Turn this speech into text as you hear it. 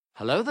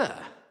Hello there.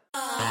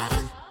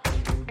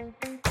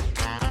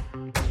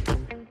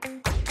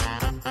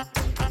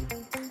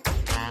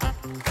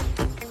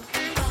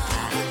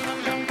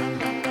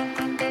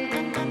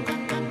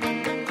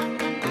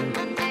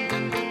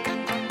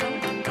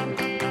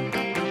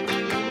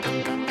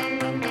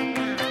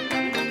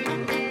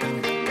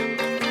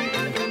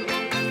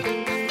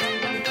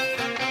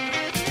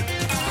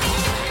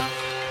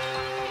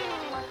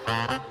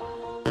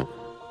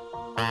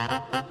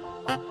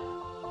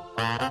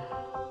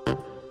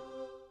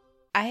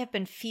 I have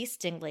been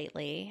feasting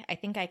lately. I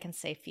think I can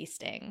say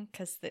feasting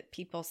because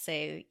people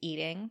say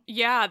eating.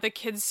 Yeah, the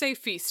kids say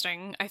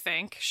feasting, I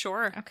think.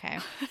 Sure. Okay.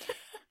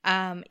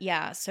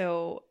 Yeah,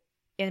 so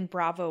in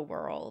Bravo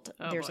World,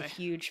 there's boy. a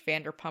huge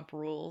Vanderpump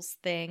Rules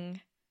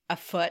thing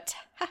afoot.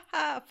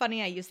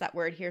 Funny I use that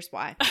word. Here's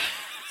why.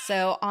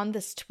 So on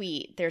this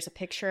tweet, there's a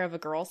picture of a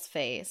girl's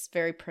face,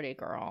 very pretty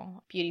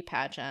girl, beauty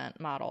pageant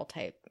model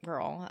type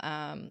girl.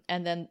 And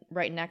then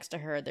right next to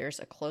her, there's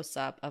a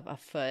close-up of a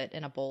foot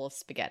in a bowl of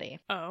spaghetti.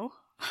 Oh.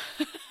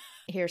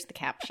 Here's the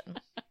caption.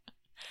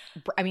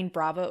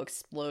 Bravo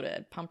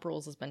exploded. Pump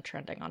Rules has been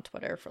trending on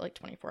Twitter for like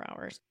 24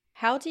 hours.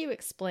 How do you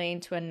explain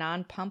to a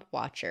non-pump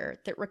watcher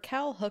that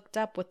Raquel hooked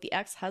up with the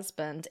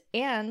ex-husband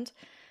and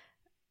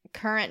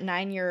current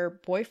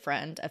 9-year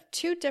boyfriend of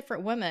 2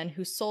 different women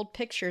who sold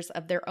pictures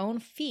of their own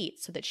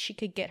feet so that she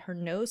could get her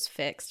nose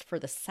fixed for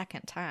the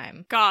second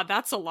time? God,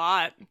 that's a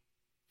lot.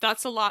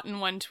 That's a lot in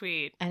one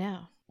tweet. I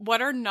know.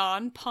 What are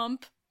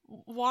non-pump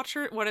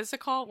watcher? What is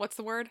it called? What's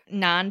the word?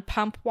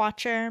 Non-pump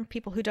watcher.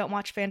 People who don't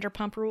watch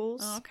Vanderpump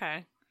Rules. Oh,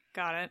 okay.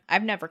 Got it.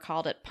 I've never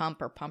called it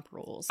pump or pump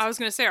rules. I was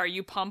going to say, are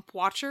you pump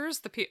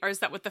watchers? Or is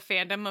that what the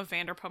fandom of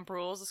Vanderpump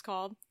Rules is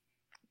called?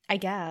 I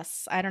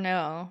guess. I don't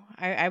know.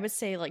 I would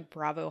say like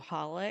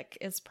Bravo-holic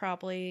is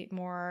probably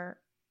more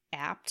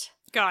apt.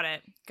 Got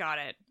it.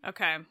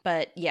 Okay.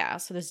 But yeah,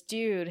 so this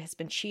dude has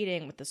been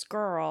cheating with this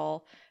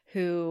girl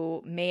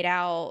who made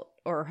out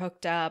or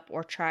hooked up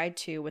or tried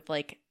to with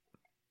like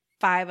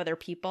 5 other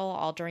people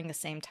all during the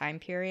same time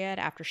period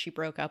after she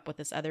broke up with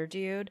this other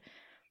dude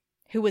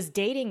who was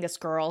dating this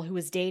girl who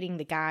was dating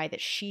the guy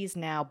that she's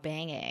now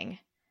banging.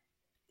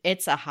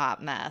 It's a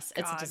hot mess.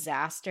 God. It's a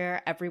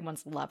disaster.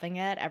 Everyone's loving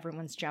it.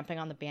 Everyone's jumping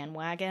on the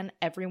bandwagon.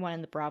 Everyone in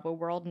the Bravo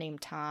world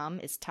named Tom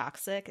is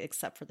toxic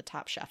except for the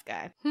Top Chef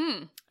guy.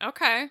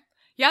 Okay.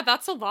 Yeah,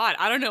 that's a lot.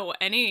 I don't know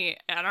any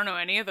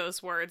of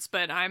those words,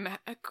 but I'm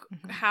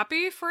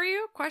happy for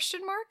you?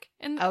 Question mark?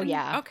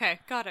 Yeah. Okay,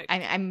 got it.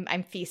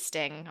 I'm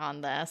feasting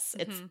on this.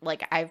 It's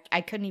like I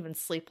couldn't even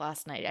sleep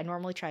last night. I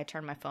normally try to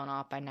turn my phone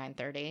off by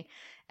 9:30,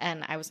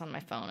 and I was on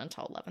my phone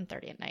until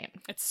 11:30 at night.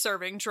 It's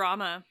serving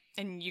drama,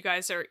 and you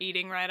guys are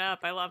eating right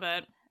up. I love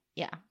it.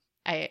 Yeah.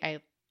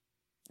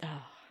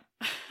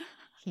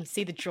 You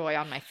see the joy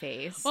on my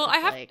face. Well,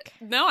 It's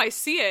I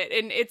see it,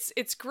 and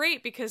it's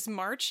great because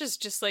March is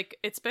just like,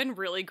 it's been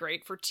really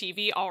great for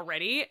TV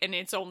already, and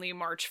it's only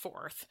March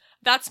 4th.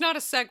 That's not a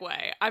segue.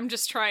 I'm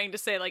just trying to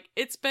say, like,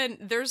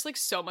 there's like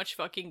so much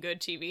fucking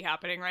good TV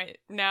happening right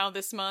now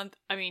this month.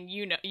 I mean,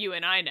 you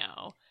and I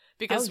know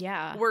because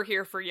we're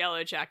here for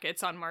Yellow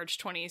Jackets on March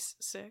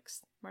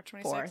 26th. March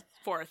 26th?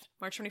 4th.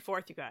 March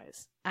 24th, you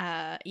guys.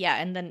 Yeah,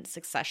 and then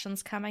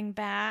Succession's coming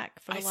back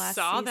for the last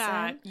season. I saw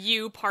that.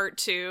 You Part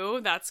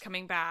 2, that's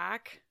coming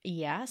back.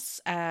 Yes.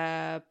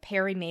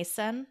 Perry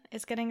Mason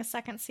is getting a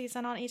second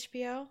season on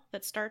HBO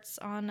that starts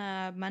on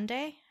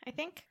Monday, I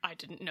think. I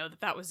didn't know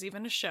that was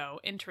even a show.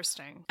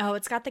 Interesting. Oh,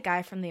 it's got the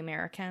guy from The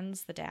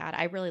Americans, the dad.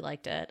 I really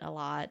liked it a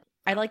lot.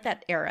 I like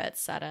that era it's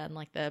set in,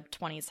 like the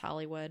 20s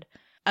Hollywood.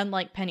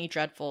 Unlike Penny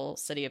Dreadful,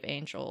 City of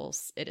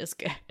Angels, it is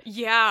good.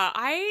 Yeah,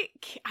 I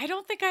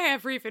don't think I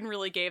ever even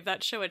really gave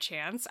that show a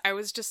chance. I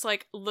was just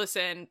like,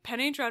 listen,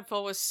 Penny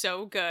Dreadful was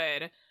so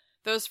good.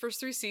 Those first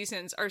 3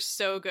 seasons are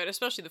so good,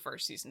 especially the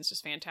first season's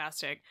just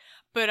fantastic.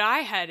 But I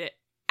had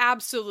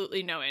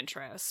absolutely no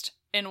interest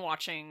in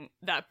watching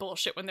that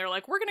bullshit when they're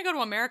like, we're gonna go to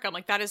America. I'm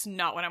like, that is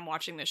not what I'm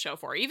watching this show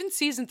for. Even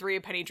season 3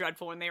 of Penny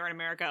Dreadful, when they were in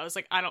America, I was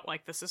like, I don't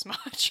like this as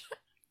much.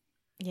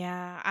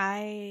 Yeah,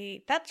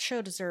 that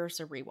show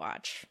deserves a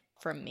rewatch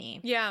from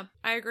me. Yeah,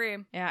 I agree.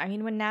 Yeah, I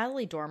mean, when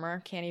Natalie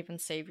Dormer can't even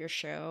save your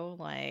show,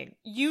 like,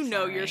 you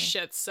know sorry. Your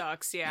shit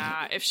sucks,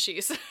 yeah, if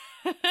she's...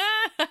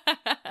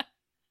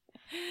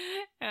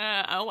 oh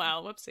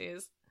well,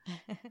 whoopsies.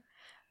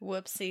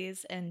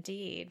 Whoopsies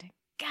indeed.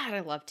 God, I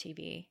love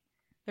TV.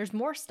 There's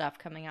more stuff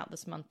coming out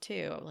this month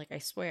too, like I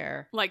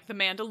swear. Like The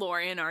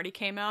Mandalorian already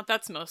came out.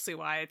 That's mostly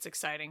why it's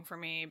exciting for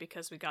me,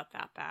 because we got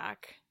that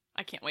back.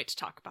 I can't wait to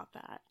talk about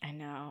that. I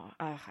know.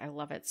 I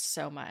love it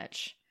so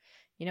much.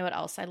 You know what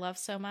else I love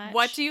so much?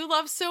 What do you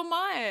love so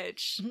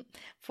much?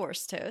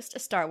 Force Toast, a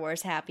Star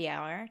Wars happy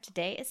hour.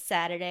 Today is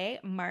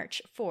Saturday,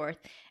 March 4th,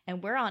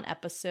 and we're on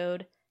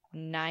episode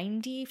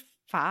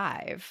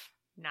 95.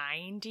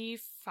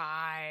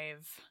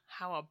 95.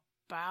 How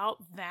about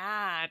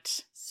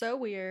that? So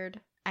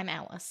weird. I'm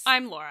Alice.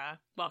 I'm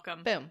Laura.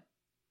 Welcome. Boom.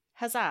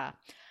 Huzzah.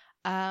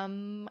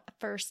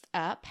 First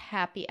up,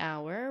 happy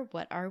hour.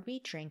 What are we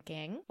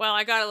drinking? Well,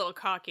 I got a little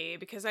cocky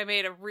because I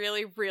made a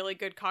really, really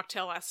good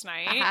cocktail last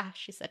night. Haha,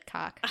 she said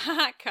cock.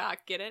 Cock,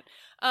 get it?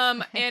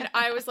 And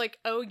I was like,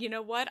 oh, you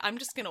know what? I'm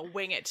just gonna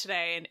wing it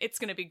today, and it's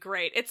gonna be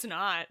great. It's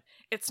not.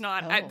 It's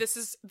not. Oh. This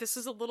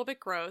is a little bit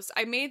gross.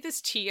 I made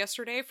this tea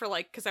yesterday for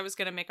like because I was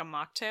gonna make a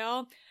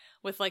mocktail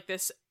with like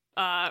this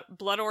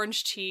blood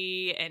orange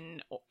tea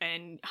and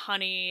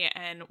honey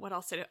and what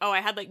else did I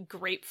had like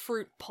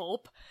grapefruit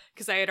pulp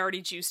because I had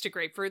already juiced a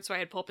grapefruit, so I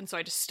had pulp, and so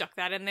I just stuck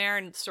that in there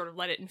and sort of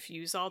let it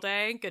infuse all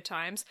day. Good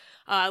times.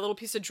 A little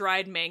piece of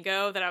dried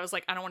mango that I was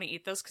like, I don't want to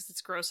eat this because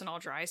it's gross and all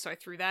dry, so I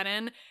threw that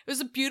in. It was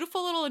a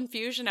beautiful little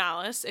infusion,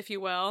 Alice, if you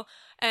will,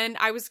 and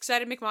I was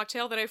excited to make a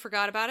mocktail that I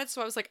forgot about it,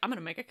 so I was like, I'm gonna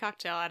make a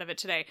cocktail out of it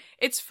today.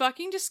 It's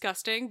fucking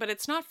disgusting, but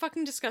it's not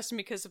fucking disgusting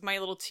because of my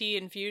little tea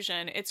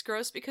infusion. It's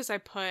gross because I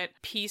put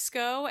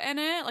pisco in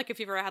it. Like if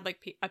you've ever had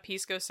like a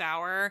pisco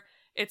sour,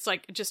 it's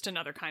like just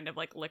another kind of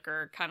like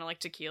liquor, kind of like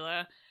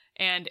tequila,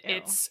 and Ew.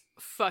 it's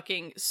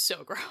fucking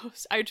so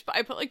gross. I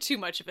put like too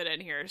much of it in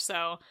here,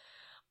 so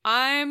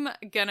I'm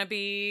gonna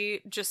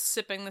be just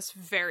sipping this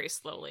very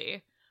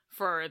slowly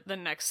for the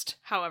next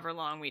however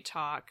long we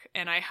talk,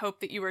 and I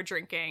hope that you are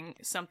drinking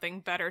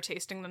something better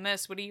tasting than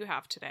this. What do you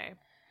have today?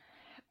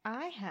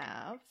 I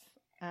have,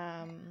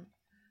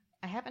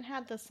 I haven't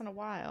had this in a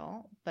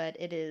while, but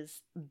it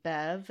is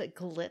Bev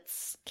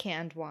Glitz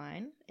canned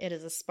wine. It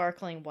is a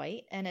sparkling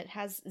white, and it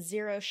has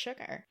 0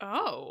 sugar.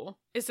 Oh,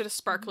 is it a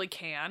sparkly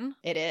can?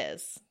 It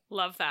is.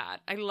 Love that.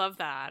 I love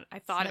that. I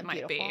thought it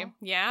might beautiful?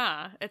 be.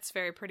 Yeah, it's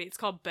very pretty. It's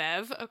called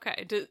Bev.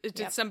 Okay. Did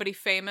Yep. somebody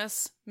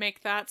famous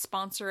make that,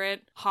 sponsor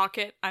it, hawk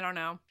it? I don't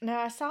know. No,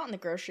 I saw it in the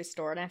grocery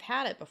store, and I've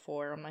had it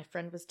before. When my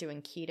friend was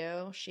doing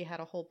keto, she had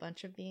a whole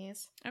bunch of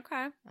these.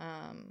 Okay.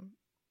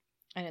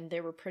 And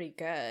they were pretty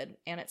good.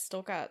 And it's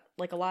still got,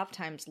 like, a lot of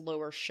times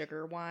lower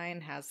sugar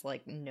wine has,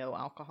 like, no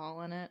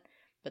alcohol in it.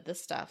 But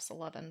this stuff's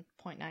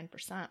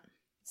 11.9%.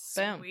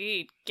 Boom.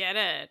 Sweet. Get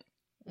it.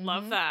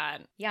 Love Mhm.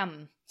 that.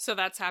 Yum. So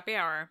that's happy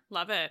hour.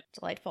 Love it.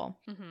 Delightful.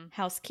 Mm-hmm.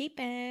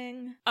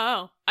 Housekeeping.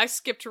 Oh, I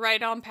skipped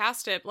right on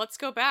past it. Let's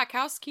go back.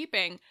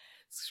 Housekeeping.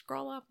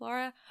 Scroll up,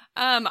 Laura.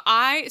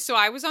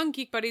 I was on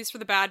Geek Buddies for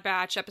the Bad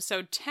Batch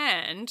episode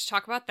 10 to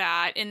talk about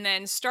that. And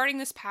then starting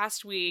this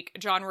past week,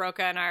 John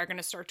Roca and I are going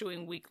to start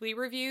doing weekly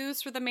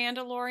reviews for The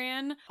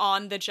Mandalorian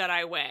on the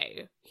Jedi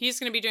Way. He's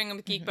going to be doing them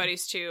with Geek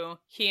Buddies too.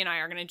 He and I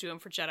are going to do them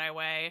for Jedi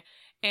Way.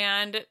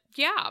 And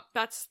yeah,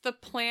 that's the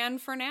plan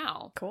for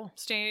now. Cool.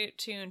 Stay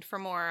tuned for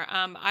more.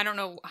 I don't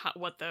know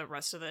what the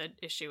rest of the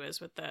issue is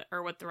with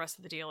what the rest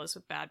of the deal is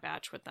with Bad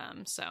Batch with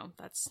them. So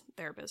that's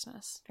their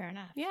business. Fair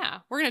enough. Yeah,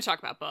 we're going to talk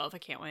about both. I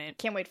can't wait.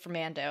 Can't wait for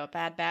Mando.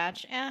 Bad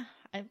Batch.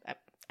 I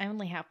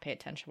only have pay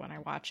attention when I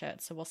watch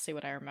it, so we'll see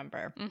what I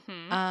remember.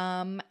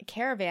 Mm-hmm.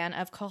 Caravan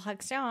of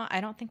Collection.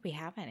 I don't think we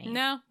have any.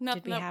 No.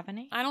 Did we have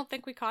any? I don't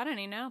think we caught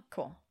any, no.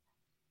 Cool.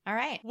 All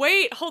right.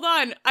 Wait, hold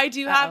on. I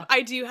do have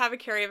a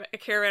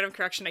caravan of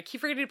correction. I keep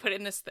forgetting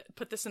to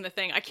put this in the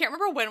thing. I can't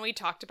remember when we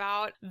talked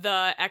about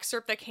the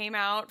excerpt that came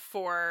out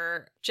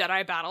for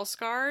Jedi Battle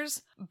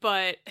Scars,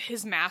 but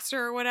his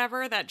master or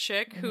whatever, that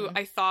chick who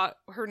I thought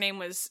her name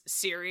was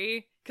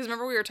Siri, because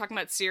remember we were talking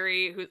about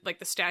Siri, who like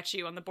the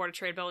statue on the Board of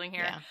Trade building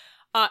here.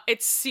 Yeah.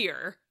 It's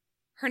Seer.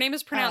 Her name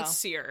is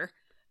pronounced Seer,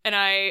 and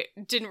I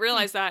didn't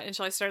realize that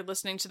until I started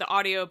listening to the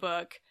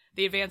audiobook.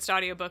 The advanced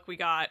audiobook we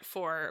got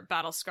for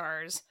Battle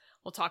Scars.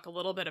 We'll talk a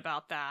little bit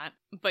about that.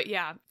 But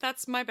yeah,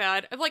 that's my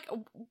bad. Like,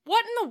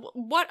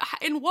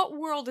 in what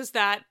world does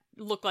that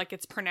look like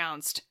it's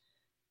pronounced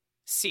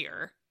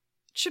Seer?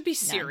 It should be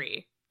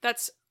Siri.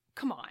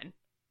 Come on.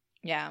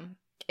 Yeah.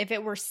 If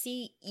it were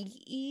Ceer,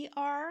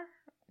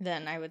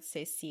 then I would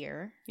say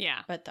Seer.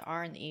 Yeah. But the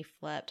R and the E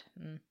flipped.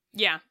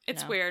 Yeah,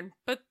 it's No. weird.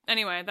 But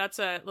anyway, that's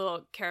a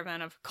little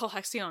caravan of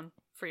Collection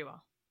for you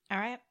all. All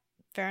right.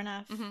 Fair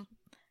enough. Mm-hmm.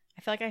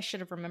 I feel like I should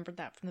have remembered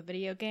that from the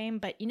video game,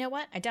 but you know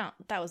what? I don't.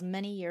 That was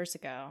many years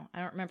ago. I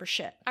don't remember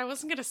shit. I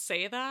wasn't going to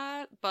say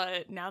that,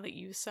 but now that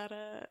you said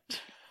it.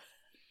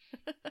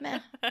 Meh.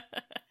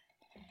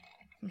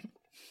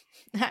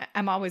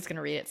 I'm always going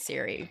to read it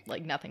Siri.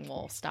 Like, nothing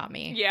will stop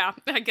me. Yeah,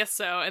 I guess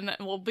so. And then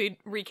we'll be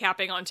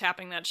recapping on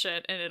tapping that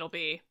shit, and it'll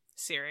be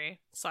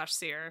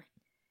Siri/Seer.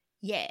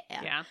 Yeah.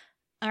 Yeah.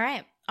 All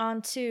right.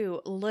 On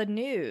to the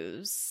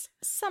news.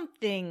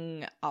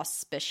 Something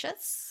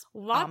auspicious.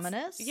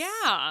 Ominous.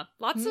 Yeah.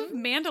 Lots of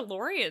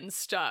Mandalorian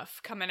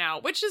stuff coming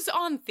out, which is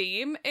on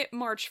theme.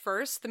 March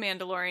 1st, The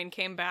Mandalorian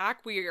came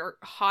back. We are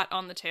hot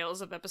on the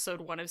tails of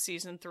episode 1 of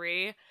season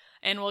 3,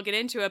 and we'll get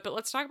into it, but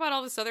let's talk about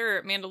all this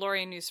other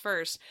Mandalorian news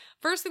first.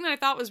 First thing that I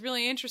thought was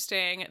really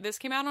interesting, this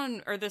came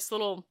out this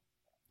little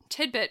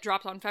tidbit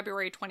dropped on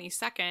February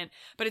 22nd,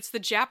 but it's the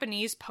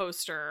Japanese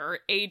poster, or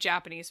a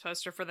Japanese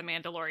poster for The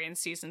Mandalorian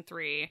Season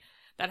 3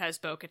 that has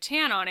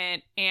Bo-Katan on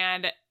it,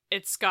 and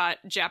it's got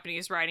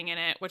Japanese writing in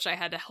it, which I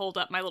had to hold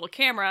up my little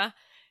camera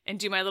and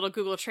do my little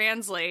Google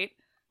Translate,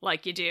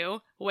 like you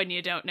do when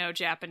you don't know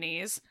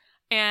Japanese.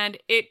 And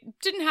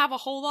it didn't have a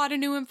whole lot of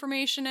new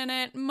information in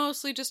it,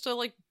 mostly just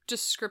a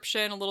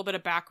description, a little bit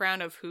of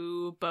background of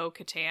who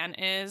Bo-Katan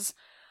is.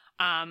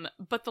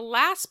 But the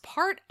last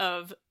part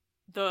of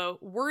the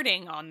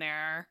wording on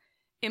there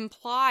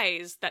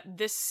implies that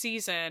this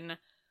season,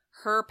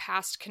 her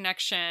past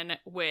connection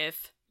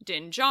with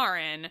Din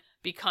Djarin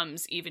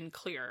becomes even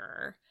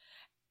clearer.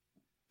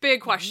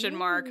 Big question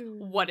mark.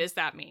 What does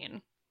that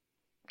mean?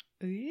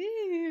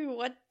 Ooh,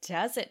 what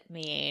does it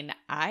mean?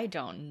 I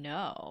don't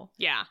know.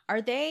 Yeah.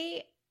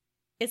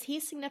 Is he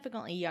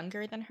significantly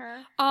younger than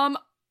her?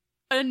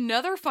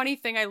 Another funny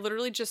thing I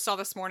literally just saw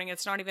this morning,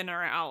 it's not even in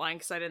our outline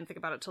because I didn't think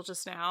about it till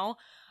just now.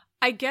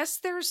 I guess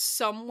there's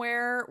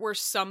somewhere where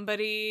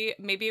somebody,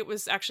 maybe it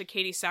was actually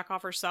Katie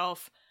Sackhoff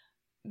herself,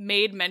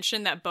 made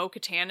mention that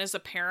Bo-Katan is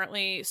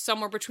apparently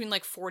somewhere between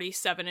like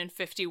 47 and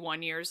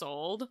 51 years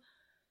old.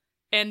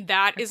 And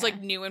that is like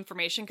new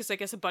information because I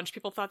guess a bunch of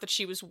people thought that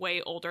she was way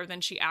older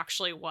than she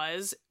actually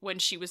was when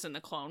she was in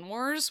the Clone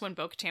Wars, when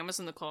Bo-Katan was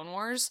in the Clone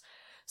Wars.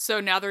 So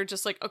now they're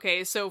just like,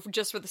 okay, so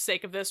just for the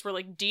sake of this, we're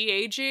like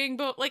de-aging,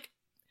 but like,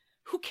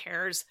 who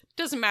cares?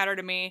 Doesn't matter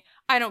to me.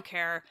 I don't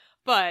care.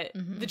 But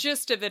the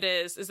gist of it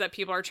is that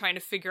people are trying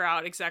to figure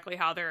out exactly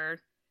how they're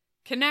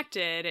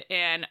connected.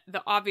 And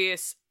the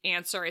obvious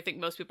answer I think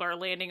most people are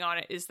landing on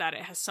it is that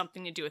it has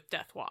something to do with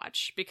Death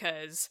Watch,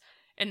 because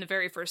in the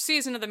very first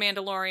season of The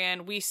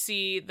Mandalorian, we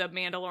see the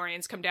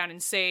Mandalorians come down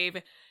and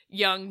save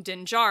young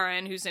Din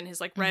Djarin, who's in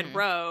his like red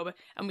robe,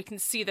 and we can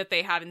see that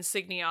they have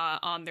insignia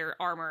on their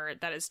armor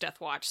that is Death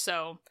Watch.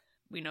 So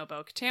we know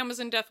Bo-Katan was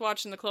in Death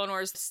Watch in the Clone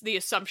Wars. The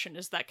assumption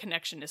is that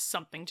connection is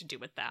something to do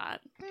with that.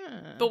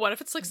 But what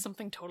if it's like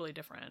something totally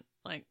different?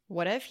 Like,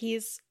 what if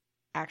he's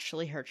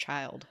actually her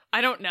child?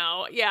 I don't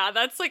know. Yeah,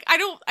 that's like I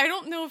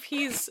don't know if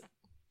he's.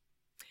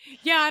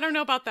 Yeah, I don't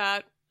know about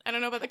that.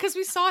 Because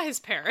we saw his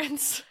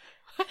parents.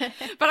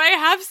 But I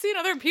have seen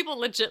other people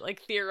legit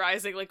like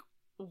theorizing like,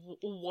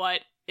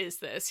 what is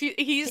this?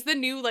 He's the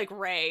new like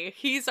Rey.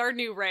 He's our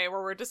new Rey,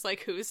 where we're just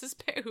like,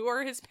 who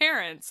are his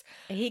parents?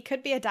 He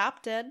could be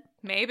adopted.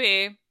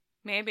 Maybe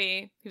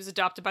he was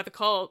adopted by the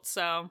cult.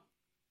 So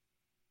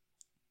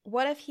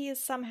what if he is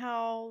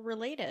somehow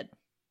related,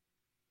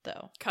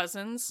 though?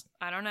 Cousins?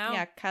 I don't know.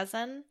 Yeah,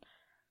 cousin.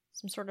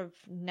 Some sort of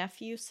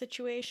nephew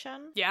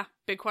situation. Yeah,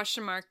 big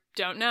question mark.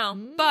 Don't know.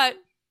 But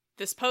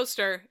this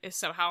poster is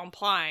somehow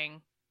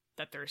implying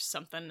that there's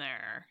something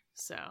there.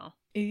 So.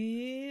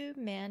 Ooh,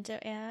 Mando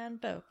and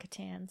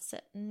Bo-Katan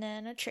sitting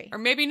in a tree. Or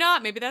maybe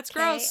not. Maybe that's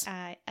gross.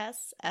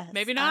 K-I-S-S-I-N-G.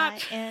 Maybe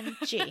not.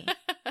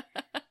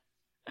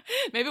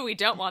 Maybe we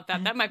don't want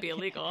that. That might be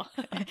illegal.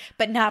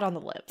 But not on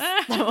the lips.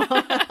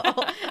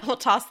 We'll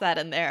toss that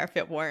in there if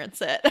it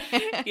warrants it.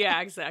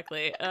 Yeah,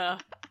 exactly.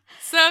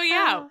 So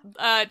yeah,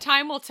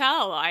 time will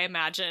tell, I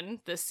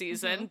imagine, this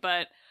season.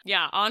 But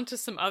yeah, on to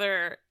some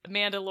other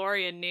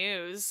Mandalorian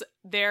news.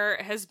 There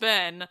has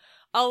been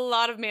a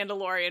lot of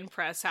Mandalorian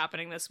press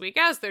happening this week,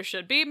 as there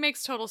should be.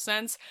 Makes total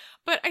sense.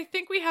 But I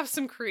think we have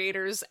some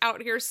creators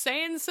out here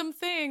saying some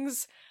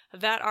things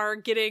that are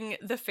getting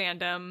the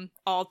fandom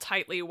all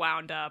tightly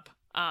wound up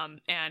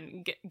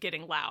and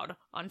getting loud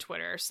on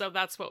Twitter. So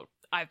that's what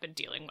I've been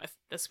dealing with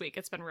this week.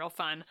 It's been real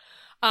fun.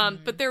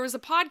 But there was a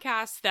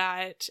podcast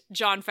that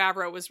Jon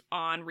Favreau was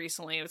on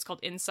recently. It was called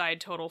Inside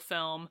Total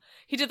Film.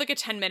 He did like a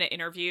 10-minute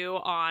interview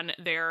on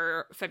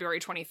their February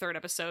 23rd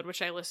episode,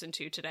 which I listened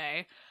to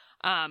today.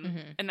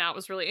 And that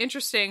was really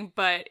interesting.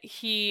 But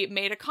he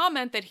made a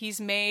comment that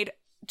he's made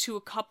to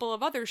a couple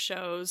of other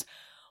shows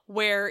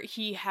where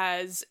he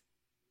has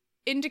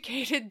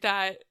indicated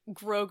that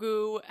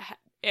Grogu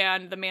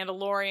and the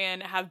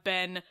Mandalorian have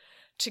been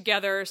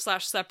together /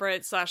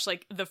 separate /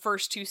 like the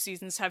first 2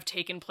 seasons have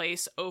taken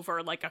place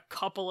over like a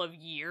couple of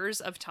years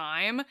of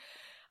time.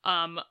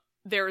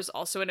 There is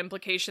also an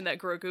implication that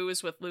Grogu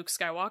is with Luke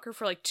Skywalker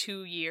for like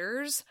 2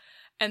 years.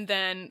 And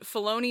then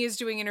Filoni is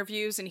doing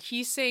interviews and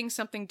he's saying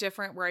something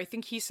different, where I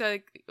think he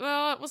said,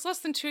 well, it was less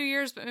than 2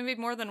 years, but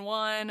maybe more than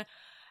 1.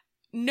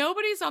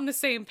 Nobody's on the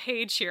same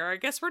page here. I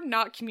guess we're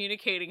not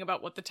communicating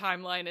about what the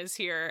timeline is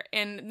here.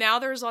 And now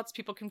there's lots of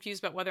people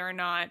confused about whether or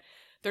not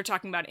they're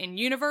talking about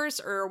in-universe,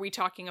 or are we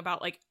talking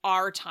about like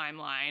our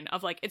timeline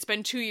of like, it's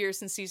been 2 years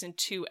since season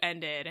 2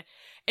 ended.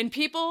 And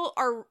people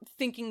are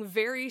thinking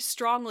very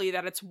strongly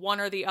that it's one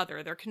or the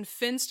other. They're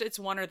convinced it's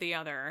one or the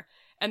other.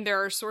 And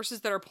there are sources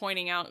that are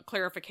pointing out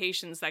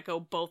clarifications that go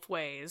both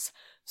ways.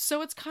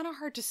 So it's kind of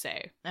hard to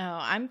say. Oh,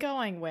 I'm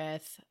going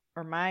with,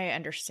 or my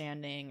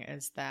understanding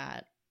is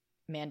that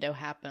Mando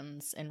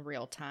happens in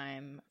real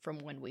time from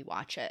when we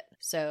watch it.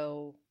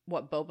 So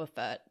what Book of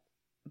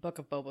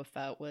Boba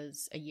Fett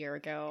was a year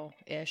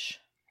ago-ish,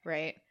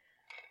 right?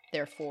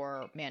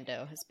 Therefore,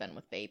 Mando has been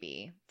with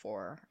Baby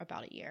for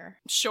about a year.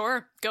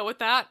 Sure, go with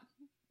that.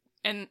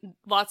 And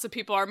lots of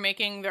people are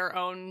making their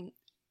own.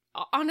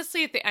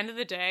 Honestly, at the end of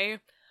the day,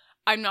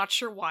 I'm not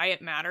sure why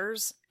it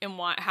matters and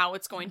how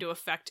it's going to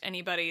affect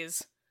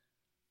anybody's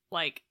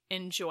like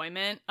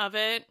enjoyment of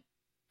it.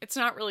 It's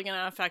not really going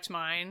to affect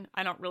mine.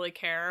 I don't really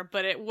care,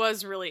 but it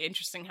was really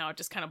interesting how it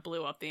just kind of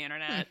blew up the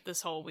internet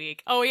this whole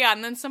week. Oh yeah,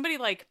 and then somebody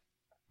like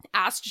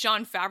asked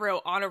Jon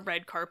Favreau on a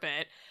red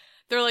carpet.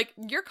 They're like,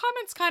 your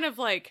comment's kind of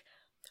like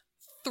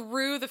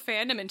threw the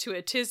fandom into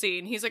a tizzy,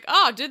 and he's like,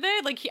 oh, did they?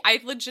 Like,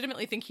 I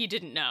legitimately think he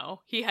didn't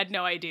know. He had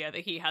no idea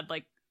that he had,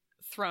 like,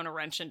 thrown a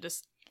wrench into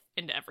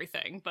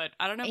everything, but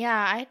I don't know.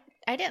 Yeah,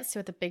 I didn't see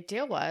what the big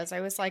deal was.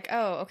 I was like,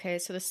 oh, okay,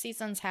 so the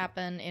seasons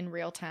happen in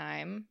real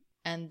time,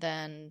 and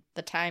then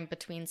the time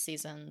between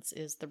seasons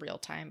is the real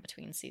time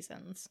between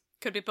seasons.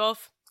 Could be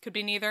both. Could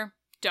be neither.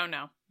 Don't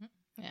know.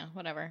 Yeah,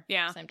 whatever.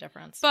 Yeah. Same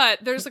difference. But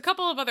there's a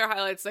couple of other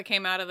highlights that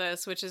came out of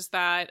this, which is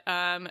that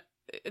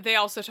they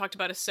also talked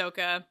about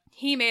Ahsoka.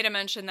 He made a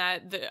mention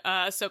that the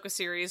Ahsoka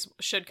series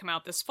should come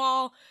out this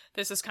fall.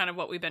 This is kind of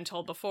what we've been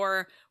told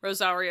before.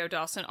 Rosario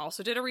Dawson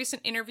also did a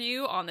recent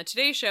interview on the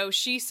Today Show.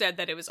 She said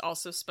that it was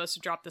also supposed to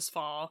drop this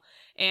fall.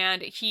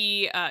 And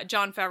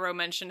Jon Favreau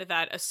mentioned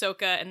that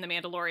Ahsoka and The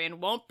Mandalorian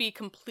won't be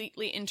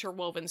completely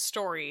interwoven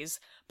stories,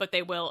 but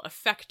they will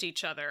affect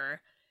each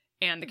other.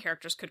 And the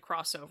characters could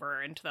cross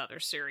over into the other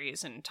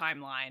series and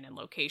timeline and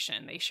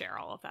location. They share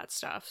all of that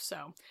stuff.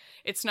 So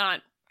it's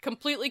not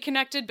completely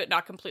connected, but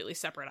not completely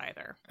separate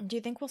either. Do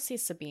you think we'll see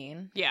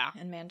Sabine? Yeah.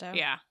 In Mando?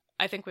 Yeah,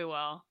 I think we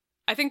will.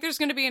 I think there's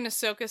going to be an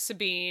Ahsoka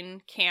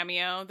Sabine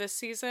cameo this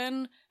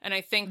season. And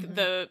I think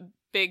the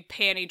big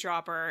panty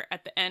dropper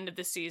at the end of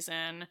the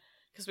season,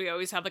 because we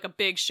always have like a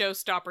big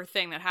showstopper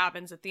thing that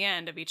happens at the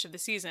end of each of the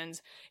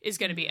seasons, is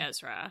going to be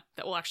Ezra,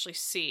 that we'll actually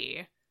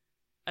see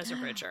Ezra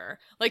Bridger.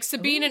 Like,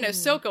 Sabine and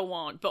Ahsoka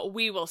won't, but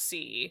we will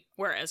see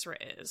where Ezra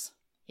is.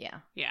 Yeah.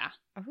 Yeah.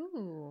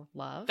 Ooh,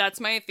 love. That's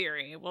my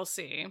theory. We'll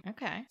see.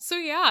 Okay. So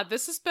yeah,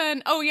 this has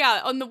been, oh yeah,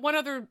 on the one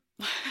other,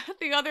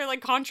 the other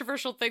like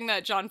controversial thing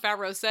that Jon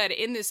Favreau said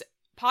in this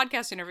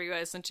podcast interview I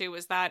listened to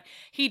was that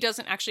he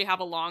doesn't actually have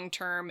a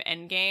long-term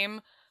end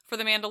game for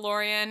The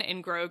Mandalorian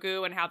and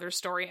Grogu and how their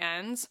story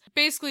ends.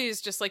 Basically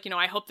is just like,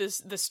 I hope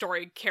the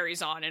story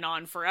carries on and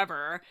on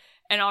forever.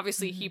 And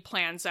obviously he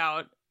plans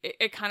out,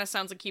 it kind of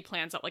sounds like he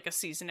plans out like a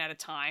season at a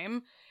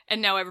time.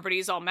 And now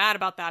everybody's all mad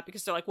about that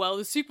because they're like, well,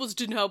 the sequels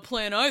didn't have a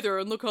plan either,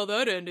 and look how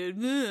that ended.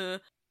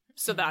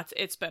 So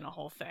it's been a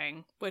whole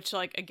thing, which,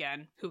 like,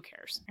 again, who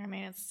cares? I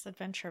mean, it's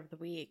Adventure of the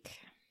Week.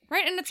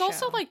 Right, and it's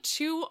also, like,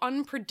 too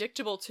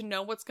unpredictable to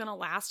know what's gonna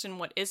last and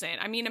what isn't.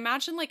 I mean,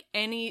 imagine, like,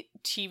 any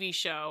TV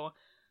show,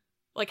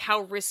 like,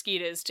 how risky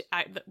it is to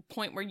at the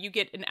point where you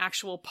get an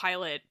actual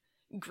pilot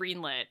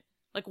greenlit.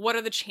 Like, what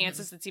are the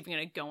chances it's even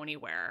gonna go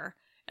anywhere?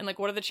 And, like,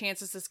 what are the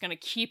chances it's going to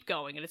keep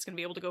going and it's going to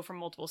be able to go for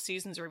multiple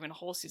seasons or even a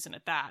whole season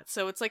at that?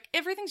 So it's like,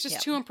 everything's just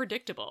too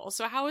unpredictable.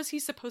 So how is he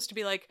supposed to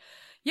be like,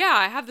 yeah,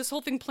 I have this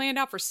whole thing planned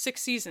out for 6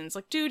 seasons?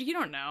 Like, dude, you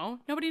don't know.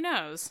 Nobody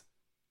knows.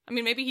 I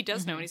mean, maybe he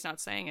does know and he's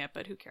not saying it,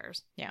 but who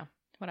cares? Yeah,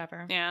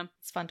 whatever. Yeah.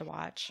 It's fun to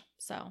watch,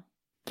 so.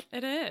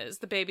 It is.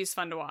 The baby's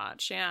fun to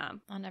watch, yeah.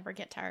 I'll never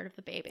get tired of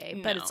the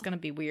baby, but it's going to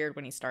be weird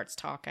when he starts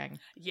talking.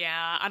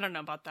 Yeah, I don't know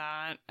about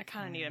that. I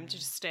kind of need him to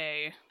just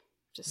stay...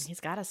 He's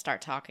got to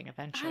start talking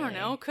eventually. I don't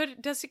know.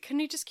 Can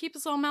he just keep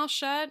his little mouth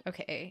shut?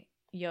 Okay,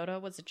 Yoda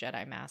was a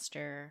Jedi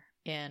Master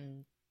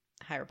in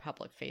High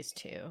Republic Phase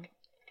 2.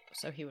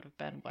 So he would have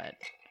been, what?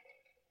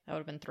 That would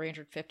have been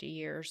 350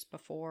 years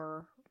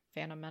before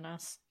Phantom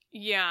Menace.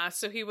 Yeah,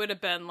 so he would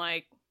have been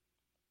like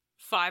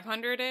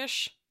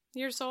 500-ish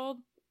years old.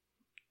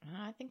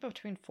 I think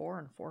between 4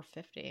 and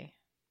 450.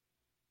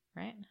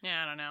 Right?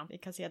 Yeah, I don't know.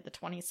 Because he had the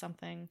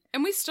 20-something.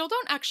 And we still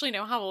don't actually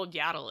know how old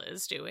Yaddle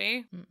is, do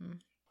we?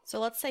 So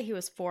let's say he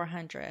was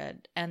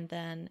 400, and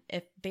then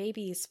if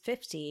baby's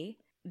 50,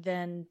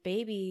 then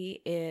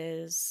baby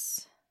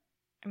is,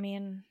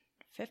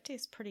 50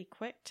 is pretty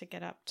quick to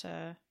get up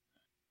to,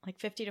 like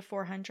 50 to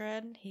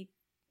 400. He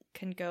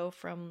can go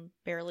from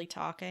barely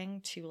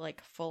talking to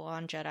like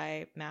full-on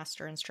Jedi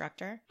Master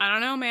Instructor. I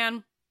don't know,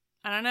 man.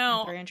 I don't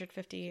know.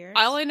 350 years.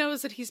 All I know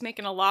is that he's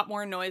making a lot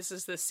more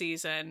noises this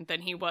season than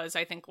he was,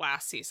 I think,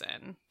 last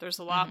season. There's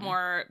a lot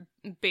more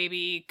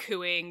baby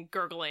cooing,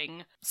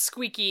 gurgling,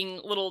 squeaking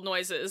little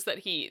noises that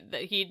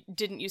he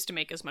didn't used to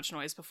make as much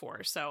noise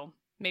before. So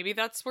maybe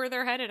that's where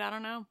they're headed. I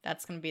don't know.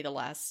 That's going to be the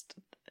last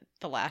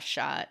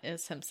shot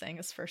is him saying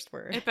his first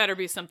word. It better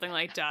be something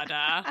like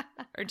Dada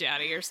or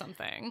Daddy or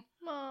something.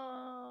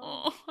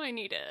 Oh, I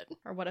need it.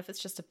 Or what if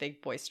it's just a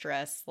big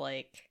boisterous,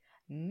 like,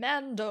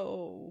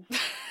 Mando?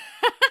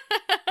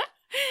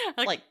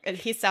 Like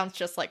he sounds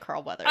just like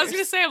Carl Weathers. I was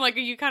gonna say, I'm like,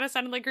 you kind of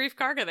sounded like Grief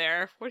Karga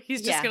there.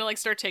 He's just gonna like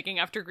start taking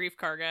after Grief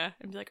Karga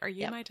and be like, "Are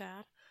you my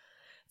dad?"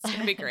 It's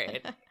gonna be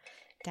great.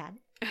 Dad,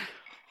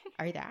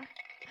 are you there?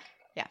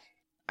 Yeah.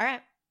 All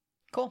right.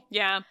 Cool.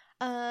 Yeah.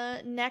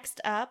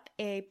 Next up,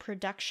 a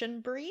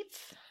production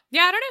brief.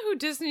 Yeah, I don't know who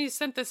Disney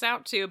sent this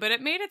out to, but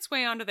it made its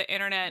way onto the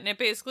internet, and it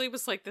basically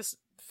was like this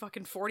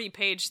fucking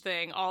 40-page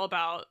thing all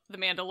about The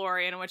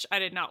Mandalorian, which I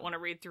did not want to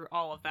read through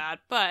all of that,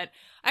 but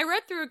I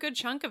read through a good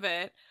chunk of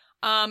it.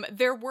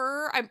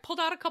 I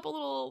pulled out a couple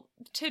little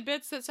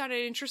tidbits that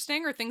sounded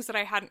interesting or things that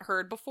I hadn't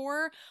heard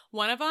before.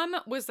 One of them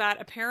was that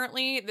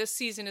apparently this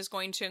season is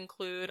going to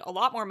include a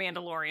lot more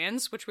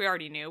Mandalorians, which we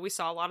already knew. We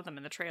saw a lot of them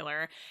in the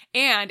trailer.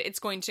 And it's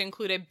going to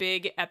include a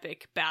big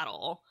epic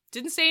battle.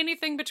 Didn't say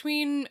anything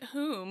between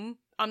whom.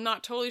 I'm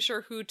not totally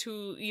sure who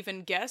to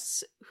even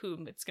guess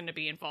whom it's going to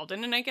be involved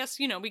in. And I guess,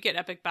 we get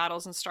epic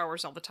battles in Star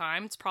Wars all the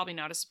time. It's probably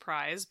not a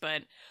surprise,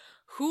 but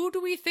who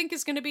do we think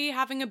is going to be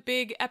having a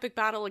big epic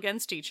battle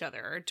against each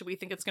other? Do we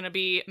think it's going to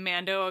be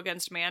Mando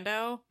against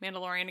Mando?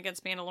 Mandalorian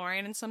against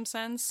Mandalorian in some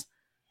sense?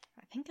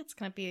 I think it's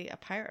going to be a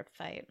pirate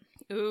fight.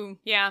 Ooh,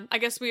 yeah. I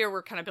guess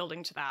we're kind of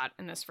building to that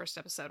in this first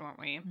episode, weren't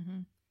we? Mm-hmm.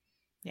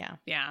 Yeah.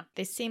 Yeah.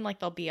 They seem like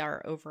they'll be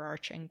our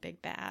overarching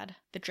big bad.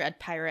 The Dread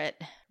Pirate,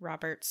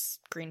 Robert's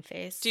green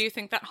face. Do you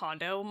think that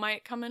Hondo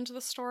might come into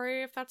the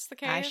story if that's the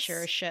case? I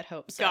sure as shit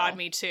hope so. God,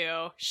 me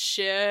too.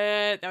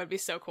 Shit. That would be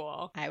so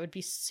cool. I would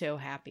be so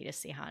happy to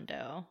see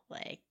Hondo.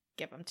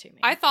 Give him to me.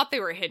 I thought they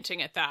were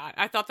hinting at that.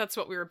 I thought that's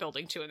what we were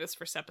building to in this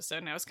first episode,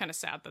 and I was kind of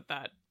sad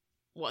that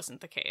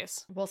wasn't the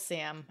case. We'll see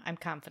him. I'm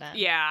confident.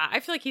 Yeah, I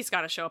feel like he's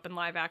got to show up in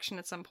live action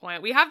at some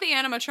point. We have the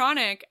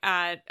animatronic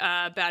at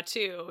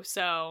Batuu,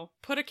 so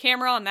put a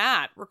camera on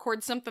that.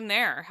 Record something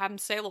there. Have him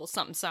say a little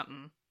something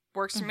something.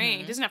 Works for me.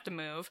 He doesn't have to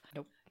move.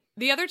 Nope.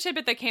 The other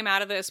tidbit that came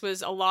out of this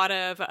was a lot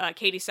of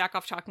Katie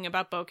Sackhoff talking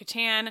about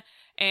Bo-Katan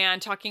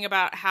and talking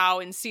about how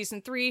in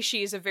season 3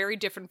 she is a very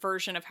different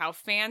version of how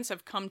fans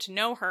have come to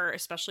know her,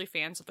 especially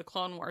fans of the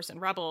Clone Wars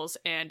and Rebels,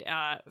 and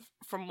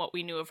from what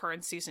we knew of her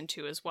in season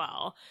 2 as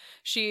well.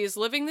 She's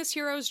living this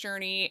hero's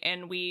journey,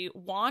 and we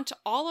want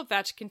all of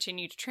that to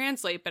continue to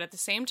translate, but at the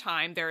same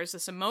time, there is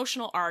this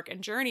emotional arc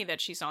and journey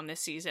that she's on this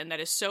season that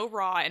is so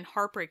raw and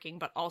heartbreaking,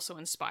 but also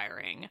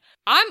inspiring.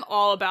 I'm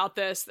all about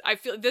this. I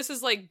feel this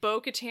is like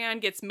Bo-Katan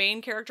gets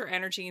main character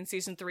energy in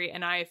season 3,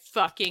 and I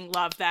fucking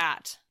love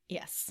that.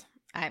 Yes.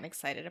 I'm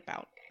excited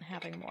about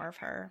having more of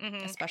her,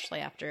 especially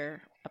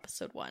after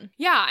episode 1.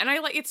 Yeah, and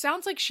it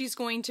sounds like she's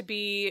going to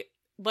be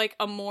like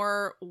a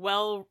more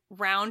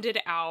well-rounded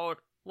out,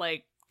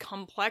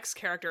 complex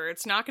character.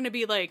 It's not going to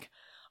be like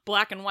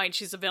black and white,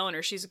 she's a villain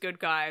or she's a good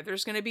guy.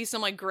 There's going to be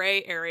some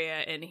gray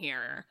area in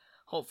here,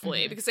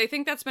 hopefully, because I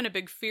think that's been a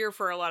big fear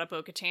for a lot of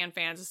Bo-Katan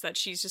fans, is that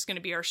she's just going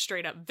to be our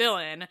straight up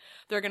villain.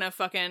 They're going to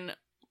fucking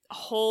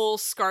whole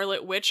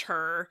Scarlet Witch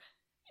her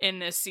in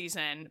this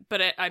season,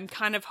 but I'm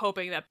kind of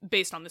hoping that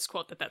based on this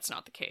quote that that's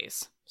not the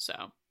case.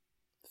 So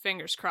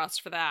fingers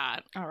crossed for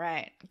that. All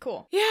right,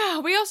 cool. Yeah,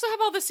 we also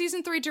have all the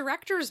season 3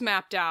 directors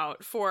mapped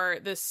out for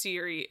this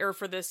series, or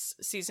for this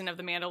season of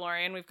The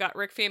Mandalorian. We've got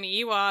Rick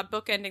Famuyiwa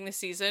bookending the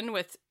season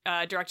with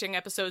directing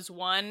episodes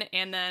 1,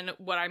 and then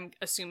what I'm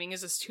assuming is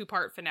this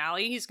 2-part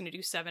finale. He's going to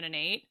do 7 and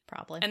 8.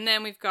 Probably. And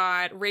then we've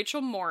got Rachel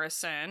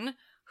Morrison,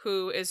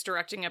 who is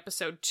directing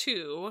episode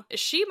 2.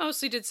 She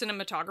mostly did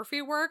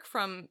cinematography work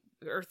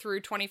through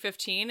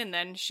 2015, and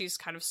then she's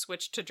kind of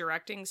switched to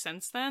directing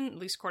since then, at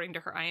least according to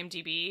her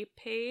IMDb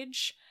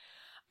page.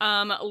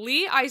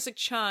 Lee Isaac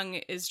Chung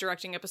is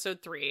directing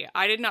episode 3.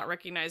 I did not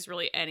recognize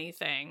really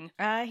anything.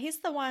 He's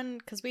the one,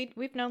 because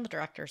we've known the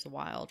directors a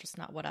while, just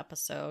not what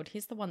episode.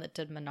 He's the one that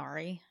did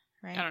Minari,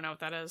 right? I don't know what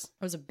that is.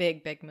 It was a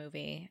big, big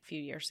movie a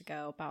few years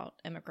ago about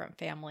immigrant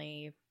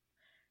family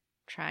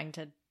trying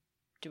to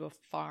do a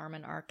farm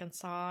in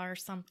Arkansas or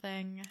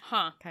something.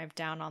 Huh. Kind of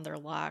down on their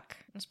luck.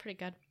 It was pretty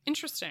good.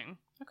 Interesting.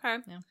 Okay.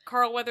 Yeah.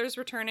 Carl Weathers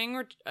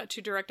returning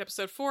to direct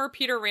episode 4.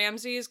 Peter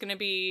Ramsey is going to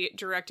be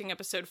directing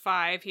episode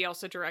 5. He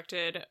also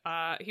directed,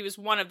 he was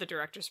one of the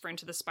directors for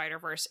Into the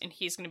Spider-Verse, and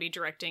he's going to be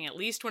directing at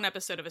least one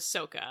episode of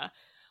Ahsoka.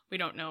 We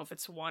don't know if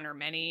it's one or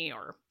many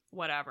or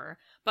whatever.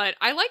 But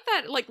I like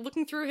that,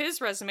 looking through his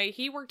resume,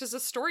 he worked as a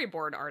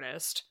storyboard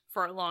artist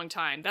for a long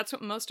time. That's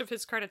what most of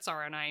his credits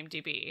are on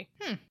IMDb.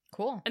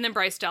 Cool. And then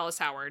Bryce Dallas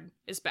Howard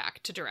is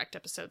back to direct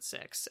episode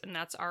 6, and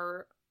that's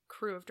our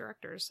crew of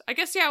directors. I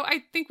guess, yeah,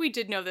 I think we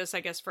did know this,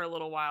 for a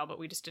little while, but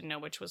we just didn't know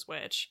which was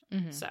which.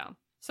 So,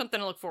 something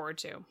to look forward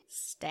to.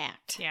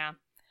 Stacked. Yeah.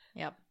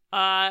 Yep.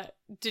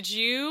 Did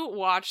you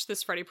watch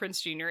this Freddie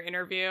Prinze Jr.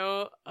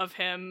 interview of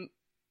him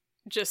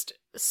just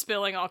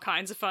spilling all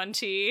kinds of fun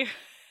tea?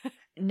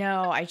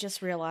 No, I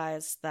just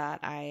realized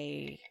that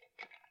I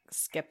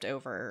skipped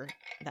over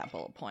that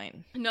bullet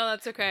point. No,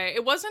 that's okay.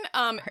 It wasn't,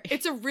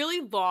 it's a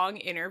really long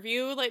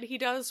interview that he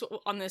does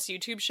on this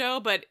YouTube show,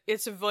 but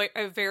it's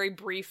a very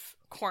brief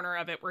corner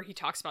of it where he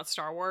talks about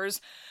Star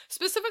Wars,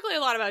 specifically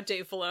a lot about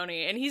Dave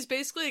Filoni, and he's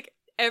basically,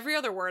 every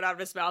other word out of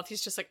his mouth,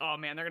 he's just like, oh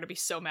man, they're gonna be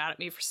so mad at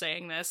me for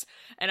saying this,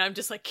 and I'm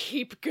just like,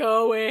 keep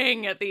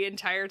going at the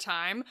entire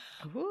time.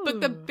 Ooh.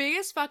 But the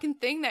biggest fucking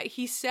thing that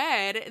he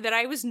said that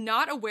I was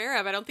not aware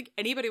of, I don't think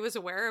anybody was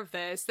aware of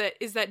this,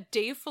 is that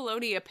Dave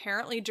Filoni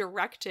apparently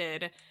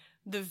directed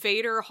the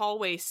Vader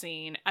hallway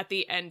scene at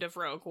the end of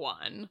Rogue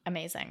One.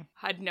 Amazing.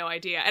 Had no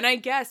idea. And I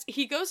guess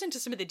he goes into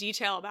some of the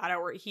detail about it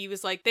where he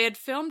was like, they had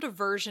filmed a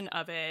version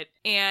of it,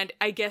 and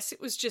I guess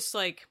it was just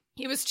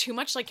it was too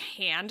much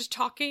hand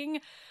talking.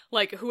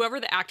 Whoever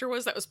the actor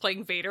was that was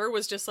playing Vader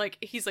was just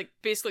he's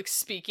basically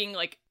speaking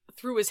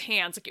through his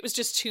hands. It was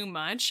just too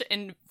much.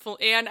 And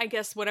I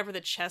guess whatever the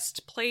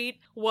chest plate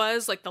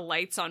was, the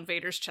lights on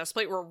Vader's chest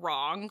plate were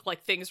wrong.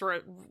 Things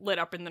were lit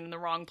up in the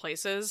wrong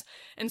places.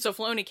 And so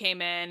Filoni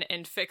came in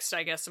and fixed,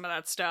 I guess, some of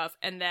that stuff.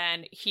 And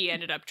then he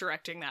ended up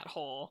directing that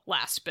whole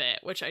last bit,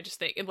 which I just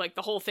think,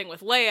 the whole thing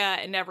with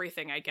Leia and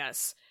everything, I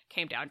guess,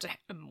 came down to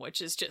him,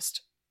 which is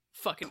just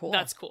fucking Cool.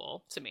 That's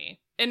cool to me.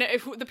 And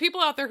if the people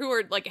out there who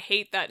are like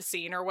hate that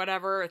scene or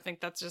whatever, or think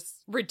that's just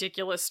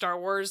ridiculous Star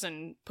Wars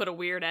and put a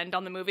weird end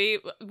on the movie,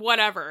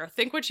 whatever.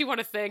 Think what you want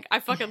to think. I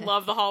fucking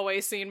love the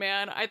hallway scene,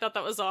 man. I thought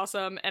that was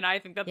awesome, and I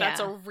think that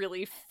that's a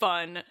really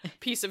fun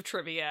piece of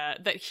trivia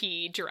that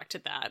he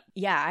directed that.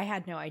 Yeah, I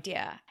had no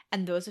idea.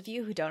 And those of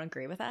you who don't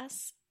agree with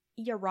us,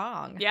 you're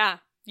wrong. Yeah,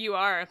 you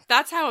are.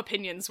 That's how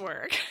opinions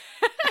work.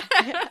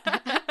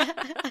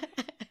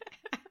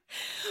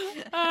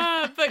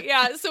 But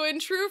yeah, so in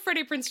true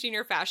Freddie Prinze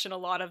Jr. fashion, a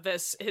lot of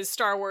his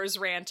Star Wars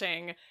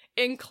ranting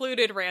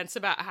included rants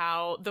about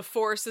how the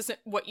Force isn't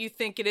what you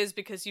think it is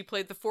because you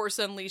played the Force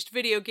Unleashed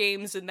video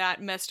games and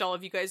that messed all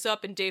of you guys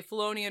up, and Dave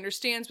Filoni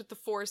understands what the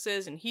Force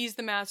is and he's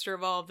the master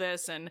of all of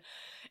this, and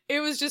it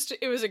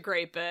was a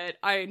great bit.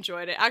 I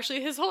enjoyed it.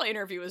 Actually, his whole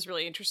interview was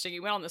really interesting. He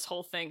went on this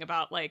whole thing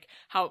about like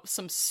how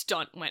some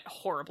stunt went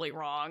horribly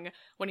wrong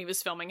when he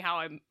was filming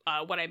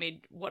what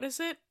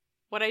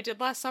I did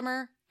last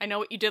summer. I know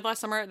what you did last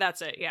summer.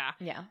 That's it. Yeah.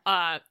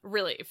 Yeah.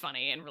 Really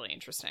funny and really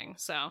interesting.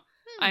 So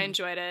I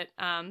enjoyed it.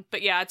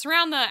 But yeah, it's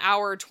around the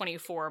hour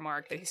 24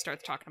 mark that he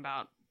starts talking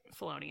about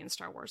Filoni and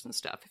Star Wars and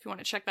stuff. If you want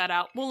to check that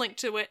out, we'll link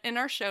to it in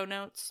our show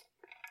notes.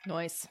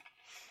 Nice.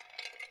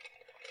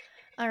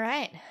 All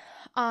right.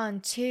 On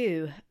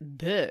to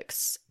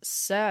books.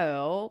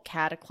 So,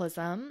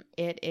 Cataclysm,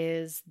 it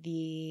is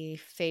the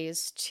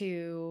phase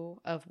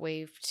 2 of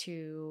Wave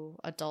 2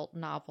 adult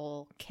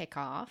novel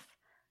kickoff.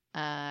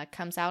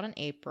 Comes out in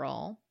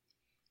April.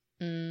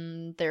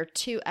 There are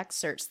 2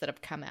 excerpts that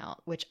have come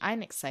out, which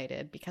I'm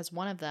excited because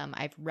one of them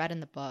I've read in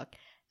the book,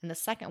 and the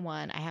second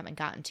one I haven't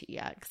gotten to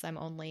yet because I'm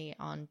only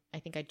on, I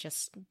think I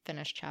just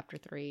finished chapter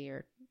 3,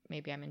 or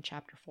maybe I'm in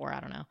chapter 4,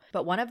 I don't know.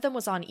 But one of them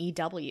was on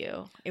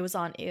EW. It was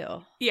on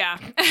Ew. Yeah.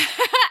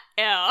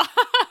 Ew.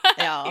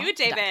 You,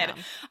 David.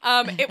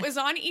 It was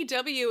on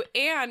EW,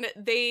 and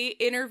they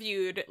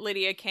interviewed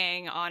Lydia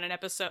Kang on an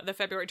episode, the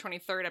February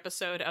 23rd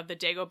episode of the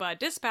Dagobah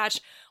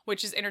Dispatch,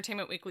 which is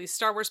Entertainment Weekly's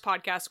Star Wars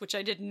podcast, which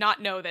I did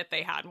not know that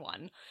they had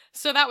one.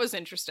 So that was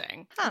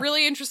interesting.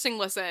 Really interesting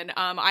listen.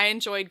 I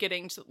enjoyed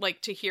getting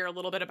to hear a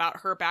little bit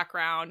about her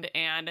background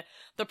and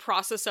the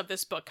process of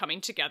this book coming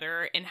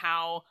together and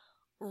how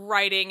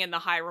writing in the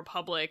High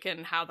Republic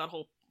and how that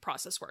whole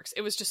process works.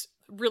 It was just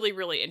really,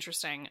 really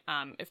interesting.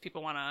 If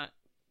people want to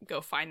go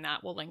find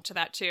that, we'll link to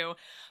that too.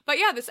 But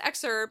yeah, this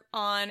excerpt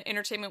on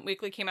Entertainment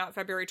Weekly came out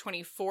February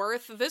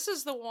 24th. This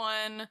is the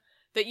one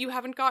that you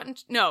haven't gotten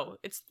no,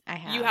 it's I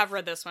have. You have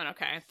read this one.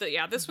 Okay.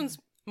 This one's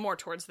more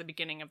towards the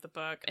beginning of the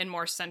book and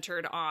more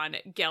centered on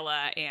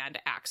Gela and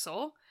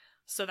Axel.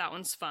 So that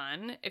one's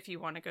fun if you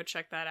want to go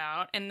check that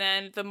out. And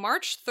then the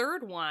March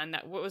 3rd one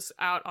that was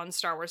out on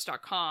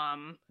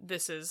StarWars.com,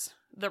 this is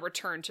The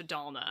Return to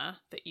Dalna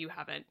that you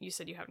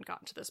said you haven't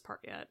gotten to this part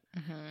yet.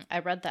 I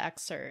read the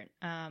excerpt,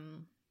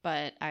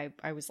 but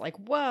I was like,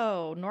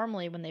 whoa,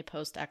 normally when they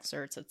post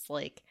excerpts, it's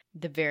like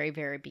the very,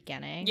 very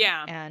beginning.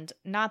 Yeah. And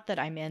not that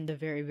I'm in the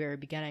very, very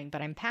beginning,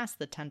 but I'm past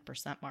the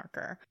 10%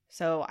 marker.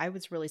 So I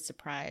was really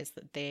surprised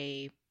that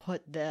they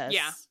put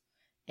this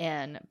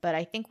in. But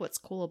I think what's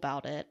cool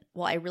about it,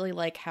 well, I really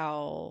like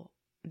how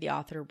the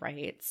author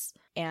writes,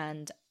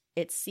 and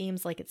it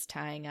seems like it's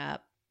tying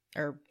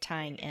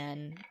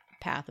in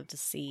Path of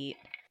Deceit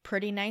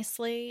pretty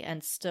nicely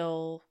and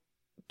still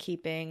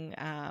keeping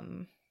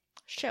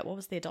what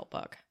was the adult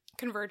book?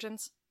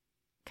 Convergence,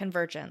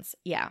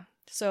 yeah.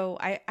 So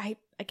I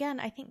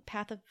think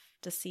Path of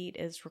Deceit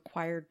is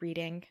required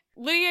reading.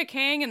 Lydia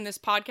Kang in this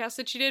podcast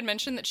that she did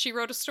mention that she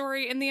wrote a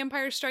story in The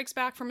Empire Strikes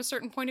Back from a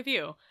certain point of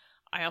view.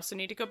 I also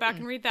need to go back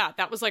and read that.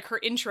 That was like her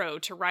intro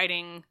to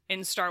writing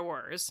in Star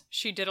Wars.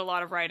 She did a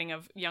lot of writing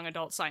of young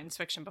adult science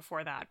fiction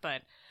before that,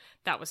 but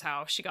that was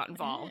how she got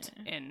involved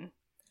in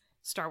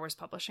Star Wars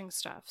publishing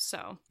stuff.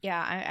 So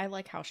yeah, I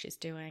like how she's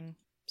doing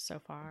so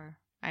far.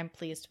 I'm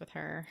pleased with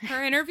her.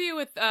 Her interview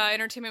with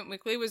Entertainment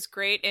Weekly was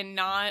great and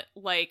not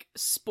like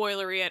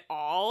spoilery at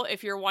all.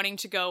 If you're wanting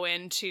to go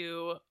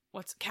into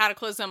what's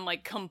Cataclysm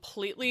like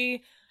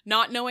completely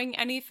not knowing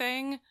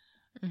anything,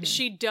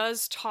 she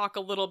does talk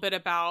a little bit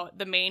about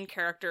the main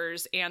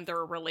characters and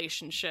their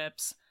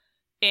relationships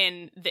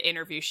in the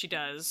interview she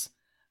does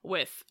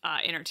with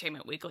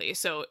Entertainment Weekly.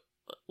 So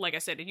like I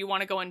said, if you want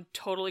to go in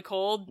totally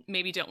cold,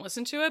 maybe don't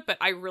listen to it, but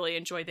I really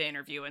enjoyed the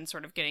interview and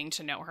sort of getting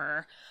to know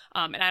her.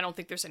 And I don't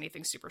think there's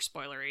anything super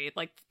spoilery.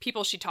 Like,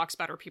 people she talks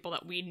about are people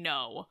that we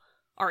know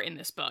are in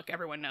this book.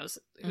 Everyone knows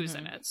who's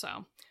in it,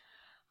 so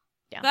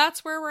yeah,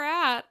 that's where we're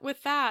at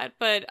with that.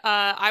 But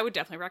I would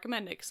definitely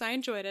recommend it because I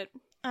enjoyed it.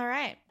 All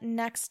right.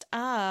 Next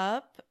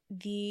up,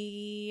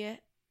 the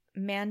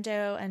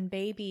Mando and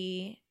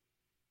Baby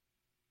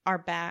are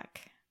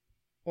back.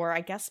 Or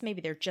I guess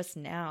maybe they're just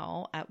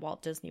now at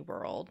Walt Disney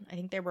World. I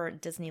think they were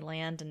at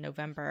Disneyland in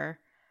November.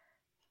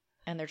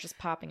 And they're just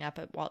popping up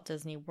at Walt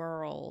Disney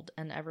World.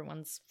 And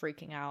everyone's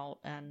freaking out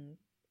and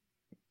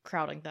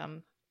crowding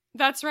them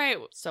That's right.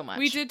 so much.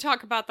 We did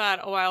talk about that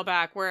a while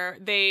back, where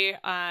they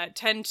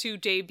tend to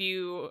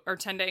debut or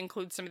tend to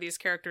include some of these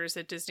characters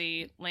at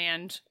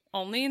Disneyland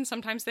only, and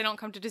sometimes they don't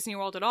come to Disney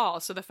World at all.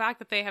 So the fact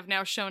that they have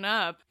now shown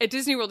up at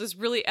Disney World is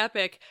really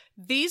epic.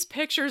 These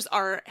pictures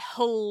are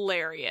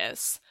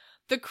hilarious.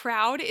 The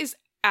crowd is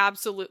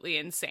absolutely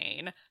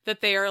insane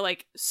that they are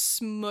like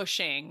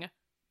smushing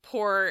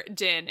poor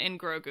Din and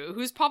Grogu,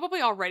 who's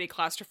probably already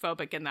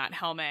claustrophobic in that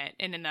helmet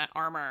and in that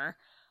armor.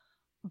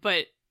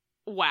 But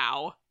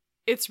wow.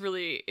 It's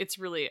really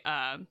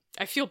I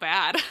feel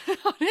bad,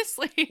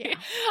 honestly. Yeah.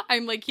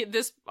 I'm like,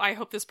 I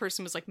hope this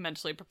person was like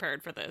mentally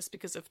prepared for this,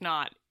 because if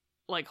not,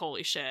 like,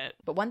 holy shit.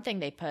 But one thing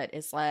they put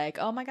is like,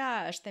 oh my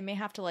gosh, they may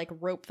have to like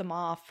rope them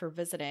off for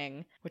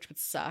visiting, which would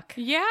suck.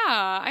 Yeah,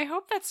 I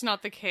hope that's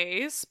not the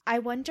case. I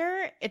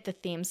wonder if the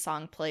theme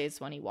song plays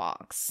when he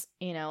walks.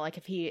 You know, like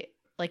if he,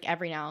 like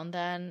every now and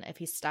then, if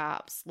he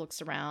stops,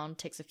 looks around,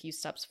 takes a few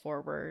steps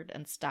forward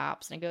and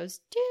stops and it goes,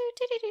 doo,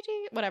 doo, doo, doo,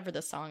 doo, whatever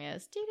the song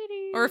is. Doo, doo,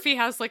 doo. Or if he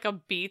has like a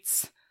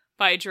Beats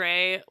by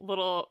Dre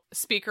little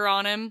speaker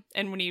on him,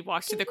 and when he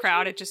walks through the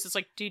crowd, it just is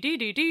like, doo, doo,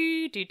 doo,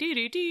 doo, doo, doo,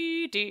 doo,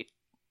 doo, doo.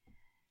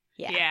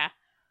 Yeah.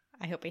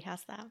 I hope he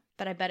has that.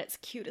 But I bet it's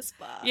cute as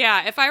fuck.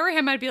 Yeah, if I were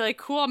him, I'd be like,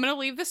 cool, I'm going to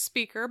leave the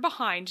speaker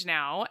behind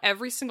now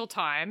every single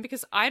time,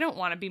 because I don't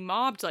want to be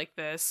mobbed like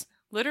this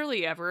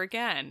literally ever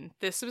again.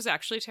 This was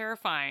actually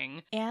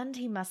terrifying. And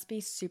he must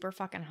be super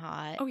fucking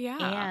hot. Oh, yeah.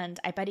 And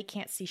I bet he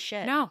can't see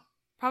shit. No,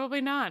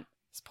 probably not.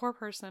 This poor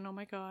person. Oh,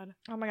 my God.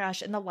 Oh my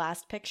gosh. In the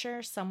last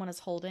picture, someone is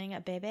holding a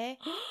baby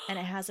and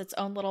it has its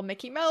own little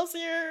Mickey Mouse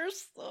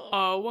ears.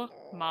 Oh,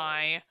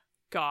 my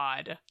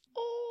God.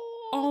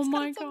 Oh my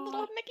got its God. own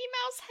little Mickey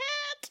Mouse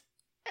hat.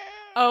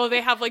 Oh,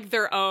 they have like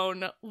their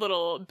own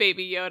little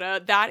baby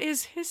Yoda. That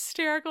is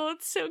hysterical.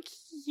 It's so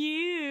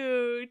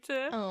cute.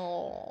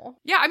 Oh.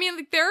 Yeah, I mean,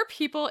 like, there are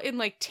people in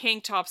like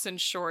tank tops and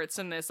shorts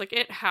in this. Like,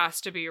 it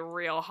has to be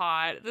real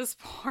hot. This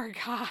poor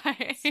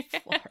guy.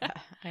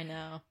 Florida. I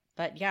know.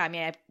 But yeah, I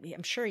mean,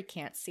 I'm sure he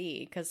can't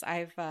see because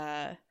I've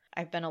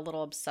been a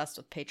little obsessed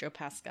with Pedro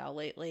Pascal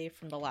lately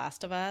from The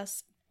Last of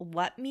Us.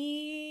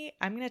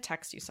 I'm going to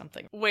text you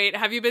something. Wait,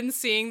 have you been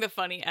seeing the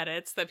funny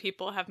edits that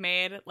people have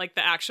made? Like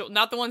the actual,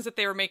 not the ones that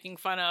they were making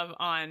fun of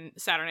on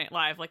Saturday Night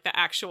Live, like the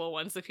actual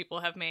ones that people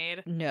have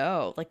made?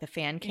 No, like the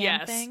fan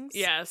cam things?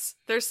 Yes.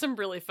 There's some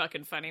really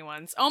fucking funny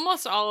ones.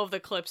 Almost all of the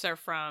clips are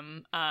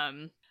from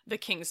the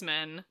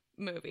Kingsman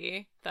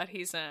movie that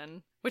he's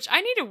in, which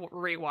I need to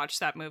rewatch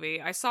that movie.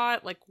 I saw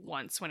it like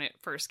once when it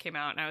first came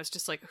out, and I was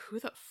just like, who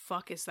the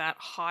fuck is that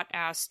hot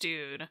ass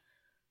dude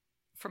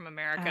from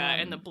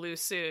America in the blue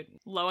suit?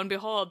 Lo and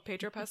behold,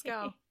 Pedro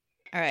Pascal.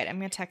 All right, I'm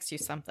going to text you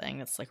something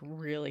that's like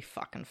really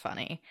fucking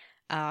funny.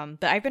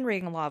 But I've been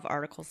reading a lot of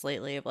articles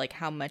lately of like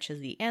how much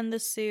is he in the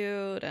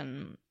suit,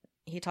 and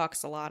he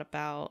talks a lot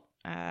about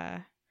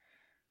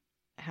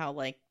how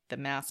like the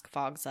mask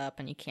fogs up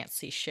and you can't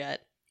see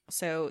shit.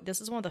 So this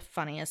is one of the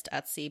funniest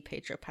Etsy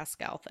Pedro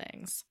Pascal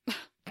things.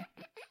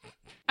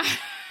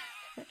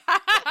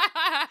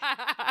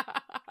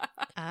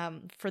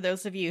 For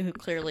those of you who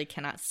clearly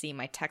cannot see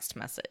my text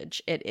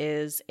message, it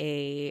is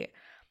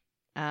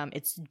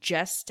it's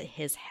just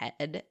his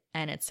head,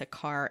 and it's a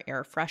car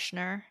air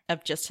freshener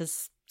of just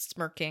his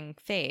smirking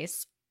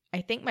face.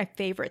 I think my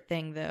favorite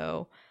thing,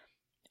 though,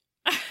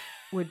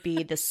 would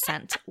be the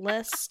scent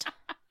list.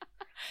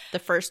 The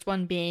first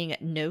one being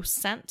no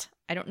scent.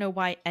 I don't know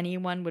why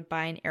anyone would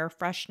buy an air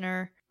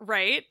freshener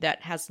right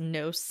that has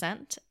no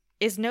scent.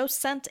 Is no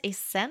scent a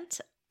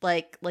scent?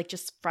 Like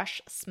just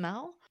fresh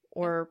smell?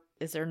 Or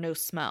is there no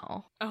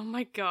smell? Oh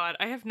my god,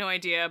 I have no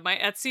idea. My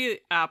Etsy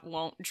app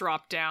won't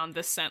drop down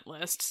the scent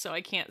list, so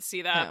I can't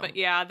see that. Oh. But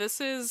yeah, this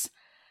is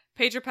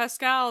Pedro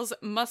Pascal's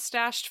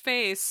mustached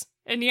face.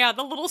 And yeah,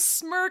 the little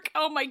smirk.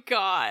 Oh my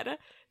god.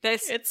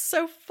 It's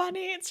so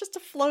funny. It's just a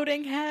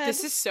floating head.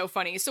 This is so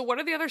funny. So what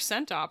are the other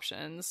scent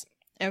options?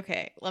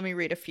 Okay, let me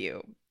read a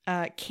few.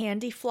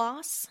 Candy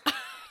floss.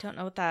 Don't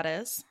know what that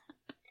is.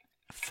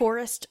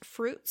 Forest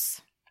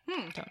fruits.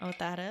 Don't know what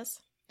that is.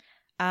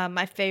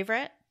 My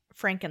favorite,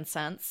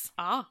 frankincense.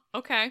 Ah,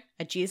 okay.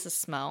 A Jesus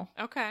smell.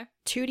 Okay.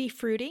 Tutti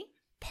frutti.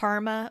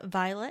 Parma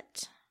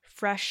violet.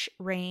 Fresh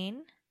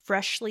rain.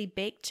 Freshly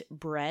baked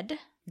bread.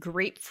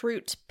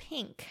 Grapefruit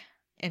pink.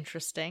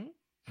 Interesting.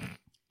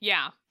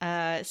 Yeah.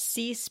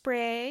 Sea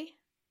spray.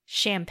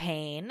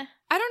 Champagne.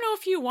 I don't know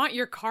if you want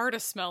your car to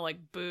smell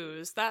like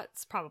booze.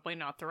 That's probably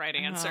not the right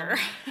answer.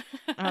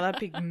 Oh, that'd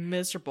be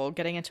miserable.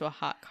 Getting into a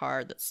hot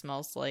car that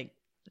smells like...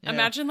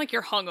 Imagine like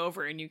you're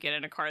hungover and you get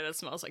in a car that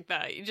smells like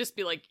that. You'd just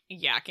be like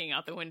yakking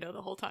out the window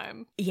the whole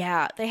time.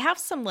 Yeah, they have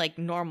some like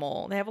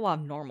normal, they have a lot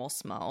of normal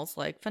smells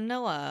like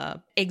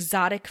vanilla,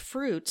 exotic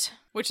fruit,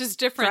 which is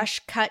different, fresh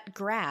cut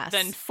grass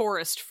than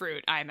forest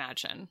fruit, I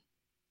imagine.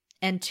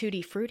 And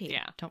tutti frutti.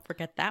 Yeah. Don't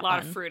forget that one. A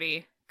lot of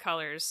fruity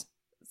colors,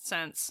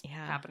 scents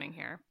happening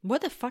here.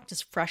 What the fuck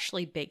does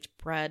freshly baked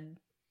bread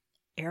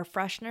air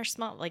freshener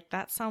smell? Like,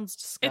 that sounds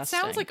disgusting. It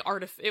sounds like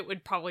it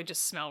would probably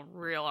just smell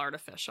real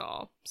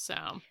artificial. So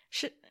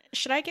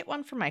should I get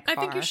one for my car? I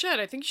think you should.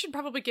 I think you should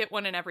probably get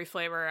one in every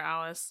flavor,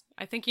 Alice.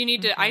 I think you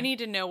need to. I need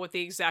to know what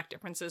the exact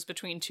difference is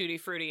between Tutti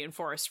Frutti and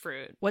Forest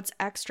Fruit. What's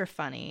extra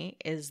funny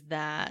is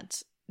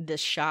that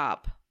this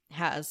shop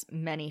has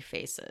many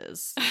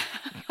faces.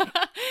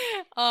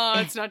 Oh,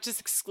 it's not just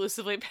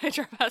exclusively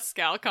Pedro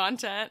Pascal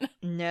content.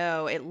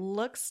 No, it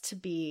looks to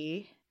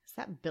be, is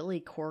that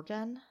Billy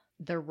Corgan?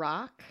 The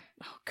Rock?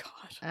 Oh,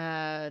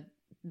 God.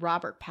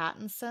 Robert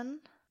Pattinson?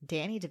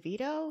 Danny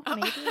DeVito?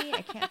 Maybe?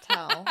 I can't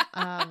tell.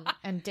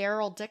 And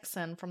Daryl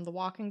Dixon from The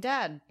Walking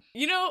Dead.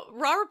 You know,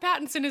 Robert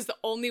Pattinson is the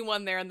only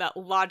one there, and that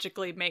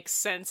logically makes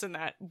sense in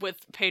that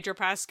with Pedro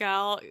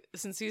Pascal,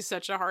 since he's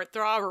such a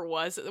heartthrob, or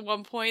was at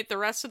one point. The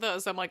rest of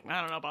those, I'm like, I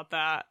don't know about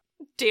that.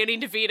 Danny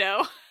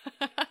DeVito.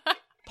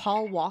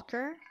 Paul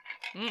Walker?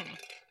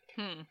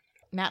 Hmm.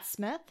 Matt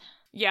Smith?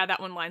 Yeah, that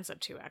one lines up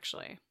too,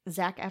 actually.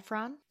 Zac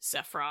Efron?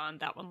 Saffron,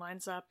 that one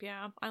lines up.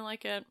 Yeah, I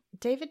like it.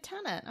 David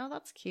Tennant. Oh,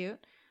 that's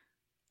cute.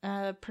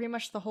 Pretty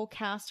much the whole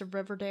cast of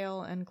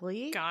Riverdale and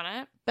Glee. Got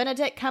it.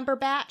 Benedict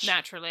Cumberbatch.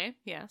 Naturally,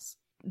 yes.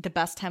 The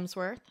best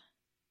Hemsworth.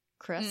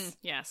 Chris.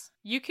 Yes.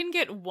 You can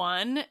get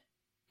one,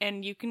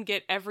 and you can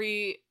get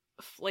every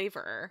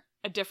flavor,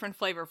 a different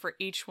flavor for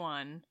each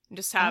one.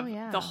 Just have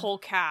the whole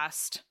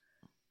cast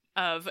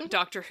of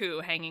Doctor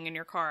Who hanging in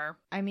your car.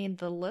 I mean,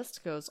 the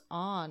list goes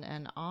on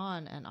and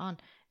on and on.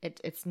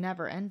 It's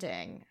never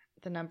ending,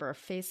 the number of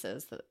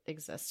faces that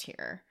exist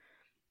here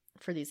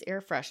for these air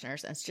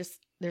fresheners. And it's just,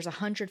 there's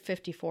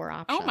 154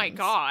 options. Oh my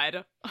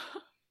God.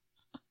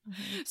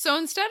 So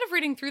instead of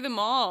reading through them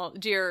all,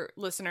 dear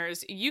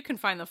listeners, you can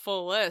find the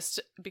full list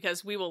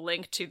because we will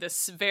link to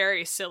this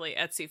very silly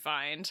Etsy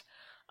find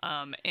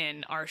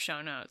in our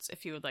show notes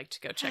if you would like to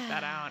go check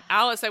that out.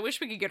 Alice, I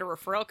wish we could get a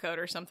referral code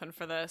or something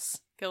for this.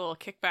 Get a little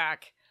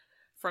kickback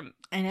from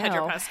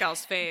Pedro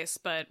Pascal's face,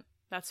 but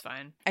that's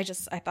fine. I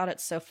thought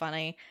it's so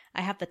funny.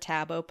 I have the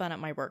tab open at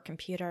my work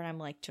computer and I'm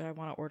like, do I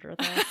want to order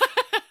this?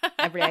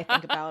 Every day I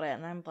think about it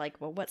and I'm like,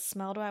 well, what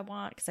smell do I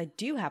want? Because I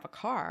do have a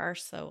car,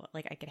 so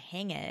like I could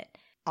hang it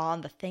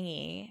on the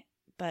thingy.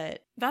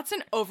 But that's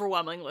an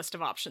overwhelming list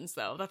of options,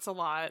 though. That's a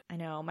lot. I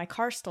know. My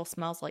car still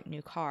smells like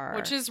new car.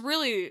 Which is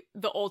really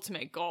the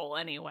ultimate goal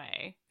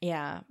anyway.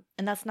 Yeah.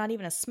 And that's not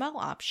even a smell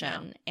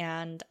option. No.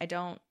 And I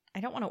don't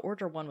want to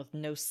order one with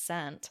no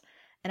scent.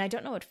 And I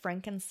don't know what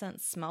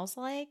frankincense smells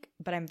like,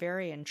 but I'm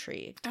very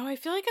intrigued. Oh, I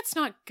feel like it's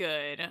not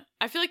good.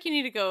 I feel like you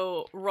need to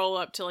go roll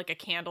up to like a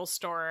candle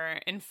store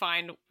and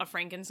find a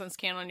frankincense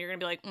candle and you're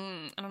going to be like,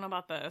 I don't know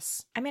about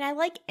this. I mean, I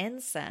like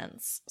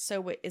incense.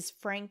 So is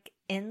Frank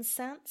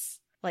incense?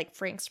 Like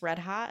Frank's Red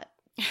Hot?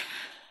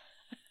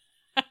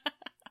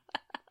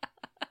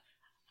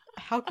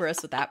 How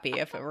gross would that be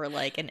if it were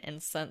like an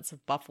incense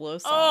of buffalo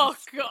sauce? Oh,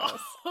 God.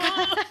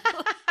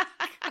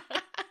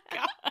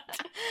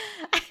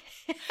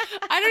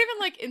 I don't even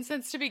like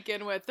incense to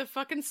begin with. The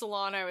fucking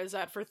salon I was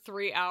at for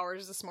 3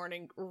 hours this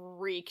morning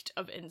reeked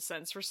of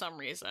incense for some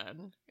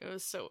reason. It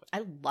was so...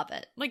 I love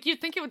it. Like, you'd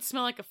think it would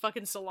smell like a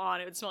fucking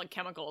salon. It would smell like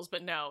chemicals,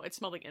 but no, it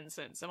smelled like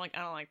incense. I'm like,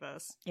 I don't like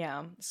this.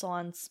 Yeah,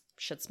 salons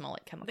should smell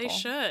like chemical. They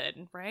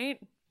should, right?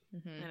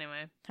 Mm-hmm.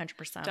 Anyway.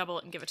 100%. Double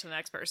it and give it to the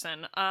next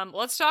person.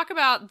 Let's talk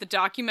about the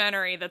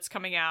documentary that's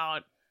coming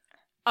out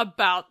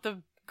about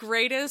the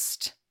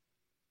greatest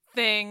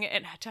thing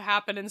to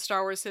happen in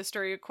Star Wars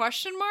history, ?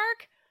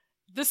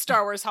 The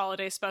Star Wars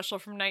Holiday Special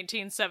from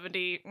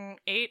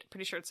 1978.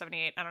 Pretty sure it's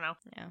 78. I don't know.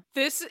 Yeah.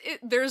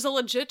 There's a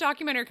legit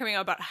documentary coming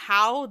out about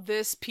how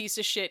this piece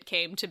of shit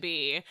came to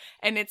be,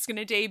 and it's going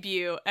to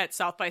debut at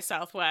South by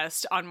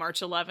Southwest on March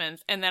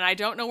 11th. And then I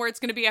don't know where it's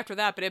going to be after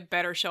that, but it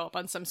better show up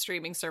on some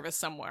streaming service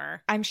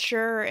somewhere. I'm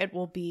sure it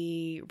will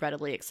be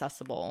readily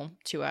accessible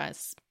to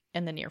us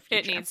in the near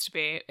future. It needs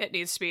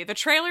to be. The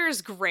trailer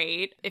is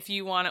great. If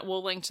you want it,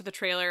 we'll link to the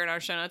trailer in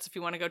our show notes if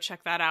you want to go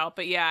check that out.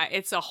 But yeah,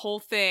 it's a whole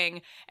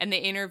thing. And they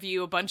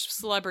interview a bunch of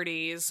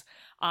celebrities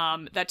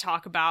that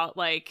talk about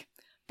like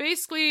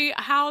basically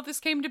how this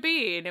came to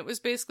be. And it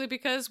was basically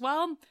because,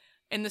 well,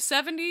 in the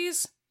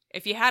 70s,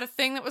 if you had a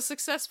thing that was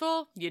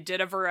successful, you did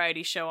a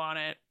variety show on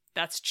it.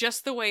 That's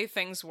just the way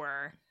things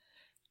were.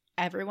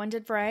 Everyone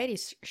did variety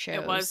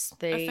shows. It was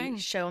they a thing.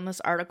 show in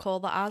this article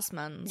the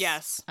Osmonds.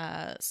 Yes.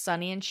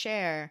 Sonny and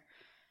Cher.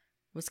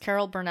 Was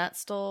Carol Burnett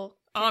still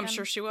kicking? Oh, I'm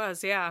sure she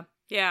was. Yeah.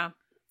 Yeah.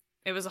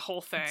 It was a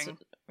whole thing. It's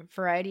a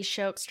variety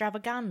show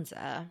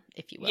extravaganza,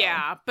 if you will.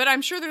 Yeah, but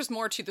I'm sure there's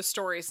more to the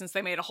story since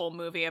they made a whole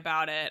movie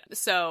about it.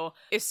 So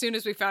as soon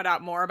as we found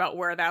out more about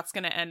where that's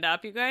going to end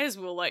up, you guys,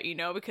 we'll let you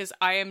know because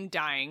I am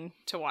dying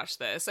to watch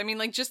this. I mean,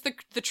 like just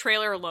the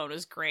trailer alone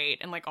is great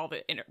and like all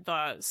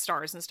the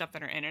stars and stuff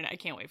that are in it. I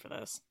can't wait for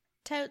this.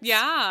 Totes.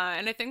 Yeah,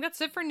 and I think that's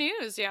it for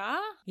news, yeah?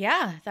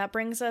 Yeah, that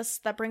brings us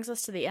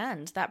to the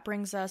end. That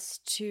brings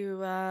us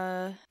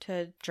to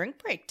drink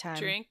break time.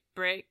 Drink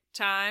break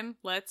time.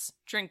 Let's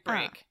drink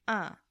break.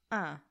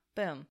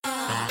 Boom.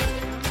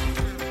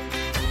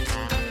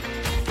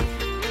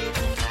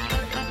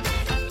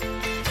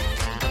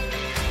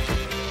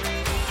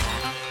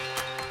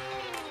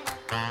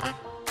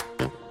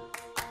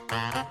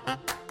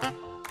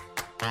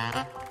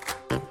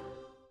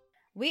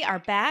 are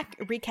back.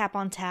 Recap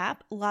on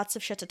tap. Lots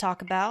of shit to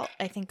talk about.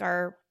 I think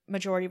our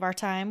majority of our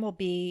time will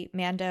be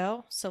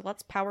Mando. So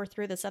let's power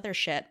through this other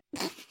shit.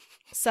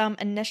 Some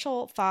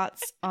initial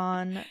thoughts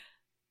on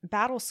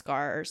Battle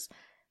Scars,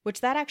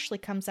 which that actually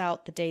comes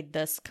out the day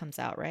this comes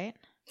out, right?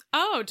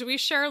 Oh, do we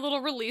share a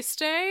little release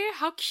day?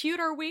 How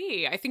cute are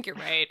we? I think you're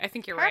right.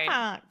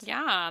 Right.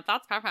 Yeah,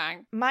 that's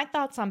perfect. My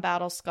thoughts on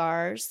Battle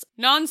Scars.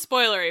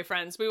 Non-spoilery,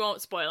 friends. We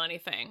won't spoil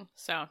anything,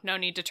 so no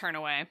need to turn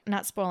away.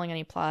 Not spoiling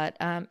any plot.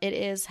 It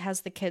is,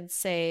 has the kids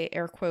say,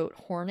 air quote,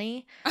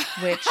 horny,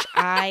 which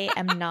I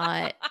am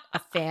not a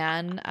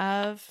fan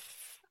of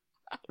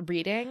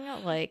reading.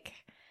 Like,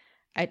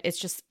 it's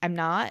just, I'm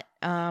not.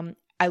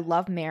 I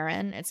love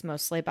Meryn. It's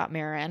mostly about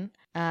Meryn.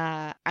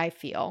 I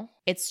feel.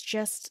 It's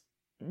just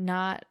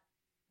not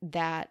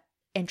that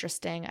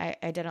interesting.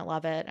 I didn't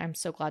love it. I'm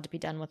so glad to be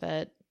done with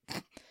it.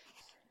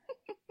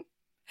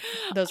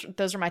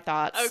 Those are my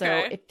thoughts.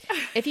 Okay. So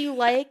if you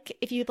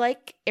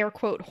like air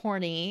quote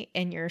horny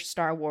in your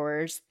Star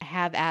Wars,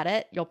 have at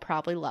it. You'll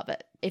probably love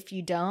it. If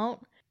you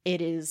don't,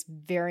 it is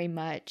very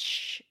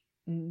much,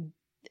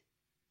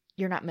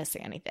 you're not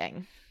missing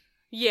anything.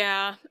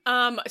 Yeah.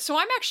 So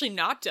I'm actually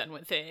not done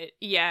with it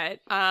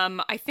yet.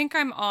 I think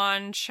I'm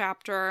on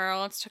chapter,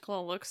 let's take a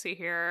little look-see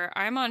here.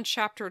 I'm on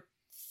chapter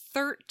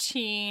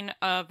 13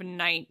 of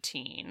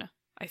 19.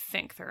 I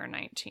think there are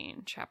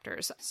 19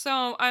 chapters.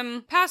 So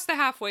I'm past the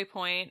halfway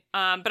point,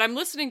 but I'm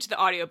listening to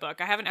the audiobook.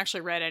 I haven't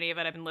actually read any of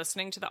it. I've been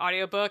listening to the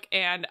audiobook,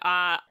 and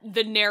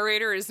the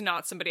narrator is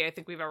not somebody I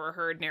think we've ever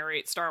heard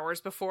narrate Star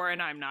Wars before,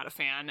 and I'm not a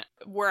fan.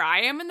 Where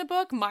I am in the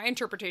book, my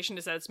interpretation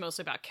is that it's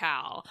mostly about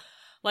Cal.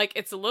 Like,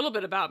 it's a little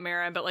bit about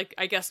Meryn, but, like,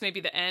 I guess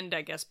maybe the end,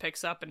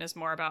 picks up and is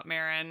more about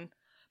Meryn.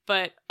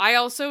 But I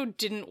also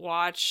didn't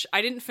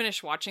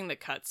finish watching the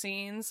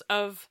cutscenes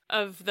of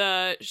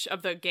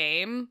the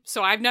game,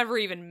 so I've never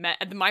even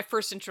met, my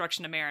first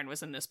introduction to Meryn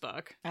was in this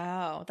book.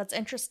 Oh, that's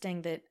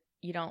interesting that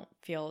you don't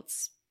feel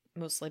it's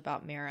mostly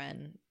about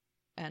Meryn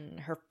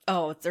and her.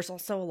 Oh, there's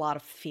also a lot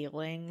of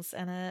feelings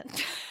in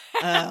it.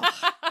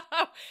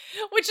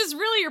 Which is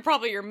really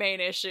probably your main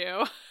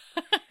issue.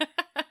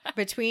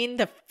 Between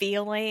the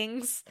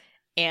feelings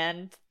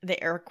and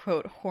the air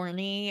quote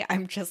horny,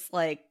 I'm just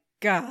like,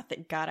 God,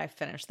 thank God I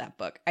finished that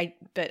book.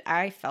 But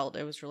I felt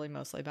it was really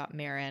mostly about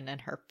Meryn and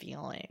her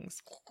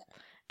feelings.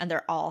 And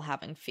they're all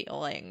having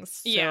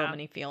feelings. So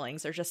many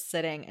feelings. They're just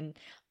sitting and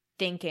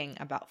thinking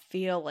about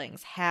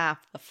feelings half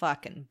the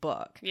fucking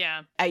book.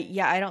 Yeah.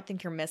 I don't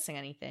think you're missing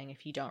anything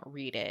if you don't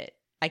read it.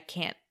 I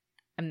can't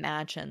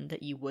imagine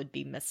that you would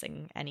be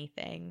missing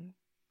anything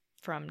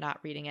from not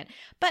reading it.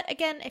 But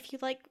again,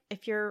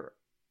 if you're,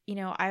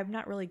 I'm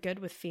not really good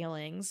with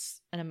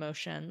feelings and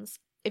emotions.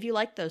 If you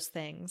like those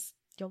things,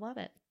 you'll love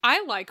it.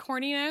 I like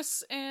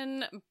horniness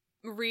in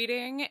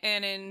reading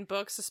and in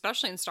books,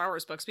 especially in Star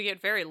Wars books. We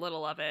get very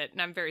little of it, and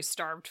I'm very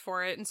starved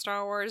for it in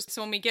Star Wars.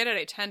 So when we get it,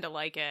 I tend to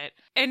like it.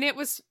 And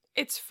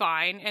it's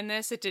fine in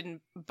this. It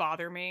didn't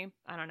bother me.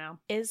 I don't know.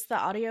 Is the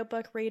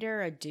audiobook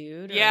reader a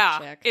dude or a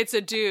chick? It's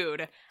a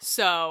dude.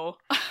 So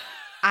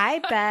I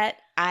bet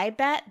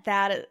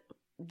that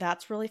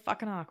that's really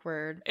fucking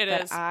awkward. It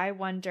but is. I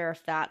wonder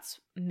if that's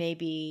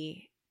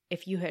maybe,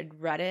 if you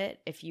had read it,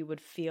 if you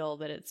would feel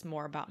that it's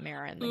more about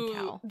Meryn than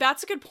Cal.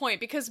 That's a good point,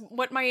 because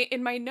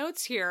in my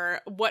notes here,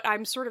 what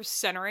I'm sort of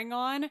centering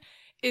on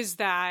is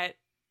that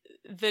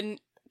the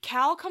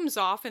Cal comes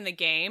off in the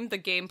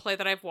gameplay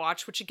that I've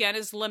watched, which again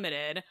is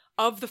limited.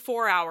 Of the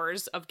 4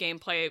 hours of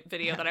gameplay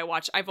video that I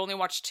watched, I've only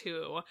watched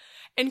 2.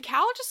 And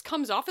Cal just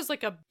comes off as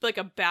like a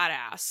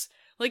badass.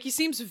 Like, he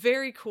seems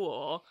very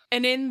cool.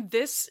 And in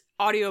this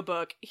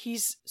audiobook,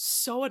 he's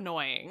so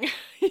annoying.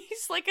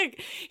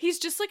 He's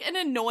just like an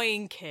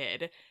annoying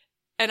kid.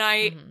 And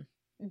I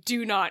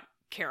do not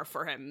care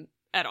for him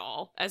at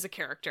all as a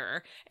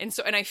character. And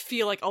I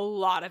feel like a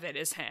lot of it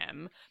is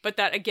him. But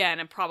that, again,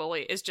 it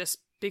probably is just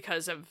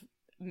because of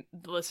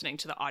listening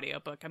to the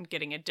audiobook. I'm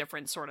getting a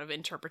different sort of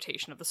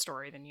interpretation of the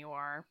story than you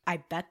are. I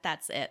bet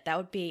that's it. That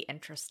would be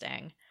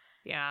interesting.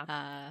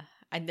 Yeah.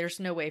 And there's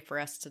no way for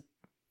us to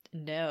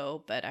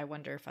know, but I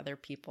wonder if other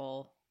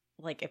people,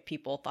 like, if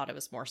people thought it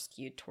was more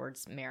skewed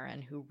towards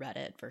Meryn who read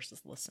it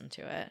versus listened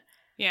to it.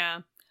 Yeah.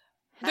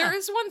 There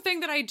is one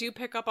thing that I do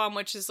pick up on,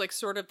 which is like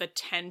sort of the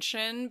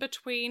tension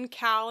between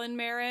Cal and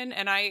Meryn,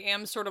 and I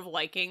am sort of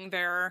liking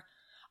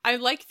I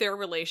like their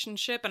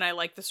relationship, and I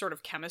like the sort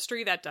of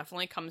chemistry that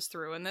definitely comes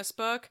through in this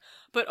book.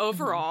 But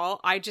overall,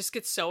 I just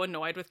get so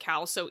annoyed with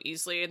Cal so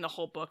easily, and the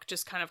whole book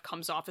just kind of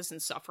comes off as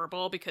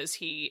insufferable because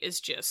he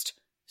is just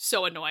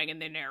so annoying,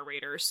 and the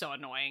narrator is so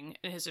annoying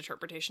in his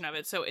interpretation of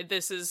it. So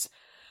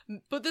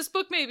but this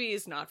book maybe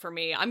is not for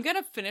me. I'm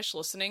gonna finish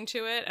listening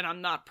to it, and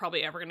I'm not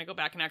probably ever gonna go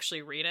back and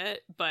actually read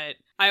it, but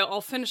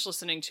I'll finish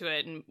listening to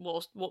it, and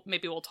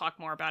we'll talk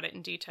more about it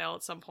in detail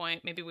at some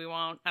point. Maybe we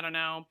won't. I don't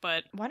know,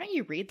 but why don't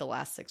you read the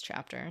last 6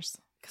 chapters?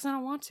 Because I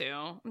don't want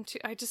to.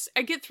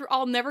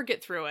 I'll never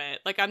get through it.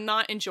 Like, I'm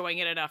not enjoying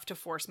it enough to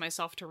force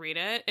myself to read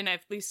it. And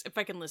at least if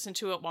I can listen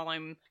to it while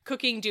I'm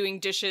cooking, doing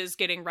dishes,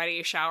 getting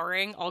ready,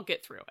 showering, I'll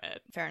get through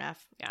it. Fair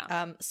enough.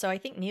 Yeah. So I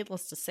think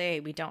needless to say,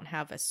 we don't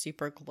have a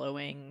super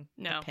glowing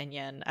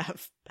opinion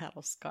of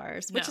Battle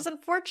Scars, which is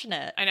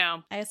unfortunate. I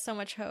know. I had so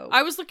much hope.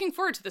 I was looking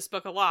forward to this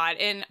book a lot.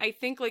 And I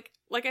think,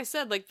 like I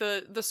said, like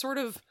the sort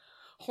of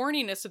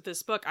horniness of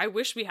this book, I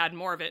wish we had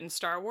more of it in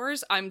Star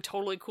Wars. I'm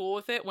totally cool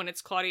with it when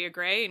it's Claudia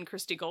Gray and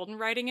Christy Golden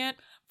writing it.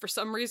 For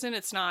some reason,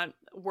 it's not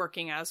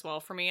working as well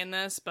for me in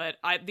this, but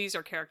these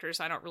are characters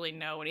I don't really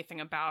know anything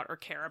about or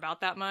care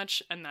about that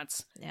much, and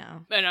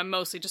and I'm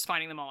mostly just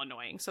finding them all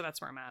annoying, so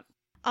that's where I'm at.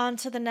 On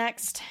to the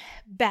next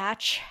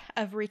batch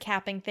of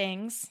recapping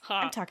things.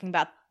 I'm talking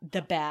about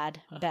the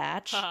Bad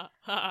Batch.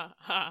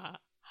 I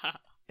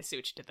see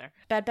what you did there.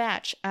 Bad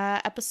Batch.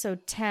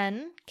 Episode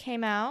 10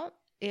 came out.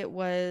 It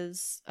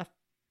was a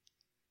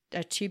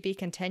to be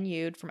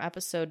continued from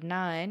episode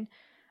 9.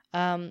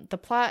 The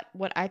plot,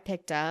 what I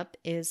picked up,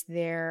 is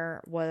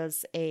there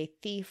was a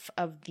Thief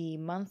of the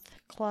Month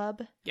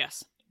club.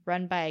 Yes.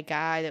 Run by a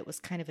guy that was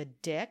kind of a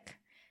dick.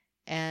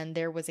 And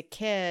there was a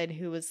kid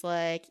who was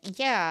like,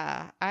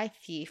 yeah, I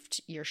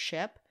thiefed your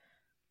ship.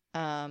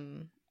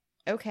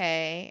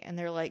 Okay. And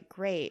they're like,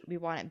 great, we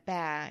want it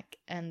back.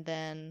 And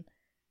then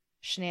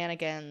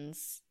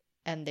shenanigans,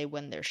 and they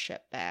win their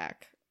ship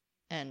back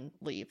and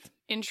leave.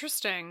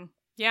 Interesting.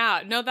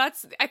 Yeah, no,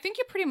 I think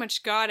you pretty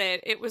much got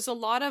it. It was a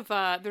lot of,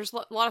 there's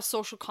a lot of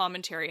social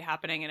commentary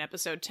happening in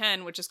episode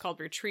 10, which is called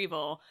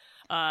Retrieval.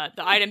 The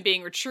item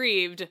being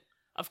retrieved,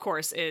 of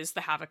course, is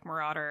the Havoc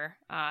Marauder.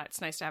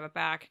 It's nice to have it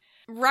back.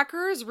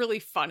 Wrecker is really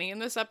funny in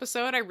this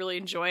episode. I really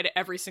enjoyed it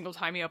every single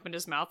time he opened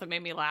his mouth. It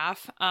made me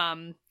laugh.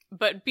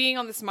 But being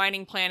on this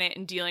mining planet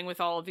and dealing with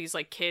all of these,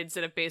 like, kids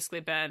that have basically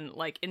been,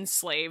 like,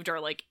 enslaved or,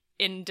 like,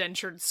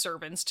 indentured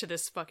servants to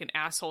this fucking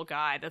asshole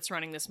guy that's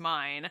running this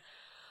mine,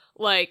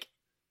 like,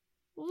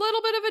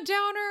 little bit of a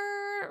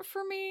downer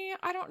for me.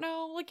 I don't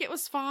know. Like, it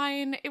was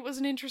fine. It was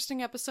an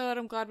interesting episode.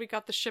 I'm glad we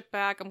got the ship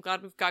back. I'm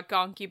glad we've got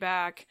Gonki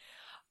back.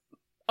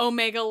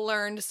 Omega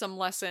learned some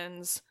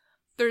lessons.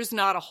 There's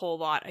not a whole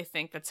lot, I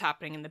think, that's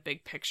happening in the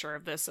big picture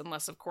of this,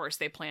 unless, of course,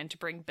 they plan to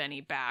bring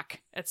Benny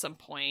back at some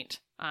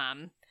point.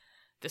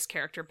 This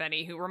character,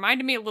 Benny, who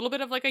reminded me a little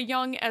bit of, like, a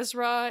young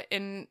Ezra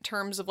in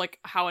terms of, like,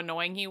 how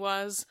annoying he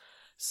was.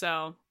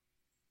 So,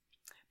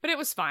 but it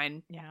was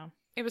fine. Yeah.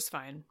 It was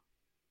fine.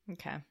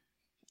 Okay.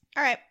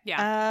 All right.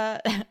 Yeah.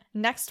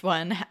 Next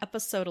one,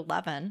 episode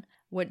 11.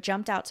 What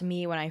jumped out to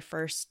me when it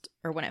first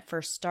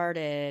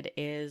started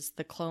is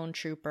the clone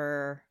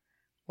trooper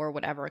or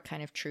whatever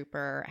kind of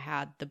trooper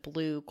had the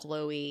blue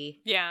glowy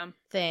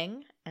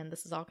thing. And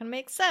this is all going to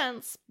make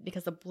sense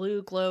because the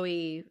blue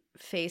glowy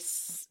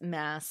face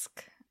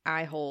mask,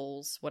 eye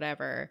holes,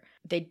 whatever,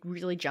 they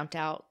really jumped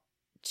out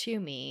to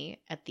me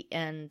at the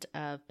end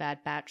of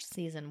Bad Batch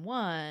season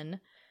 1,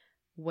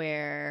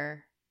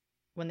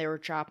 when they were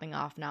dropping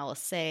off Nala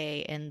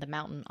Se in the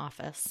mountain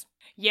office.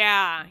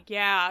 Yeah.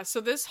 So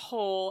this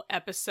whole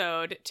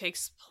episode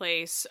takes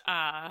place,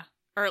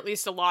 or at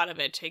least a lot of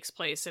it takes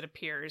place, it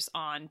appears,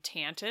 on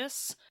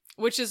Tantus,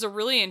 which is a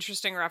really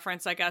interesting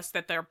reference, I guess,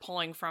 that they're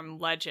pulling from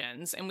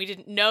Legends. And we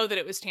didn't know that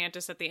it was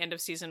Tantus at the end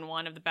of season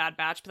 1 of the Bad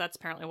Batch, but that's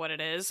apparently what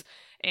it is.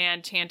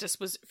 And Tantus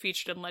was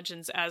featured in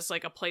Legends as,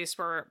 like, a place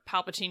where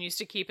Palpatine used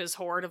to keep his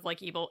hoard of,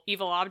 like, evil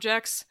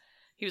objects.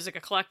 He was, like,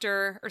 a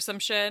collector or some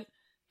shit.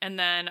 And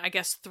then I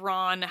guess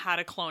Thrawn had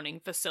a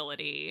cloning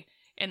facility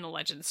in the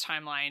Legends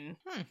timeline.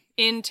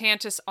 In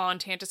Tantus, on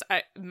Tantus.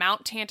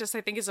 Mount Tantus,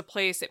 I think, is a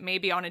place. It may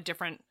be on a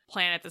different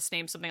planet that's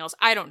named something else.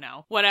 I don't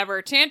know.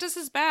 Whatever. Tantus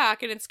is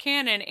back, and it's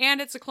canon, and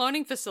it's a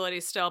cloning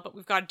facility still, but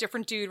we've got a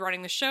different dude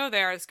running the show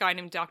there, this guy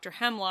named Dr.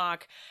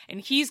 Hemlock,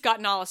 and he's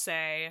got Nala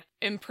Se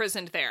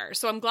imprisoned there.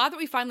 So I'm glad that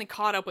we finally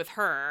caught up with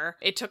her.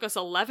 It took us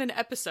 11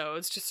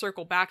 episodes to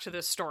circle back to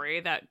this story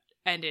that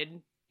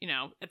ended, you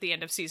know, at the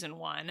end of season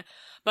 1.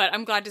 But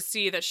I'm glad to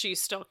see that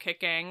she's still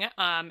kicking,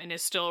 and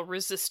is still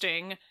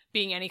resisting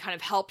being any kind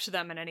of help to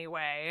them in any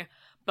way.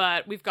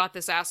 But we've got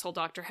this asshole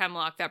Dr.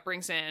 Hemlock that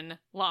brings in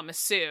Lama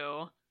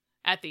Su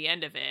at the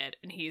end of it,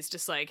 and he's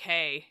just like,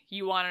 hey,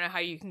 you want to know how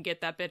you can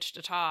get that bitch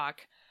to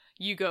talk?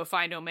 You go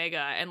find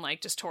Omega and,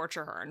 like, just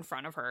torture her in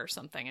front of her or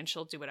something, and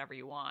she'll do whatever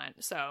you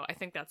want. So I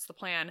think that's the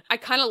plan. I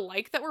kind of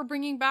like that we're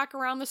bringing back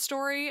around the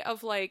story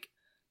of, like,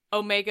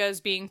 Omega is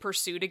being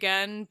pursued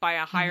again by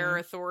a higher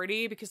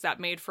authority, because that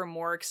made for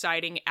more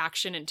exciting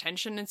action and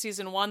tension in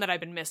season 1 that I've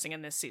been missing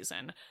in this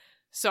season.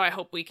 So I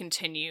hope we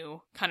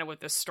continue kind of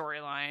with this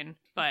storyline.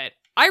 But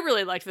I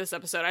really liked this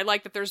episode. I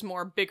like that there's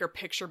more bigger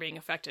picture being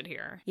affected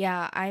here.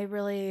 Yeah, I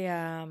really,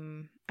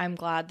 I'm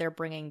glad they're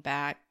bringing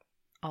back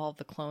all of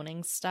the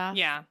cloning stuff.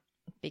 Yeah.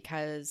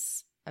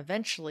 Because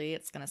eventually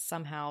it's going to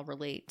somehow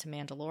relate to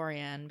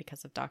Mandalorian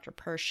because of Dr.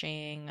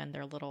 Pershing and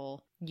their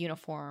little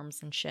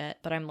uniforms and shit.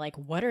 But I'm like,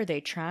 what are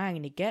they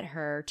trying to get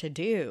her to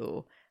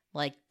do?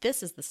 Like,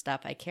 this is the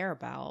stuff I care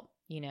about,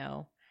 you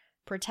know?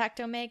 protect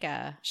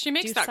Omega. She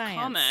makes do that science.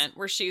 comment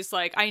where she's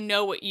like, I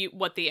know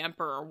what the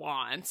Emperor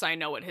wants. I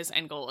know what his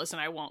end goal is,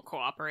 and I won't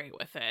cooperate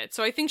with it.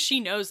 So I think she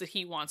knows that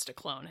he wants to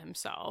clone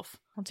himself.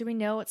 Well, do we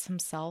know it's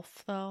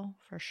himself, though,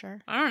 for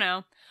sure? I don't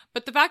know.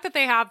 But the fact that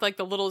they have, like,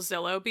 the little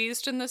Zillo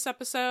beast in this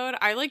episode,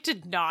 I, like,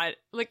 did not...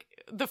 Like,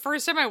 the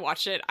first time I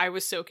watched it, I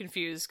was so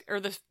confused. Or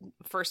the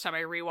first time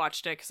I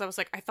rewatched it, because I was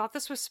like, I thought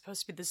this was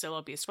supposed to be the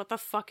Zillo beast. What the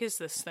fuck is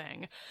this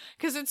thing?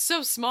 Because it's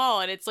so small,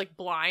 and it's, like,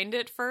 blind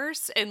at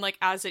first. And, like,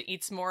 as it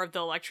eats more of the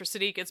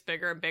electricity, it gets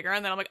bigger and bigger.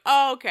 And then I'm like,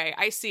 oh, okay,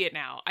 I see it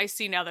now. I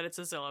see now that it's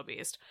a Zillo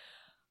beast.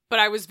 But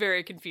I was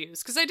very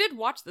confused because I did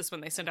watch this when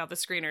they sent out the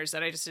screeners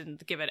and I just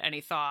didn't give it any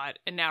thought.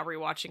 And now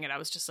rewatching it, I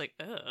was just like,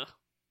 ugh,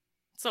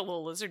 it's a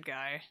little lizard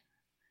guy.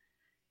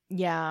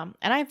 Yeah,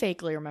 and I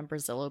vaguely remember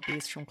Zillo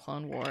Beast from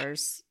Clone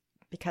Wars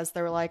because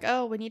they were like,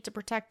 oh, we need to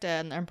protect it.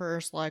 And the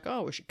Emperor's like,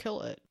 oh, we should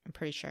kill it. I'm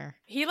pretty sure.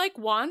 He, like,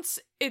 wants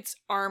its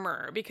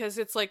armor because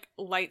it's, like,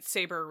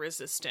 lightsaber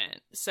resistant.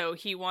 So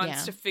he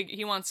wants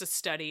he wants to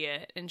study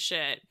it and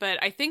shit.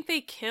 But I think they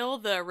kill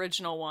the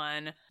original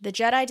one. The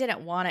Jedi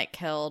didn't want it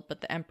killed,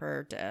 but the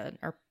Emperor did,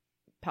 or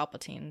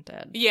Palpatine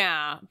did.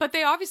 Yeah, but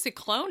they obviously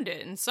cloned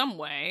it in some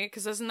way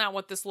because isn't that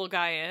what this little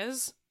guy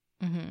is?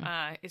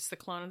 Mm-hmm. It's the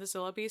clone of the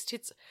Zillo Beast.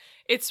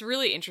 It's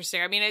really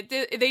interesting. I mean,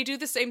 they do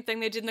the same thing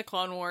they did in the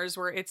Clone Wars,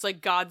 where it's like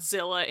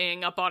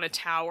Godzilla-ing up on a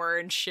tower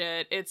and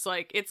shit. It's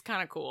like it's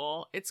kind of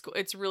cool. It's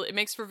really, it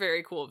makes for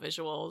very cool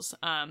visuals.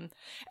 And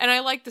I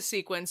like the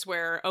sequence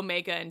where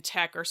Omega and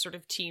Tech are sort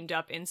of teamed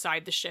up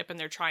inside the ship, and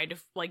they're trying to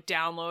like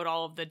download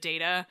all of the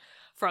data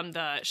from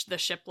the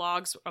ship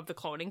logs of the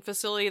cloning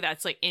facility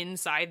that's like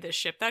inside the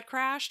ship that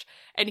crashed,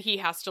 and he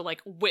has to like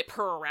whip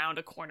her around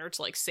a corner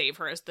to like save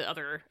her as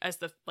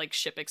the like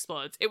ship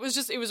explodes. It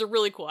was a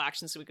really cool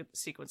action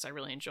sequence I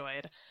really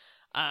enjoyed.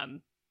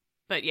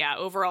 But yeah,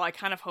 overall I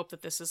kind of hope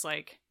that this is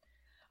like,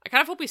 I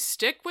kind of hope we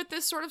stick with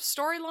this sort of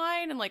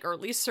storyline and like, or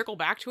at least circle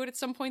back to it at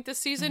some point this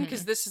season,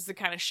 because this is the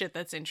kind of shit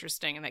that's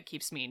interesting and that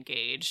keeps me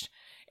engaged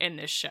in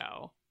this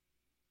show.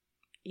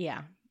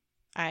 Yeah,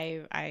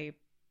 I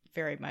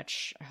very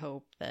much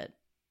hope that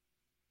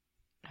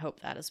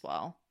as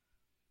well,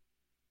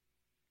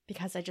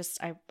 because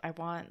I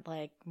want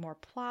like more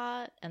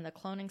plot, and the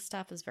cloning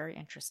stuff is very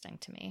interesting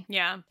to me.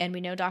 Yeah, and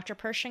we know Dr.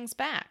 Pershing's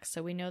back,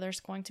 so we know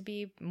there's going to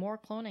be more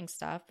cloning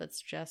stuff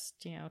that's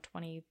just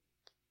 20-30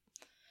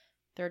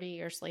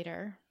 years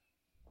later,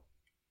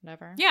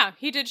 whatever. Yeah,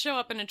 he did show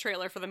up in a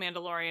trailer for The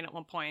Mandalorian at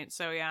one point.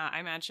 So yeah, I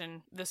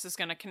imagine this is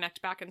going to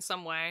connect back in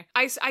some way.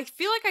 I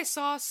feel like I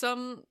saw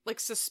some like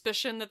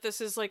suspicion that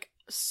this is like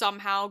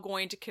somehow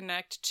going to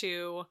connect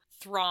to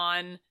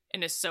Thrawn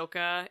and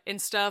Ahsoka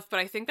and stuff, but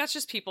I think that's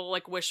just people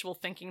like wishful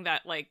thinking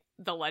that like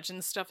the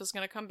Legends stuff is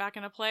going to come back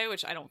into play,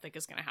 which I don't think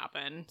is going to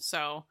happen.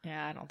 So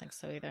yeah, I don't think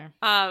so either.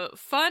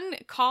 Fun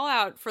call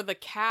out for the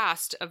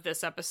cast of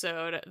this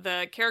episode.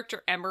 The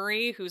character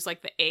Emery, who's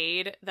like the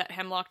aide that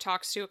Hemlock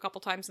talks to a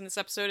couple times in this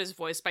episode, is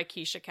voiced by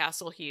Keisha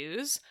Castle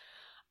Hughes.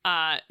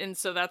 And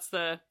so that's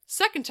the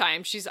second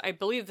time she's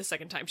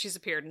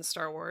appeared in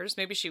Star Wars.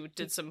 Maybe she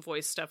did some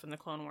voice stuff in the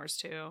Clone Wars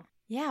too.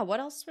 Yeah, what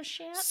else was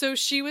she at? So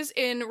she was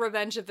in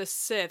Revenge of the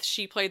Sith.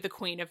 She played the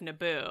Queen of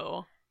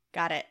Naboo.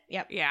 Got it.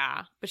 Yep.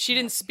 Yeah, but she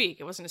didn't speak.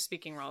 It wasn't a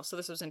speaking role, so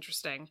this was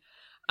interesting.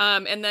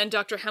 And then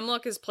Dr.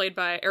 Hemlock is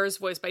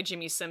voiced by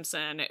Jimmy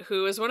Simpson,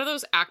 who is one of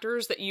those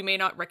actors that you may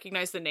not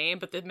recognize the name,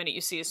 but the minute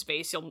you see his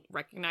face, you'll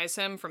recognize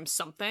him from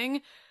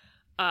something.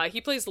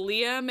 He plays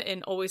Liam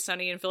in Always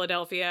Sunny in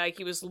Philadelphia.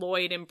 He was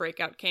Lloyd in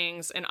Breakout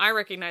Kings, and I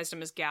recognized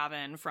him as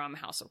Gavin from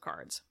House of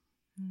Cards.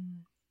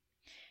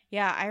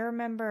 Yeah, I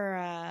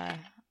remember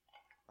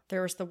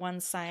there was the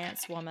one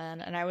science woman,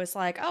 and I was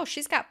like, oh,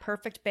 she's got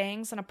perfect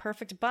bangs and a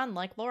perfect bun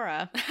like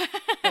Laura,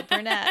 the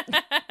brunette.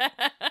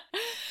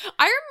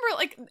 I remember,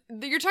 like,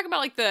 you're talking about,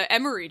 like, the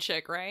Emery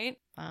chick, right?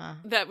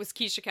 That was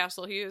Keisha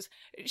Castle Hughes.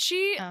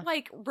 She,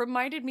 like,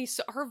 reminded me,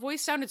 her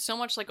voice sounded so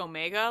much like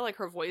Omega, like,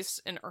 her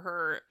voice and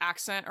her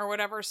accent or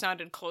whatever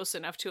sounded close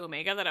enough to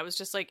Omega that I was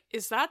just like,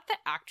 is that the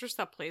actress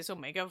that plays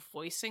Omega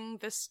voicing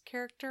this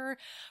character?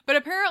 But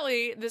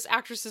apparently, this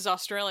actress is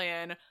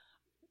Australian.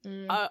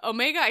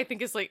 Omega, I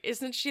think, is like,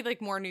 isn't she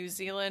like more New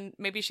Zealand?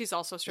 Maybe she's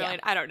also Australian.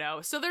 Yeah. I don't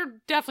know. So they're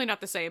definitely not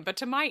the same, but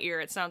to my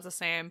ear, it sounds the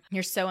same.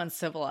 You're so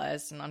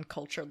uncivilized and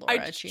uncultured,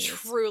 Laura. I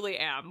truly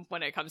am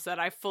when it comes to that.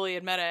 I fully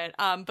admit it.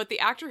 But the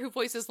actor who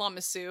voices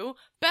Lama Su,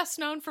 best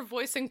known for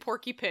voicing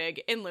Porky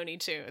Pig in Looney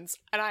Tunes,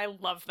 and I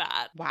love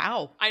that.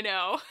 Wow, I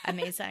know,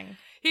 amazing.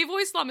 He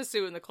voiced Lama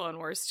Su in the Clone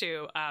Wars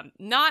too.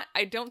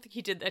 I don't think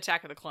he did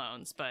Attack of the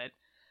Clones, but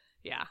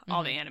yeah,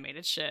 all the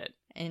animated shit.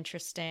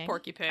 Interesting.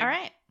 Porky Pig. All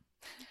right.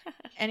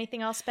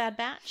 Anything else, Bad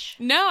Batch?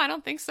 No, I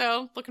don't think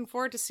so. Looking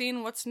forward to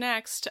seeing what's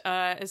next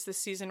as this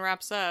season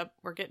wraps up.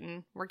 We're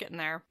getting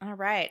there. All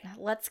right,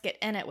 let's get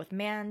in it with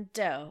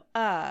Mando.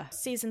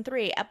 Season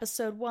 3,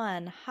 Episode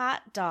 1,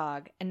 Hot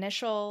Dog.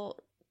 Initial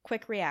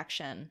quick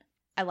reaction.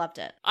 I loved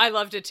it. I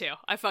loved it too.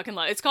 I fucking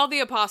love it. It's called The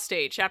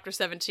Apostate, Chapter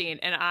 17,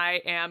 and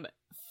I am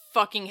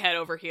fucking head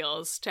over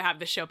heels to have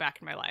this show back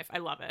in my life. I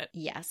love it.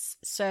 Yes.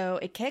 So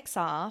it kicks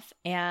off,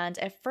 and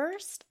at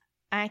first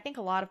I think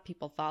a lot of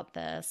people thought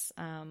this,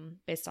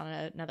 based on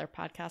another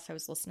podcast I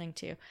was listening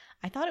to.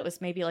 I thought it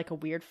was maybe like a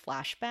weird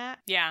flashback.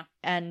 Yeah.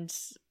 And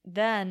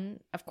then,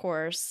 of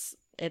course,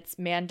 it's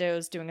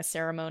Mando's doing a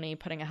ceremony,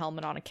 putting a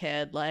helmet on a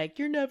kid, like,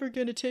 you're never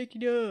gonna take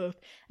it off.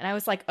 And I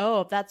was like,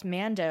 oh, if that's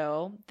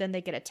Mando, then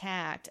they get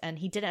attacked. And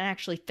he didn't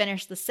actually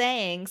finish the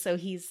saying, so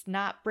he's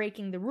not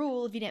breaking the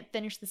rule if he didn't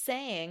finish the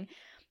saying.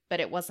 But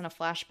it wasn't a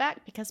flashback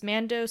because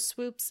Mando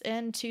swoops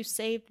in to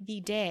save the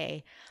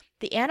day.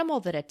 The animal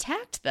that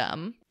attacked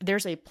them,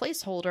 there's a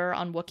placeholder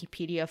on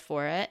Wikipedia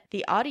for it.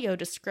 The audio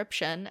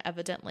description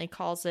evidently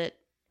calls it,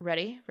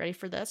 ready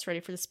for this? Ready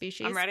for the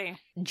species? I'm ready.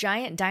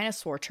 Giant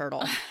dinosaur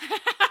turtle.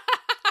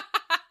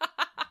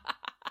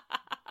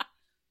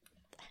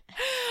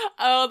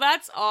 Oh,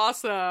 that's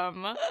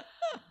awesome.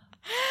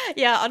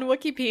 Yeah, on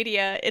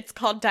Wikipedia, it's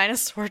called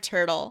dinosaur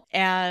turtle.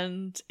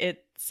 And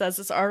it says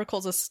this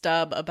article's a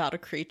stub about a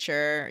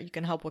creature. You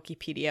can help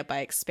Wikipedia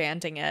by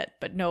expanding it,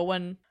 but no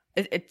one...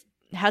 It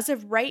as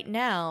of right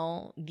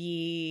now,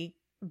 the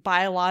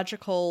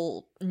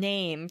biological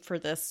name for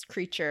this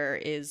creature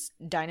is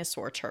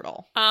dinosaur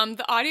turtle.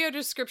 The audio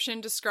description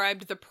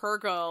described the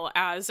Purrgil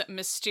as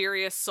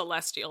mysterious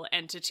celestial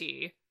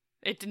entity.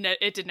 It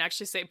didn't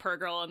actually say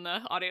Purrgil in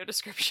the audio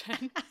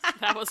description.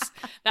 That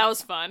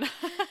was fun.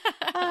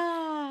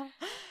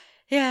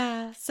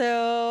 Yeah,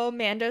 so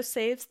Mando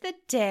saves the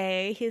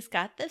day. He's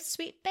got the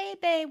sweet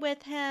baby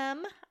with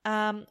him.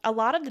 A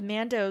lot of the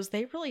Mandos,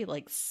 they really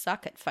like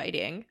suck at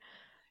fighting.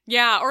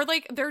 Yeah, or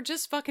like they're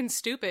just fucking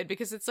stupid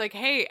because it's like,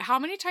 hey, how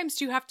many times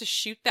do you have to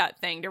shoot that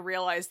thing to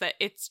realize that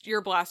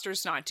your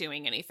blaster's not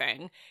doing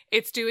anything?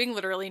 It's doing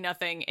literally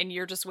nothing and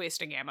you're just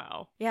wasting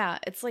ammo. Yeah,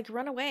 it's like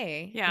run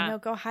away. Yeah.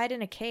 Go hide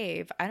in a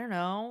cave. I don't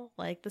know.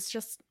 Like this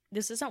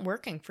isn't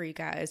working for you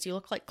guys. You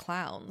look like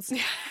clowns.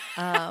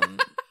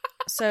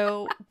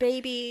 So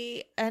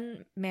Baby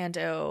and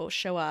Mando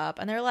show up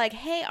and they're like,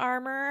 hey,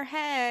 Armor,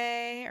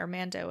 hey. Or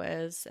Mando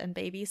is. And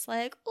Baby's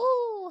like,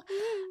 ooh.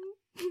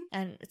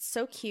 And it's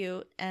so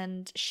cute.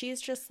 And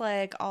she's just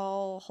like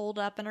all holed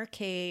up in her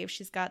cave.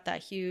 She's got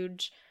that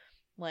huge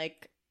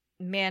like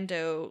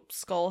Mando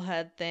skull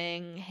head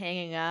thing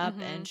hanging up.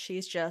 Mm-hmm. And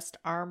she's just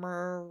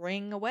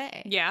armoring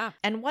away. Yeah.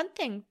 And one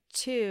thing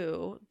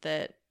too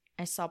that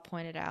I saw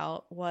pointed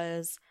out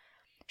was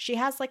she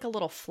has like a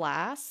little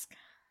flask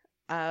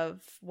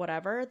of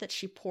whatever that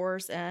she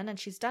pours in, and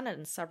she's done it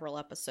in several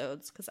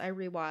episodes because I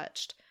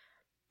rewatched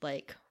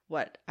like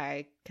what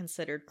I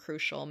considered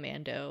crucial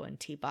Mando and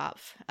T-Bop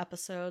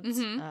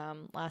episodes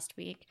last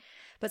week.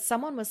 But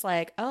someone was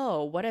like,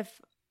 oh, what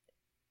if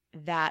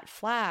that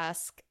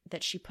flask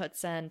that she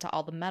puts into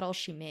all the metal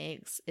she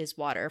makes is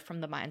water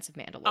from the mines of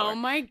Mandalore? Oh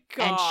my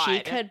God. And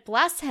she could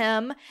bless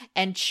him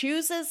and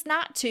chooses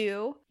not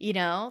to,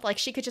 like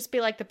she could just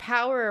be like, the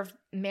power of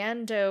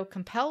Mando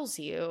compels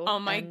you. Oh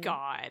my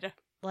God.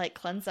 Like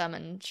cleanse them.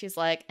 And she's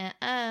like,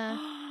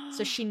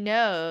 So she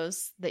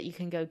knows that you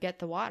can go get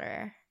the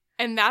water.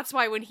 And that's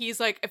why when he's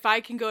like, if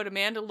I can go to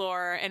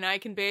Mandalore and I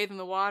can bathe in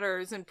the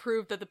waters and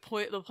prove that the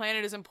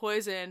planet isn't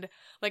poisoned,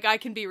 like I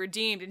can be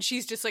redeemed. And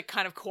she's just like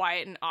kind of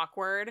quiet and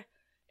awkward.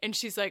 And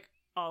she's like,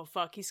 oh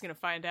fuck, he's gonna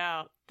find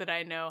out that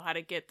I know how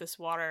to get this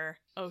water.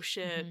 Oh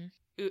shit.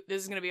 Ooh,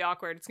 this is gonna be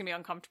awkward. It's gonna be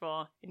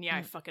uncomfortable. And yeah,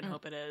 I fucking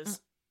hope it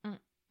is.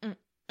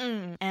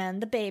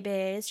 And the baby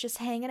is just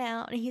hanging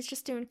out and he's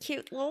just doing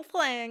cute little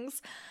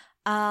things.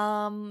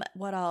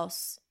 What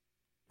else?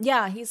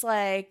 Yeah, he's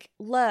like,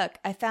 look,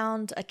 I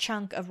found a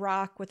chunk of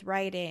rock with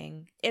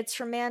writing. It's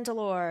from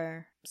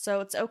Mandalore,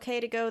 so it's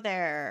okay to go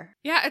there.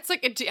 Yeah, it's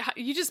like,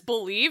 you just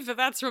believe that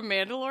that's from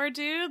Mandalore,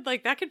 dude?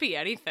 Like, that could be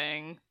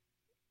anything.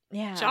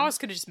 Yeah. Jawas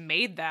could have just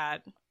made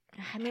that.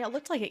 I mean, it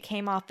looked like it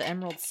came off the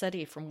Emerald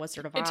City from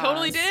Wizard of Oz. It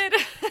totally did.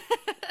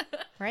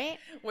 Right?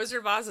 Wizard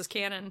of Oz is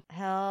canon.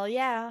 Hell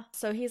yeah.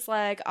 So he's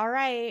like, all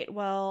right,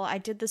 well, I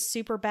did this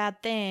super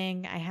bad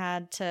thing. I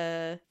had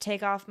to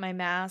take off my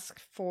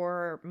mask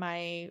for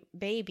my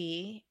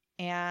baby,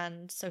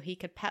 and so he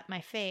could pet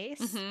my face.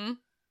 Mm-hmm.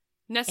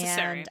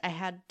 Necessary. And I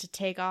had to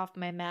take off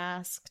my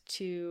mask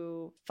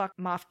to fuck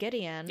Moff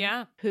Gideon.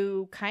 Yeah.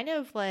 Who kind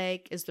of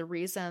like is the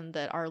reason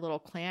that our little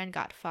clan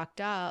got fucked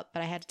up,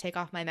 but I had to take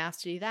off my mask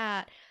to do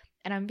that.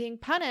 And I'm being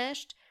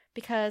punished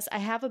because I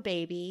have a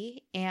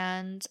baby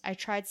and I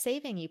tried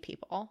saving you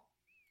people.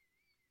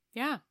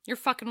 Yeah. You're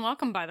fucking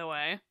welcome, by the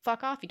way.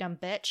 Fuck off, you dumb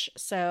bitch.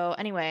 So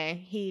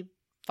anyway, he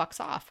fucks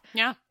off.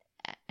 Yeah.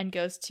 And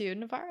goes to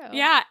Navarro.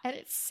 Yeah. And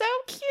it's so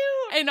cute.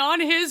 And on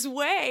his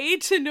way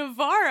to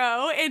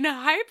Navarro in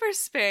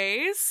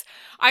hyperspace,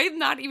 I'm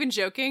not even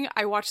joking,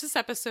 I watched this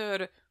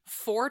episode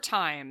 4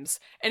 times,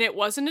 and it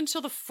wasn't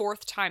until the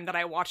 4th time that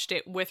I watched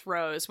it with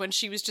Rose when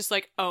she was just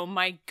like, oh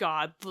my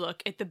God,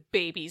 look at the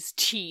baby's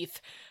teeth,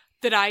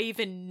 that I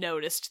even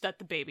noticed that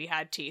the baby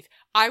had teeth.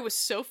 I was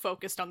so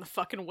focused on the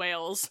fucking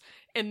whales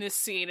in this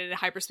scene and in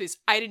hyperspace,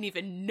 I didn't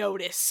even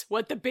notice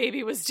what the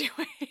baby was doing.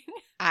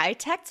 I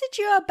texted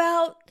you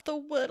about the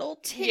little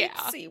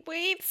teensy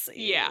weetsies.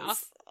 Yeah.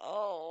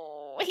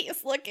 oh,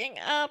 he's looking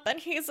up and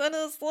he's in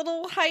his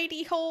little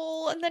hidey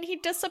hole and then he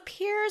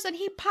disappears and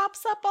he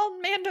pops up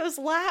on Mando's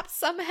lap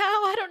somehow.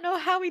 I don't know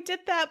how he did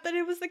that, but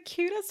it was the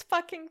cutest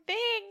fucking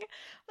thing.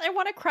 I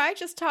want to cry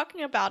just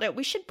talking about it.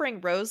 We should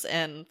bring Rose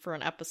in for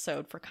an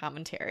episode for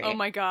commentary. Oh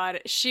my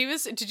god.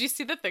 Did you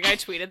see the thing I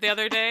tweeted the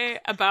other day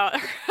about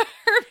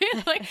her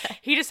being like,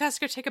 he just has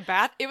to go take a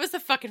bath? It was the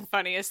fucking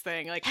funniest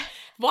thing. Like,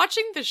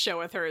 watching the show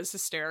with her is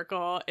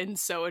hysterical and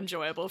so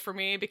enjoyable for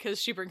me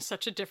because she brings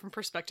such a different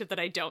perspective that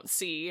I don't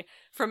see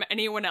from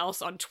anyone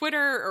else on Twitter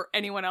or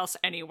anyone else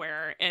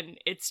anywhere, and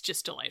it's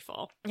just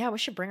delightful. Yeah, we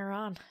should bring her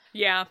on.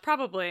 Yeah,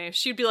 probably.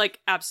 She'd be like,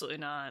 absolutely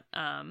not.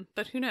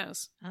 But who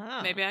knows?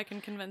 Oh. Maybe I can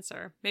convince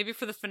her. Maybe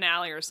for the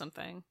finale or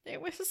something.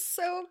 It was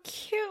so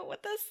cute with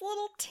his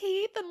little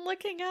teeth and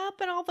looking up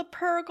and all the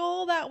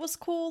purgle. That was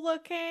cool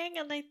looking,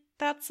 and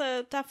that's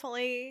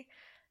definitely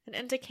an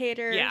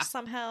indicator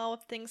somehow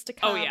of things to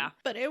come. Oh, yeah.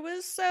 But it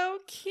was so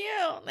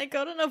cute. They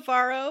go to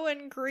Navarro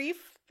and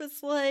Grief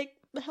is like,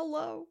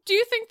 hello. Do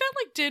you think that,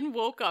 like, Din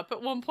woke up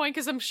at one point?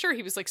 Because I'm sure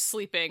he was, like,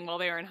 sleeping while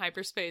they were in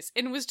hyperspace.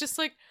 And was just,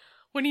 like,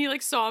 when he,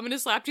 like, saw him in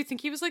his lap, do you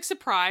think he was, like,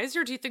 surprised?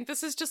 Or do you think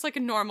this is just, like,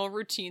 a normal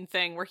routine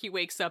thing where he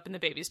wakes up and the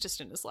baby's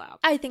just in his lap?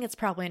 I think it's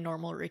probably a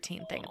normal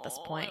routine thing at this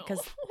point.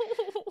 Because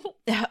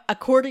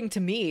according to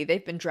me,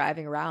 they've been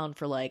driving around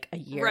for, like, a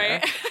year.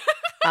 Right.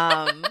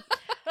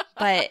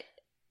 But,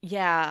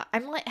 yeah,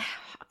 I'm like...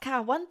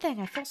 God, one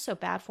thing, I feel so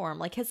bad for him.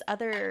 Like, his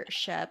other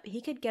ship,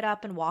 he could get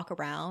up and walk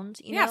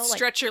around, you know?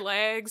 Stretch your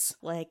legs.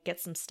 Like,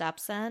 get some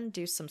steps in,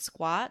 do some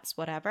squats,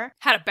 whatever.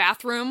 Had a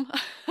bathroom.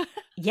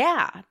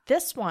 Yeah.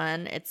 This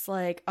one, it's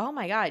like, oh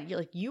my God,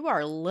 you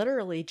are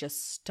literally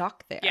just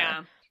stuck there.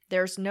 Yeah.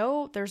 There's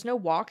no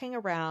walking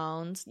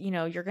around. You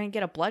know, you're going to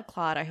get a blood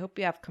clot. I hope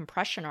you have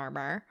compression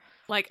armor.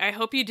 Like, I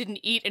hope you didn't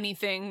eat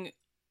anything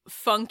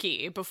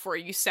funky before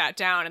you sat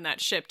down in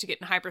that ship to get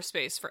in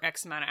hyperspace for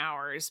X amount of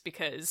hours,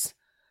 because...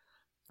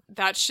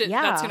 that shit,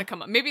 that's gonna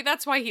come up. Maybe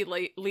that's why he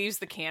leaves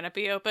the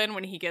canopy open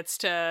when he gets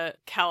to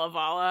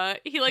Kalevala.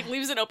 He, like,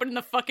 leaves it open in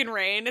the fucking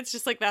rain. It's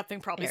just like, that thing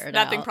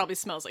probably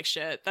smells like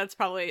shit. That's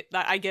probably,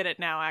 I get it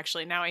now,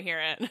 actually. Now I hear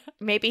it.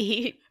 Maybe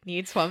he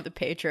needs one of the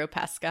Pedro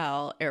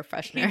Pascal air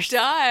fresheners. He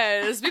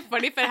does. It'd be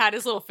funny if it had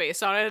his little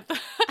face on it. The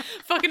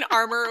fucking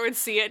armor would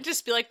see it and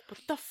just be like, what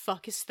the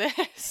fuck is this?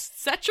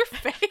 Is that your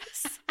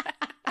face?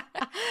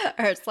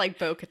 Or it's like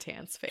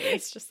Bo-Katan's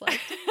face. Just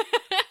like,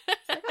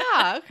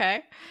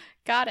 okay.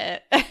 Got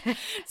it.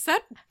 Is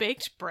that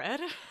baked bread?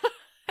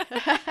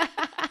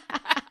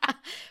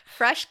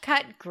 Fresh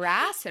cut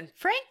grass and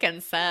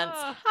frankincense.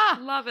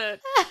 Love it.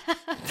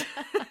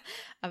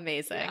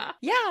 Amazing.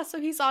 Yeah, so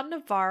he's on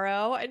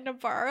Navarro, and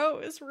Navarro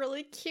is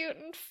really cute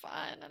and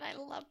fun, and I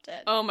loved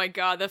it. Oh my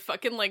god, the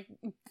fucking, like,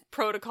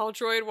 protocol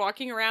droid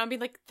walking around being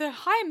like, the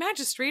High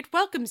Magistrate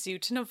welcomes you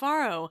to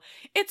Navarro.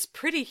 It's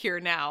pretty here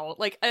now.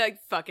 Like, I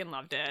fucking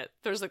loved it.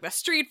 There's, like, the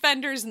street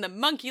vendors and the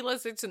monkey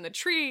lizards in the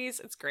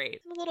trees. It's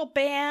great. A little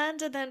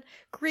band, and then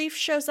Grief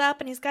shows up,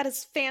 and he's got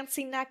his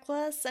fancy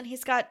necklace, and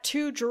he's got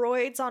 2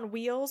 droids on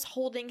wheels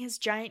holding his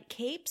giant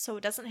cape so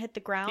it doesn't hit the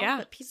ground,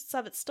 but pieces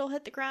of it still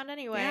hit the ground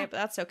anyway, but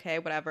that's okay,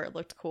 whatever, it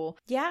looked cool.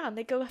 Yeah, and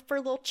they go for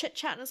a little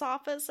chit-chat in his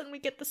office, and we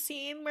get the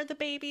scene where the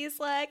baby's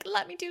like,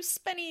 let me do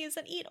spinnies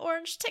and eat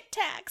orange Tic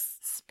Tacs.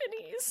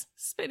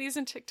 Spinnies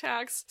and Tic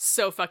Tacs.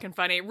 So fucking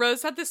funny.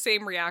 Rose had the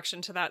same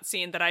reaction to that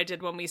scene that I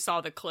did when we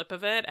saw the clip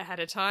of it ahead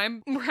of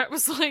time, where it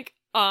was like,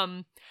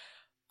 I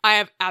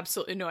have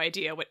absolutely no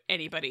idea what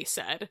anybody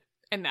said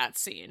in that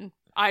scene.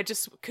 I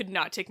just could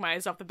not take my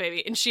eyes off the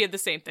baby. And she had the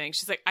same thing.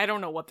 She's like, I don't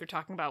know what they're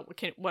talking about.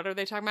 What are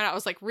they talking about? I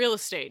was like, real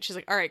estate. She's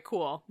like, all right,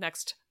 cool.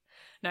 Next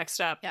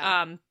up.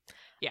 Yeah.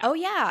 Oh,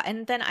 yeah.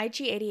 And then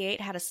IG-88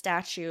 had a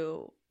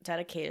statue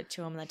dedicated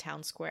to him in the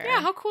town square.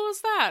 Yeah, how cool is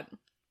that?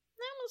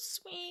 That was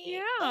sweet.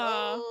 Yeah.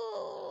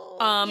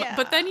 Oh,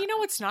 But then, you know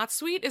what's not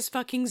sweet is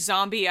fucking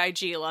zombie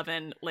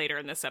IG-11 later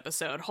in this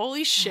episode.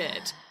 Holy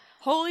shit.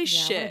 Holy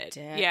shit.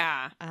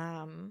 Yeah.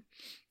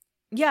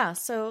 Yeah,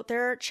 so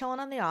they're chilling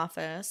in the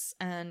office,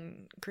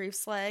 and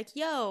Grief's like,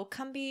 yo,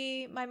 come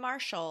be my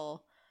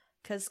marshal,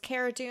 because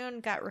Cara Dune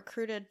got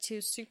recruited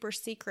to super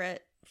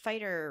secret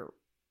fighter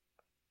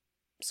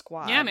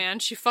squad. Yeah, man,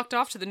 she fucked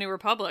off to the New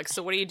Republic,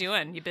 so what are you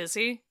doing? You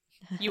busy?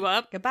 You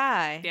up?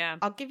 Goodbye. Yeah.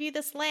 I'll give you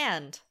this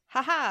land.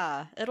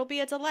 Haha, it'll be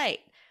a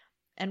delight.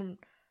 And,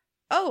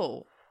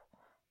 oh,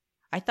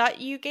 I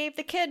thought you gave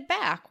the kid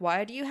back.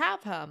 Why do you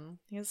have him?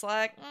 He's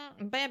like,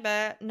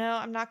 baby, no,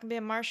 I'm not going to be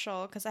a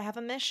marshal because I have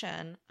a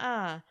mission.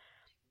 And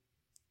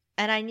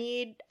I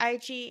need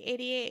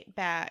IG-88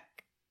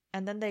 back.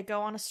 And then they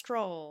go on a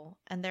stroll.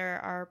 And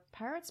there are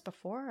pirates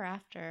before or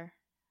after?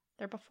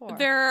 They're before.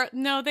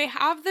 They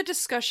have the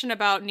discussion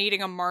about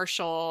needing a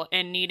marshal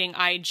and needing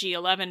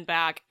IG-11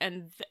 back.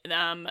 And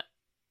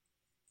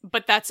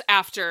but that's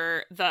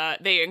after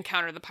they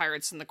encounter the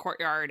pirates in the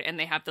courtyard and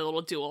they have the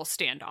little dual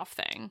standoff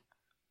thing.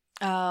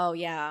 Oh,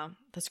 yeah.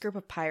 This group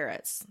of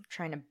pirates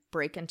trying to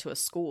break into a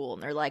school.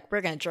 And they're like, we're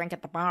going to drink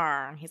at the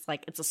bar. And he's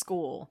like, it's a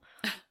school.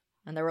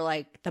 And they were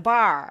like, the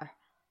bar.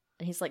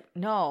 And he's like,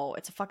 no,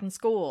 it's a fucking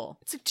school.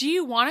 It's like, do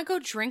you want to go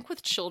drink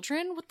with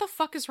children? What the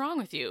fuck is wrong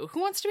with you?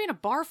 Who wants to be in a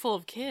bar full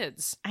of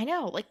kids? I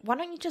know. Like, why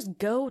don't you just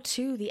go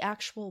to the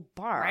actual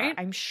bar? Right?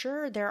 I'm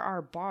sure there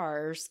are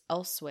bars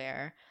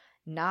elsewhere,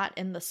 not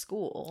in the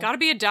school. Gotta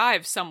be a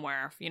dive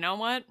somewhere. You know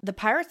what? The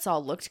pirates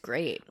all looked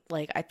great.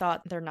 Like, I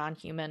thought their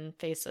non-human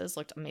faces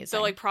looked amazing.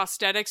 The, like,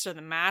 prosthetics or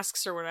the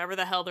masks or whatever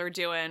the hell they're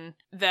doing,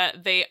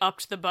 that they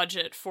upped the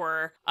budget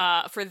for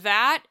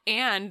that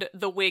and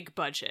the wig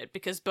budget,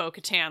 because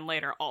Bo-Katan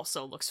later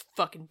also looks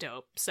fucking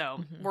dope.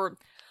 So we're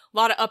a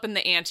lot of up in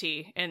the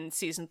ante in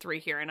season 3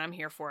 here, and I'm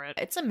here for it.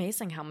 It's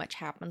amazing how much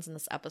happens in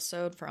this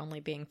episode for only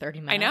being 30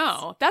 minutes. I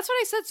know. That's what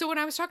I said. So when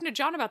I was talking to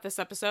John about this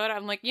episode,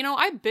 I'm like, you know,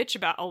 I bitch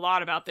about a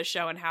lot about this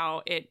show and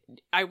how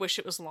I wish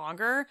it was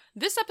longer.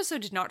 This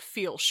episode did not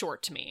feel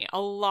short to me.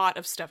 A lot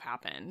of stuff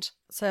happened.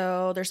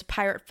 So there's a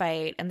pirate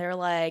fight, and they're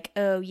like,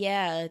 oh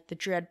yeah, the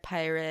Dread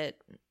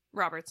Pirate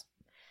Roberts,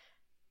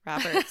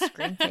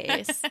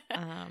 Greenface.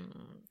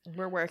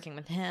 We're working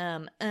with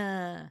him.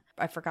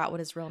 I forgot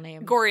what his real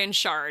name. Gorian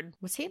Shard.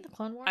 Was he in the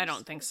Clone Wars? I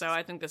don't think so.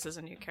 I think this is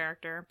a new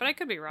character, but I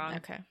could be wrong.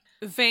 Okay.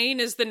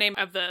 Vane is the name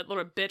of the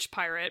little bitch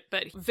pirate,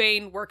 but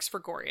Vane works for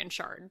Gorian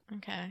Shard.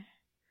 Okay.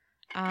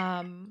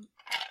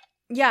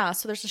 Yeah,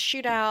 so there's a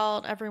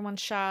shootout.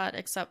 Everyone's shot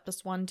except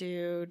this one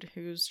dude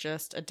who's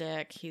just a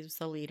dick. He's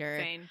the leader.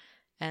 Vane.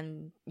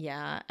 And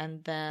yeah,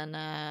 and then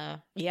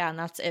and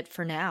that's it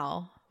for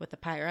now with the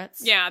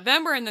pirates. Yeah,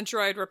 then we're in the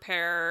droid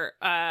repair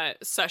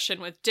session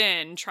with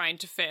Din trying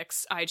to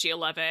fix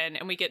IG-11,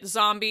 and we get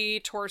zombie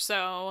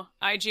torso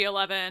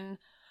IG-11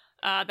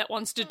 that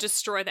wants to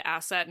destroy the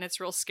asset, and it's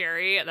real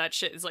scary. That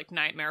shit is like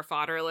nightmare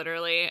fodder,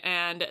 literally.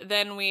 And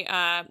then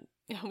we're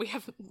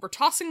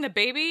tossing the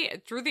baby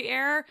through the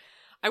air.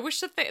 I wish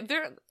that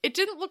it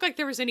didn't look like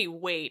there was any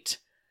weight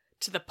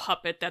to the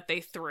puppet that they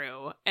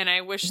threw, and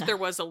I wish there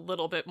was a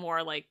little bit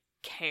more like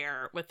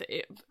care with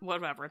it.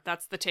 Whatever,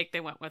 that's the take they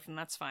went with, and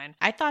that's fine.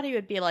 I thought he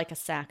would be like a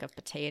sack of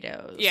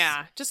potatoes.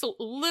 Yeah, just a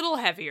little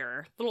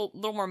heavier, little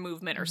more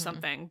movement or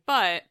something.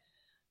 But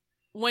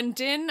when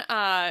Din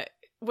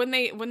when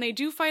they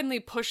do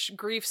finally push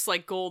Greef's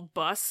like gold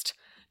bust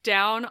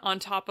down on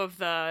top of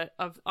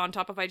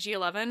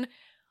IG-11,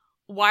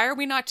 why are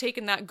we not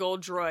taking that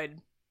gold droid?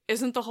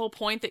 Isn't the whole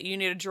point that you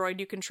need a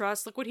droid you can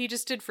trust? Look what he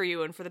just did for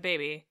you and for the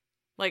baby.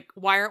 Like,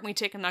 why aren't we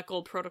taking that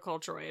gold protocol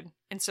droid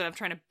instead of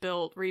trying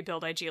to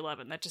rebuild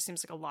IG-11? That just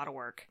seems like a lot of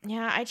work.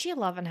 Yeah,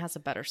 IG-11 has a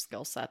better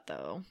skill set,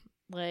 though.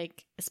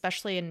 Like,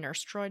 especially in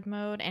nurse droid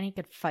mode, and he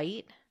could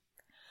fight.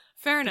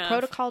 Fair enough. The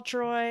protocol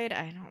droid,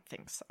 I don't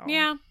think so.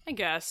 Yeah, I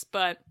guess.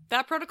 But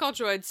that protocol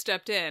droid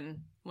stepped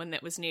in when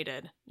it was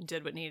needed and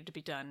did what needed to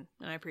be done.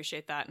 And I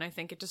appreciate that. And I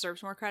think it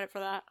deserves more credit for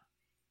that.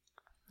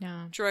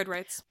 Yeah. Droid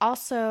rights.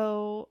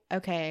 Also,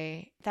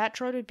 okay, that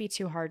droid would be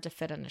too hard to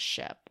fit in a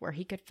ship, where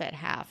he could fit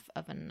half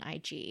of an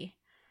IG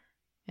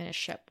in a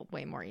ship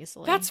way more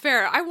easily. That's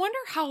fair. I wonder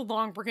how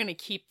long we're going to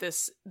keep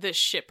this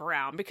ship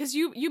around, because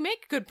you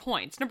make good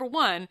points. Number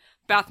 1,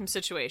 bathroom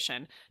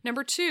situation.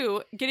 Number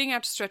 2, getting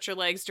out to stretch your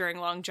legs during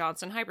Long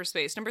Johns in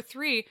hyperspace. Number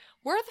 3,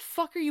 where the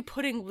fuck are you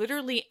putting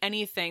literally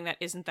anything that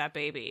isn't that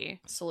baby?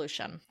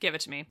 Solution. Give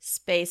it to me.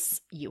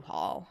 Space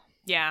U-Haul.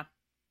 Yeah.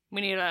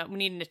 We need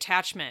an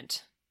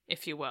attachment,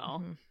 if you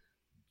will. Mm-hmm.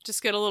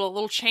 Just get a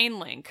little chain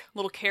link,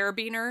 little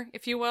carabiner,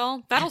 if you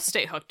will. That'll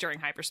stay hooked during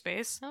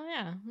hyperspace. Oh,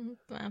 yeah.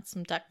 That's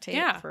some duct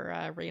tape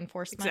for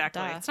reinforcement.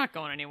 Exactly. Duh. It's not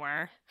going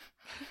anywhere.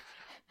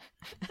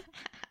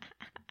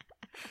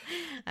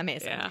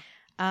 Amazing. Yeah.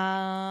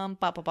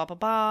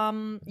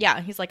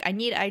 Yeah, he's like, I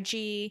need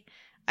IG.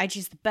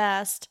 IG's the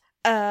best.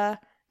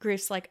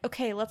 Greef's like,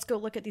 okay, let's go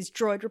look at these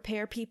droid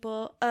repair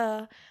people.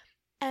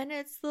 And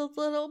it's the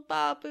little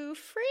Babu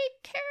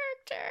freak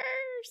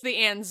characters. The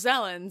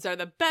Anzellans are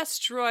the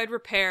best droid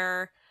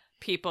repair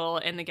people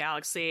in the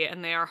galaxy,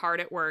 and they are hard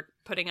at work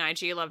putting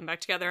IG-11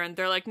 back together. And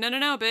they're like, no,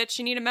 bitch,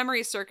 you need a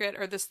memory circuit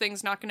or this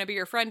thing's not going to be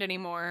your friend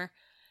anymore.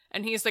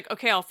 And he's like,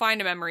 okay, I'll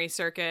find a memory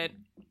circuit.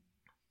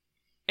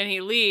 And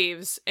he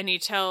leaves, and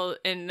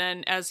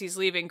then as he's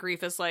leaving,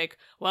 Greef is like,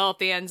 well, if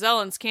the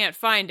Anzellans can't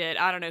find it,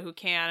 I don't know who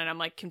can. And I'm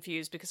like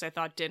confused because I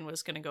thought Din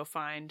was going to go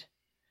find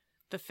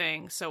the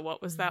thing. So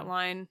what was that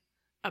line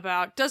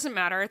about? Doesn't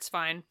matter, it's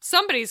fine.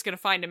 Somebody's gonna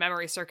find a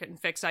memory circuit and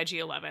fix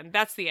IG-11.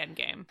 That's the end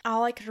game.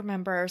 All I could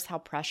remember is how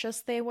precious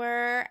they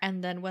were,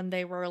 and then when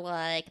they were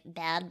like,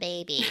 bad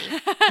baby.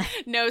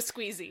 No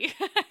squeezy.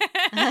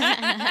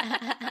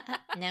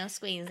 No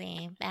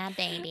squeezy. Bad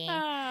baby.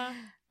 That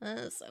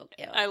was so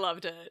cute. I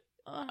loved it.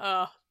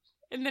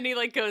 And then he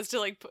goes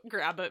to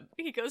grab it.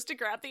 He goes to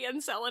grab the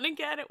Anzellan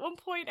again at one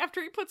point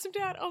after he puts him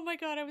down. Oh my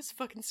god, I was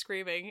fucking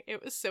screaming.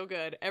 It was so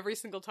good. Every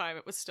single time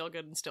it was still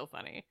good and still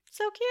funny.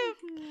 So cute.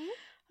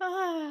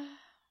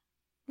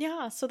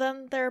 Yeah, so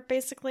then they're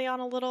basically on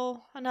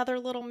another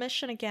little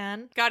mission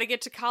again. Gotta get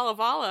to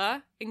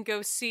Kalevala and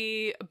go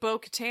see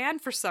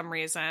Bo-Katan for some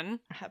reason.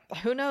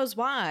 Who knows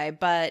why,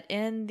 but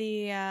in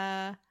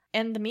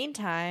the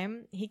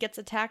meantime, he gets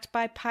attacked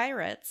by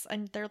pirates,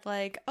 and they're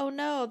like, oh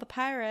no, the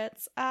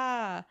pirates,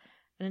 And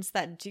And it's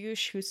that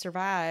douche who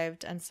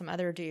survived and some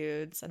other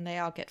dudes, and they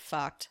all get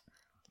fucked.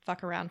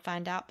 Fuck around,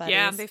 find out, buddies.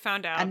 Yeah, they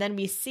found out. And then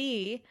we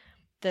see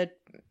the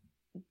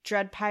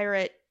Dread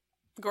Pirate.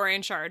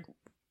 Gorian Shard.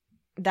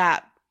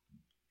 That.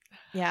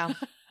 Yeah.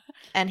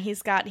 And he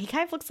kind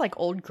of looks like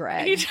old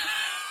Greg. He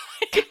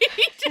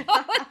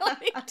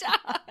totally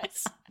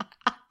does.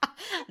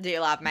 Do you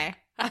love me?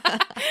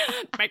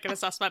 Make an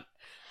assessment.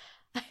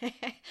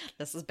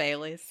 This is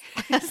Bailey's.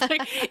 It's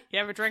like, you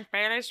ever drink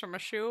Bailey's from a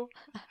shoe?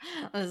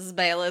 This is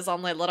Bailey's,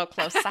 only a little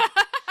closer.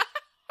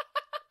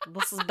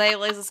 This is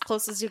Bailey's as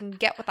close as you can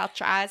get without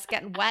your eyes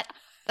getting wet.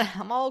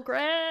 I'm old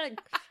Greg.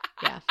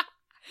 Yeah.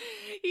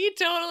 He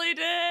totally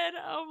did.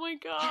 Oh my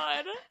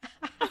god.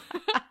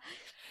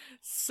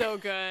 So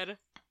good.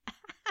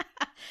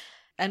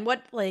 And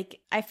what, like,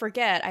 I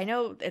forget. I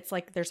know it's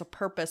like there's a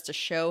purpose to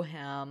show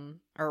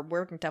him, or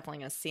we're definitely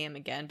going to see him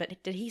again.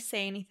 But did he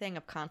say anything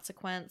of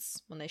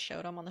consequence when they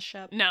showed him on the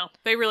ship? No,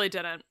 they really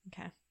didn't.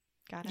 Okay.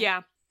 Got it.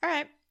 Yeah. All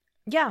right.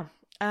 Yeah.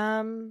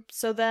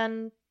 So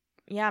then,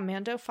 yeah,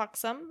 Mando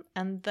fucks him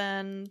and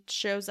then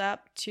shows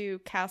up to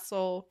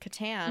Castle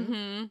Catan.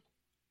 Mm-hmm.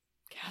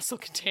 Castle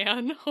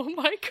Catan. Oh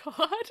my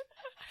god.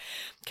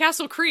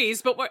 Castle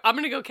Kreese, but I'm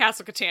going to go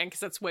Castle Catan because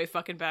that's way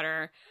fucking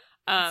better.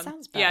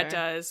 Sounds better. Yeah, it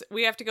does.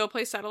 We have to go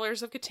play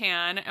Settlers of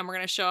Catan, and we're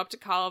going to show up to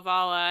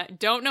Kalevala.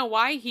 Don't know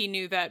why he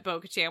knew that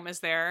Bo-Katan was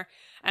there,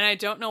 and I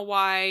don't know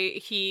why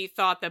he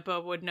thought that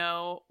Bo would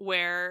know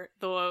where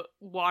the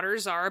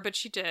waters are, but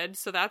she did,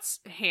 so that's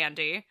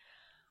handy.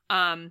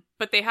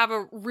 But they have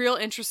a real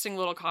interesting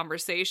little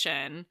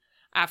conversation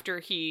after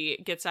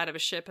he gets out of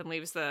his ship and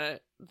leaves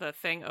the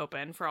thing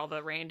open for all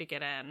the rain to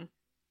get in.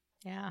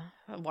 Yeah,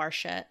 war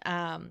shit.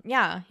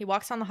 Yeah, he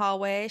walks down the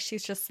hallway.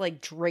 She's just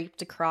like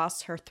draped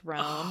across her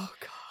throne. Oh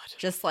god.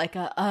 Just like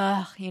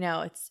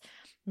it's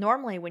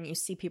normally when you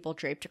see people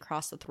draped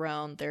across the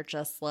throne, they're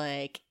just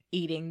like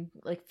feeding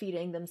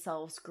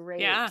themselves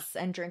grapes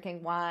and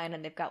drinking wine,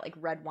 and they've got like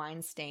red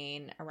wine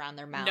stain around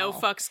their mouth. No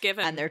fucks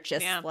given. And they're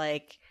just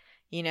like,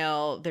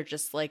 they're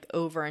just like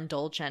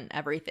overindulgent and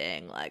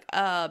everything. Like,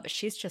 but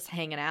she's just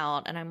hanging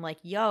out, and I'm like,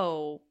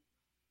 yo,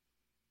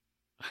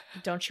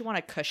 don't you want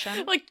a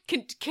cushion? Like,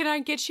 can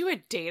I get you a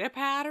data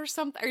pad or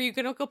something? Are you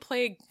gonna go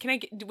play?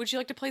 Would you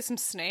like to play some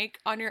Snake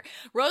on your?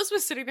 Rose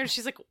was sitting there. And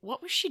she's like,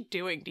 "What was she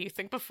doing? Do you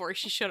think before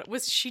she showed up?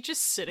 Was she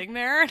just sitting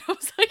there?" And I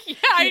was like, "Yeah,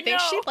 I know." You think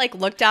she like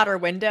looked out her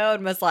window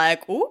and was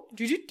like, "Ooh,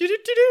 do do do do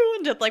do,"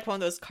 and did like one of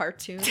those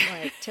cartoon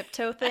like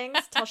tiptoe things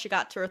till she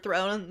got to her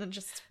throne and then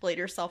just played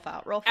herself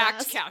out real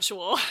fast. Act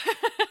casual.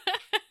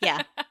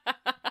 Yeah.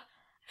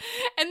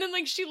 And then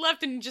like she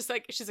left and just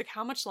like she's like,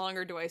 how much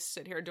longer do I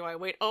sit here? Do I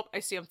wait? Oh, I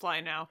see him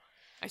flying now.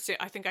 I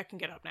think I can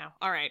get up now.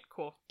 All right,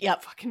 cool.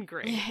 Yep. Fucking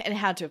great. It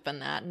had to have been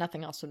that.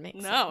 Nothing else would make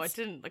sense. No, it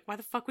didn't. Like, why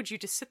the fuck would you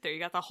just sit there? You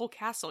got the whole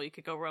castle you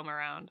could go roam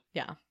around.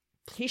 Yeah.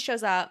 He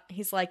shows up.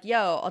 He's like,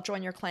 yo, I'll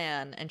join your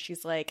clan. And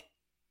she's like,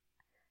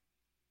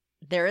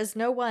 there is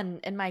no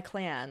one in my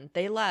clan.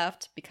 They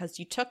left because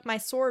you took my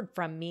sword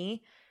from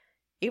me.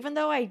 Even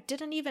though I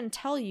didn't even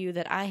tell you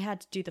that I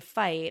had to do the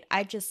fight,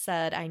 I just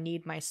said I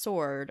need my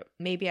sword.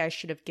 Maybe I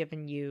should have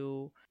given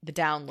you the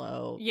down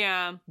low.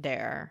 Yeah.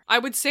 There. I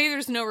would say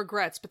there's no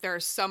regrets, but there are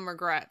some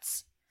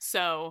regrets.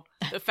 So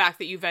the fact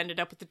that you've ended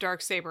up with the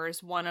Darksaber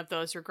is one of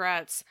those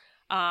regrets.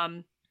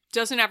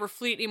 Doesn't have her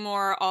fleet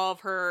anymore. All of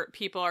her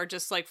people are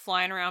just like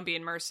flying around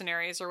being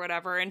mercenaries or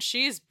whatever. And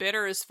she's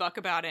bitter as fuck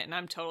about it. And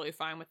I'm totally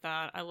fine with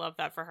that. I love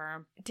that for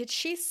her. Did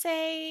she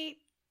say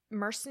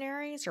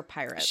mercenaries or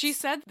pirates? She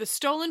said the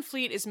stolen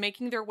fleet is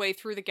making their way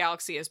through the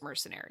galaxy as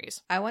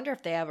mercenaries. I wonder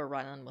if they have a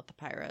run-in with the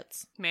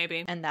pirates.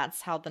 Maybe. And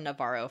that's how the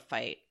Navarro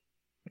fight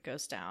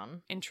goes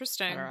down.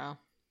 Interesting. I don't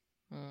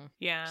know.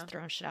 Yeah. Just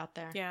throwing shit out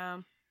there. Yeah.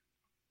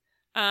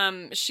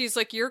 She's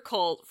like, your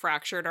cult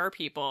fractured our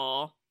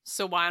people.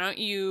 So why don't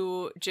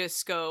you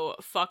just go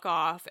fuck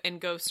off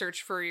and go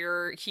search for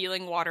your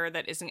healing water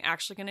that isn't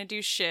actually going to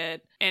do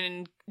shit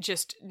and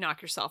just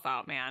knock yourself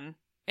out, man.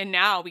 And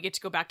now we get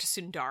to go back to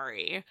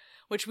Sundari,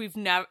 which we've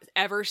never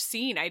ever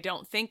seen, I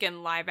don't think,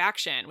 in live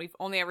action. We've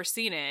only ever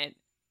seen it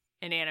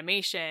in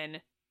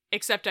animation,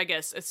 except I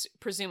guess it's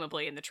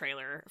presumably in the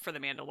trailer for The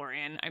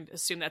Mandalorian. I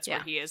assume that's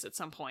where he is at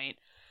some point.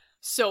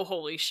 So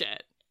holy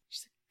shit.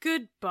 She's like,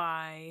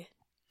 goodbye,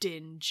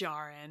 Din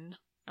Djarin.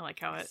 I like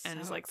how it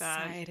ends like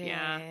that.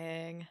 Yeah.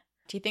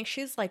 Do you think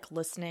she's like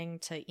listening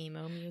to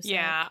emo music?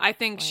 Yeah, I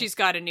think she's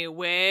got a new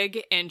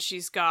wig and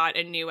she's got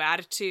a new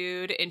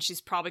attitude and she's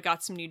probably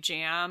got some new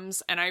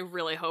jams. And I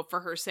really hope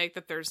for her sake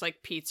that there's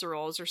like pizza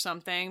rolls or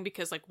something,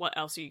 because like what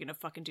else are you gonna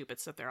fucking do but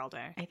sit there all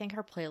day? I think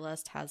her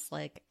playlist has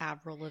like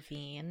Avril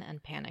Lavigne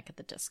and Panic at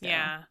the Disco.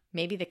 Yeah.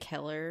 Maybe The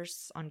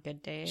Killers on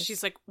good days.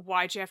 She's like,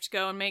 why'd you have to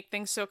go and make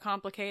things so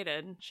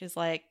complicated? She's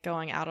like,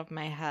 going out of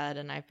my head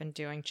and I've been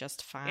doing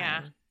just fine.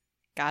 Yeah.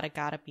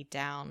 Gotta be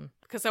down.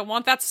 Because I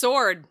want that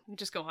sword. You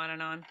just go on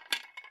and on.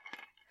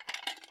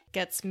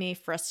 Gets me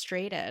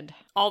frustrated.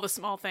 All the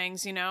small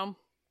things, you know?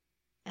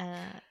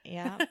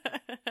 Yeah.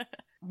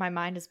 My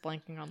mind is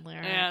blanking on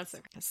lyrics. Yeah, it's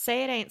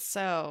Say it ain't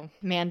so.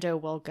 Mando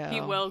will go.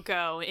 He will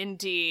go,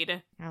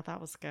 indeed. Oh,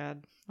 that was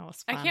good. That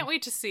was fun. I can't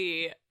wait to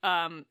see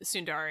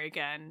Sundari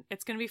again.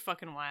 It's gonna be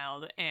fucking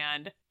wild.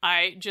 And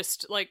I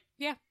just, like,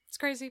 yeah, it's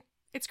crazy.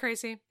 It's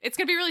crazy. It's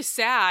gonna be really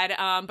sad,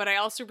 but I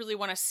also really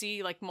want to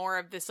see, like, more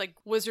of this, like,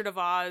 Wizard of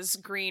Oz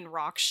green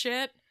rock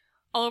shit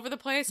all over the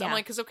place. Yeah. I'm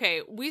like, because,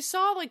 okay, we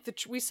saw, like,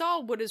 we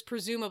saw what is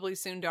presumably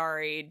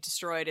Sundari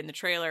destroyed in the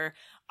trailer.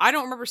 I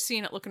don't remember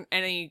seeing it looking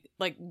any,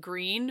 like,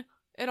 green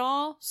at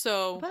all,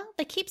 so... Well,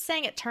 they keep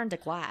saying it turned to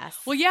glass.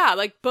 Well, yeah,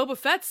 like, Boba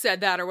Fett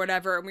said that or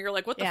whatever, and we were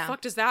like, what the Yeah.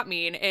 fuck does that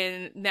mean?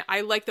 And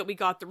I like that we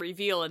got the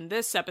reveal in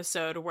this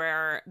episode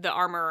where the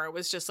armorer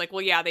was just like,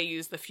 well, yeah, they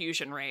used the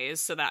fusion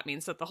rays, so that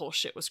means that the whole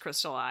shit was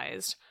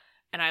crystallized.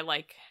 And I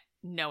like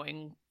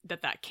knowing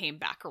that that came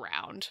back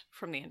around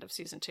from the end of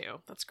season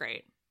 2. That's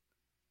great.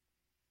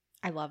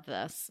 I love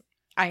this.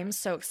 I am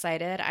so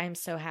excited. I am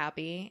so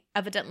happy.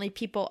 Evidently,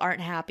 people aren't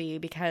happy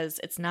because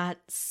it's not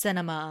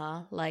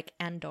cinema like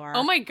Andor.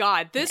 Oh my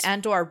god, this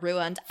Andor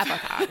ruined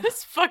everything.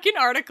 this fucking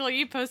article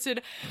you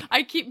posted.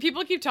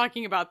 People keep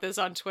talking about this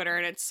on Twitter,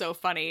 and it's so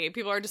funny.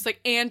 People are just like,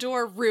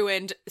 Andor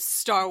ruined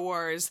Star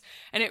Wars,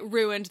 and it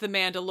ruined The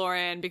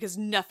Mandalorian because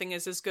nothing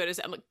is as good as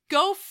it. I'm like,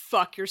 go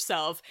fuck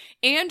yourself.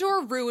 Andor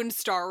ruined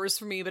Star Wars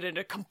for me, but in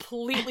a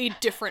completely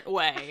different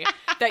way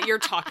that you're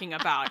talking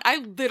about. I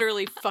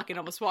literally fucking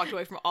almost walked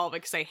away from all of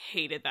it because I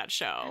hated that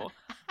show.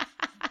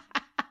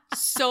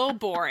 So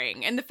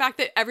boring. And the fact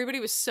that everybody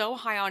was so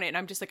high on it, and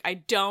I'm just like, I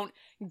don't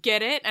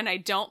get it, and I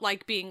don't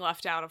like being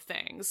left out of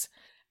things.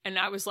 And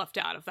I was left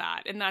out of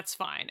that, and that's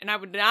fine. And I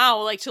would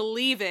now like to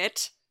leave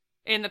it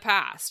in the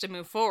past and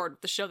move forward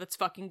with the show that's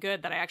fucking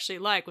good that I actually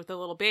like with the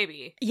little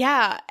baby.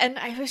 Yeah, and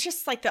I was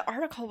just like, the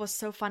article was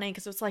so funny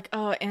because it was like,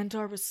 oh,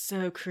 Andor was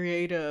so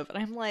creative. And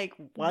I'm like,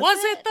 was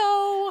it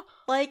though?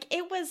 Like,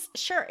 it was,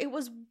 sure, it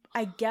was,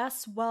 I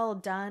guess, well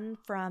done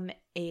from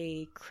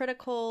a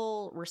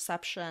critical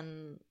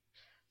reception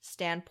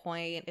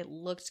standpoint. It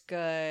looked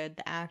good,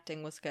 the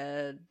acting was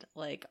good,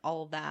 like,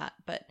 all of that,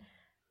 but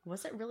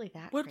was it really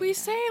that Would we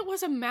say it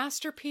was a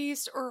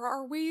masterpiece, or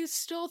are we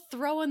still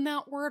throwing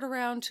that word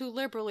around too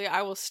liberally?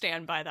 I will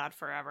stand by that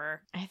forever.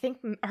 I think,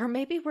 or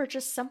maybe we're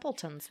just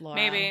simpletons, Laura.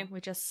 Maybe.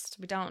 we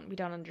don't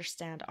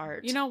understand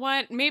art. You know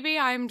what? Maybe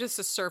I'm just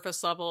a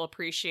surface level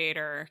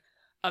appreciator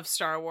of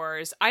Star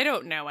Wars. I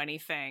don't know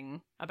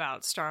anything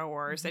about Star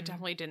Wars. I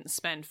definitely didn't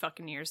spend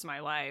fucking years of my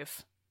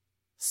life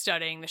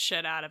studying the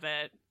shit out of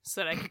it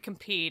so that I could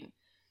compete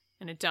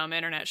in a dumb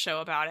internet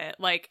show about it.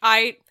 Like,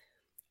 I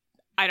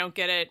don't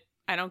get it.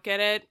 I don't get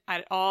it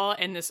at all.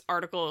 And this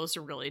article is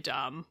really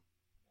dumb.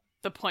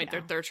 The point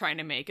that they're trying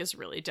to make is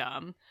really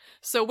dumb.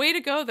 So way to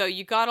go, though.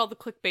 You got all the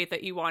clickbait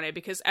that you wanted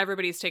because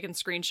everybody's taking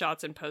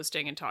screenshots and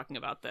posting and talking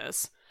about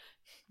this.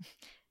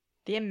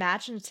 The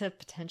imaginative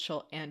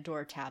potential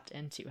Andor tapped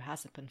into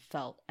hasn't been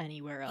felt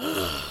anywhere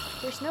else.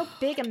 There's no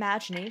big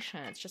imagination.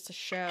 It's just a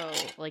show.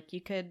 Like,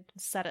 you could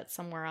set it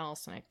somewhere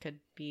else and it could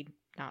be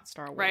not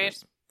Star Wars.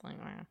 Right. Like,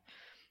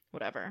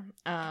 whatever.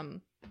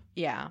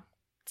 Yeah.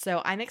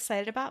 So I'm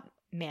excited about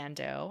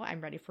Mando.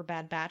 I'm ready for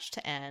Bad Batch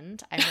to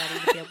end. I'm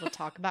ready to be able to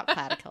talk about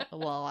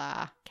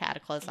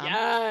Cataclysm.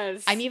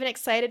 Yes. I'm even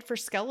excited for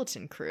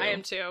Skeleton Crew. I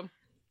am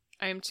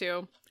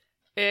too.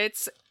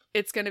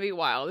 It's going to be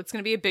wild. It's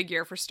going to be a big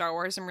year for Star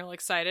Wars. I'm really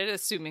excited,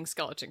 assuming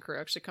Skeleton Crew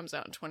actually comes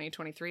out in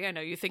 2023. I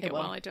know you think it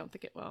will. I don't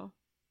think it will.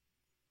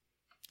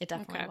 It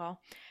definitely will.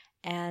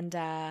 And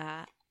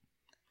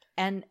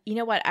you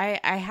know what?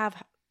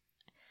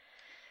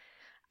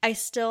 I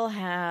still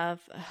have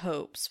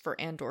hopes for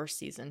Andor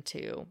season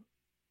 2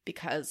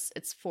 because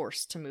it's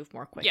forced to move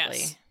more quickly.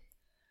 Yes.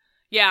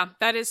 Yeah,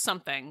 that is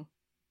something.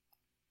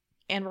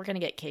 And we're going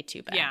to get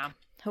K2 back. Yeah.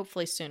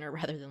 Hopefully sooner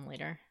rather than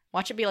later.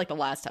 Watch it be like the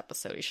last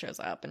episode he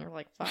shows up and you're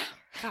like, fuck.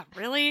 God,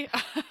 really?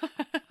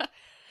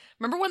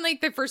 Remember when they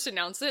first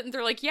announced it and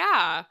they're like,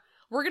 yeah,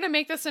 we're going to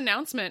make this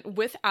announcement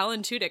with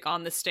Alan Tudyk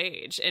on the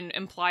stage and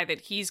imply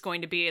that he's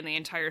going to be in the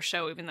entire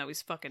show even though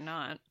he's fucking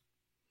not.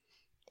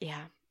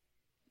 Yeah.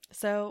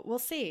 So we'll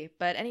see.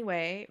 But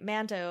anyway,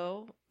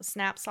 Mando,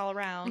 snaps all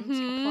around,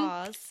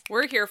 applause.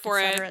 We're here for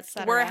et cetera, it. et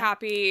cetera. We're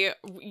happy.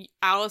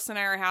 Alice and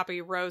I are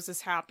happy. Rose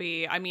is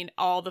happy. I mean,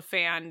 all the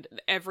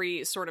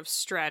every sort of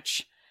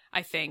stretch,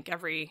 I think,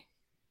 every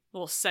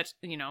little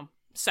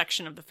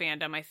section of the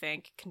fandom, I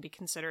think, can be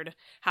considered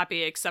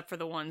happy, except for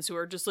the ones who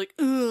are just like,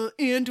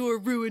 Andor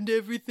ruined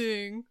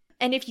everything.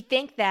 And if you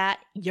think that,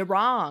 you're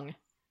wrong.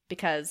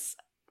 Because,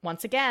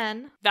 once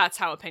again... that's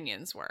how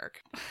opinions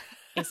work.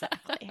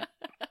 Exactly.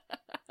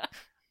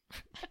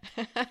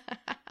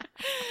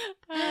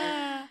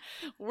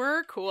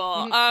 We're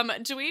cool.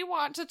 Do we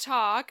want to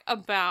talk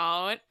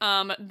about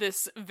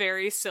this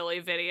very silly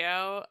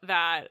video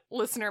that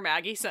listener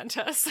Maggie sent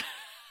us?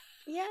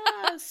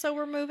 Yeah, so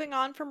we're moving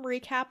on from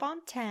recap on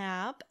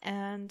tap,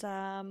 and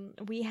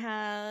we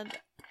had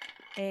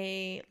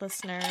a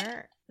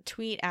listener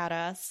tweet at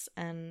us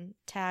and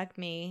tag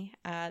me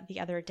the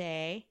other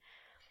day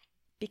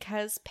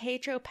because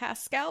Pedro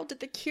Pascal did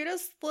the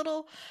cutest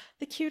little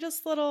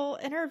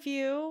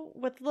interview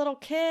with little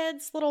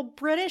kids, little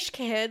British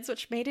kids,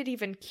 which made it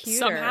even cuter.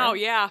 Somehow,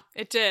 yeah,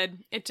 it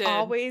did. It did.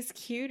 Always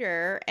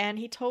cuter. And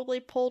he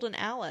totally pulled an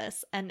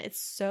Alice, and it's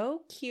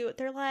so cute.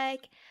 They're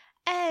like,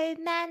 "Oh,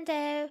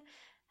 Mando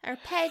or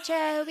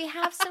Pedro, we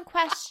have some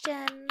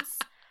questions.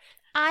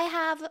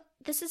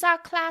 This is our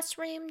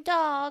classroom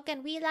dog,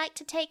 and we like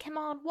to take him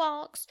on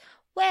walks.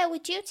 Where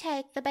would you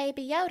take the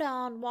baby Yoda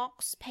on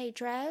walks,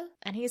 Pedro?"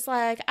 And he's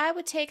like, "I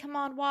would take him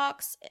on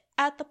walks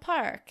at the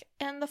park,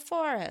 in the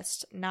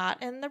forest,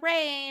 not in the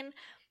rain."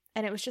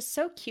 And it was just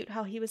so cute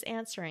how he was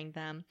answering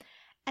them.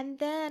 And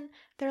then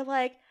they're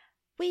like,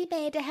 "We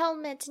made a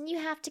helmet, and you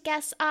have to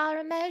guess our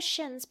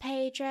emotions,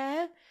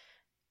 Pedro."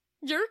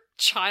 Your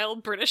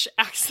child British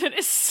accent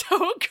is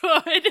so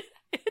good.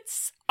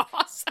 It's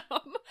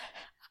awesome.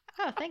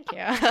 Oh, thank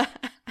you.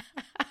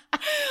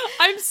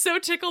 I'm so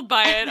tickled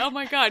by it. Oh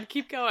my god,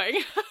 keep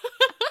going.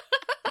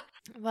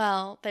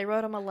 Well, they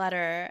wrote him a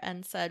letter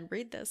and said,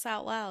 "Read this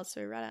out loud."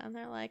 So we read it, and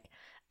they're like,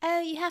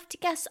 "Oh, you have to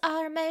guess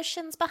our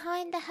emotions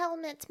behind the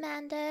helmet,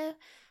 Mando,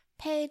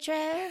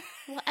 Pedro,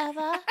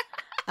 whatever."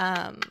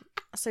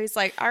 So he's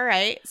like, "All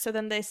right." So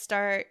then they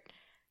start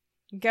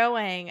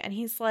going, and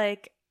he's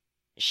like,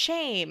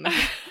 "Shame."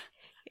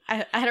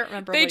 I don't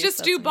remember. They what he just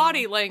says do anymore.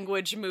 body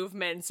language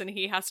movements, and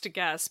he has to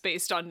guess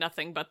based on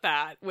nothing but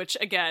that, which,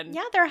 again...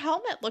 Yeah, their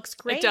helmet looks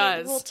great. It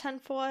does. Little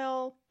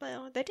tinfoil.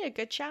 Well, they did a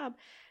good job.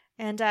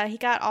 And he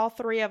got all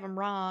three of them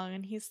wrong,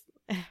 and he's...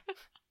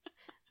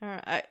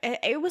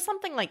 It was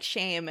something like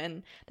shame,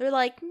 and they're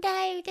like,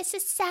 "No, this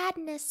is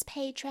sadness,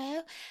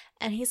 Pedro."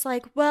 And he's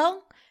like,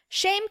 "Well,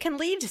 shame can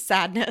lead to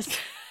sadness."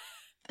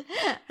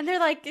 And they're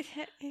like,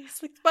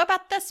 he's like, "What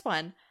about this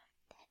one?"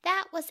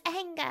 "That was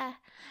anger."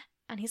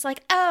 And he's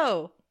like,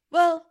 "Oh,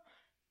 well,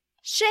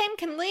 shame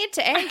can lead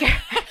to anger."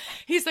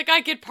 He's like, "I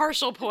get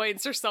partial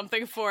points or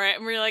something for it."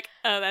 And we're like,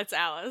 "Oh, that's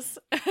Alice."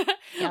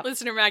 Yep.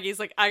 Listener Maggie's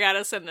like, "I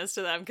gotta send this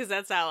to them because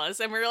that's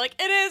Alice." And we were like,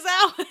 "It is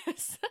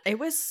Alice." It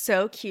was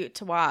so cute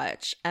to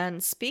watch.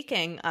 And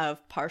speaking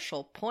of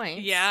partial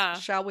points, Yeah.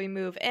 shall we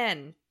move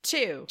in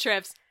to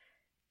Trivs.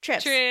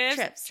 Trips? Trivs.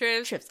 Trips.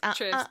 Trivs. Trips.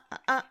 Trivs.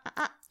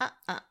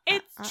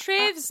 It's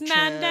Trivs, Trivs.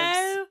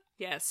 Mando.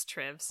 Yes,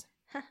 Trivs.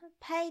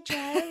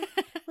 Pedro,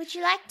 would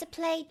you like to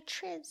play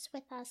Trivs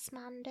with us,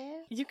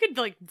 Mando? You could,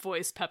 like,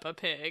 voice Peppa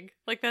Pig.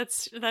 Like, that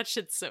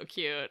shit's so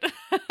cute.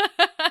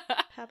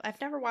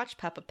 I've never watched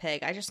Peppa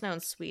Pig. I just know in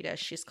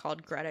Swedish she's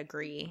called Greta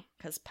Gree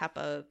because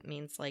Peppa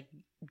means like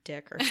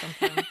dick or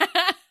something.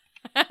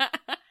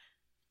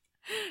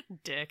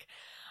 Dick.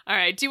 All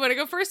right, do you want to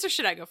go first or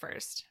should I go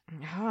first?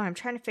 Oh, I'm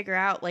trying to figure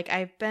out. Like,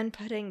 I've been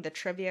putting the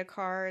trivia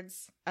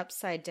cards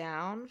upside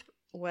down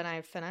when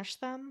I finish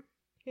them,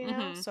 you know,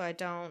 Mhm. so I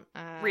don't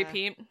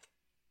Repeat.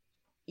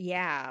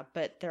 Yeah,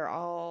 but they're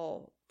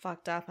all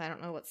fucked up. I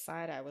don't know what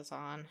side I was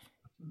on.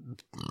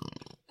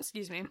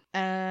 Excuse me.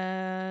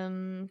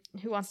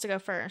 Who wants to go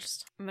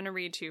first? I'm going to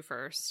read to you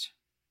first.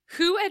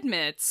 Who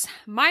admits,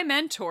 "My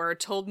mentor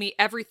told me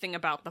everything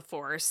about the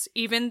Force,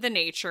 even the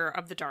nature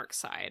of the dark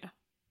side"?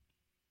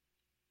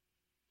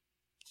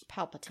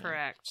 Palpatine.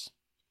 Correct.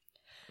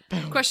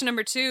 Boom. Question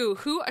number 2.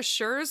 Who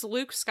assures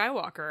Luke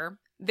Skywalker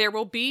there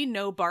will be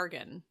no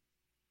bargain?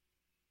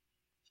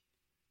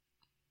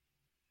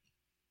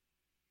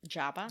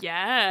 Jabba.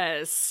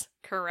 Yes.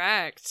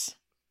 Correct.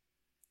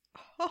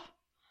 Oh,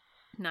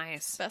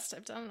 Nice. best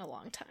I've done in a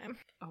long time.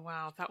 Oh,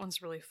 wow. That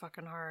one's really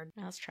fucking hard.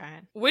 Let's try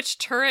it. Which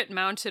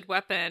turret-mounted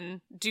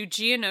weapon do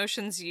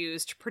Geonosians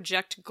use to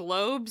project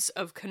globes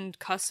of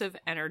concussive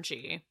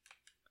energy?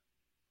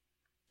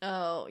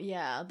 Oh,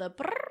 yeah, the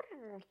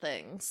brrr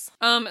things.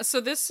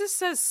 So this just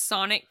says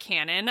sonic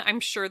cannon. I'm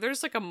sure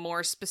there's like a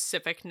more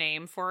specific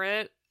name for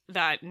it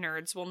that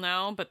nerds will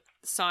know, but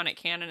sonic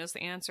cannon is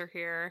the answer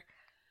here.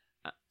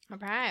 All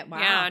right, wow.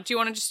 Yeah, do you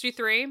want to just do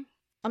 3?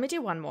 Let me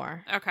do one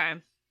more.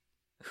 Okay.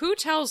 Who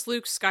tells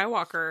Luke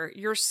Skywalker,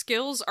 "Your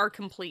skills are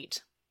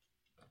complete"?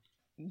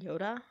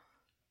 Yoda?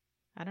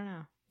 I don't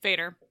know.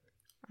 Vader.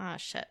 Oh,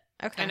 shit.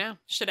 Okay. I know.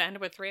 Should have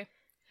ended with 3.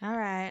 All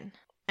right.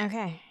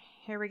 Okay,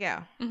 here we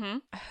go. Mm-hmm.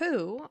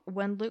 Who,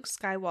 when Luke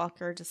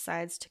Skywalker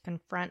decides to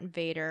confront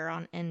Vader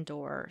on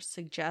Endor,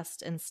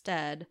 suggests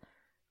instead,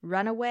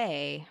 "Run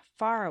away,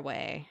 far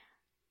away"?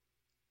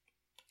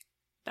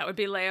 That would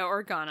be Leia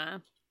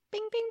Organa.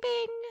 Bing, bing,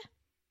 bing.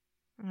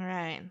 All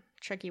right,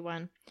 tricky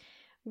one.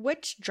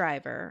 Which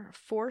driver,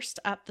 forced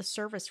up the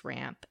service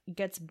ramp,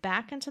 gets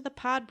back into the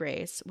pod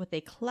race with a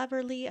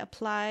cleverly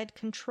applied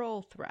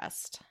control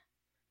thrust?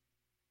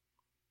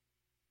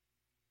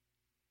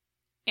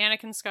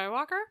 Anakin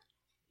Skywalker?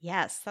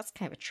 Yes, that's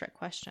kind of a trick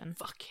question.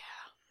 Fuck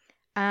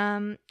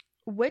yeah.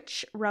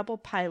 Which rebel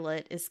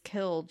pilot is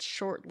killed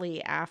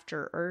shortly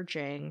after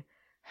urging,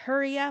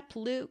 "Hurry up,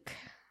 Luke"?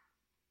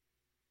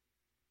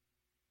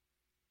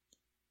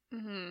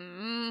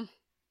 Hmm.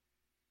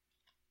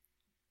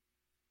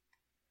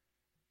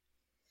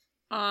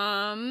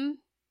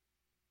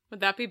 Would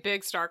that be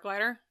Big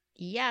Starklighter?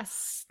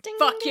 Yes. Ding,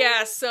 Fuck ding, yeah,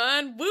 ding.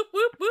 son! Whoop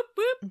whoop whoop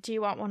whoop. Do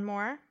you want one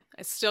more?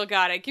 I still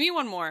got it. Give me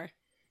one more.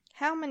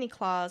 How many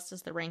claws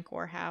does the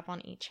Rancor have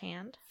on each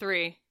hand?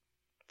 3.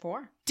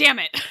 4. Damn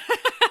it.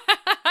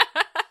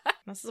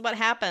 This is what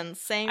happens.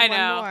 Saying I one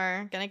know.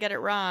 more. Gonna get it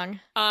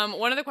wrong.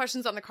 One of the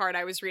questions on the card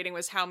I was reading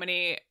was how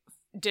many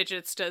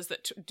digits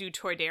do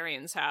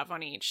Toydarians have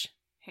on each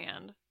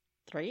hand?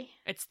 3?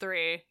 It's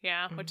 3,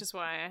 yeah, which is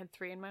why I had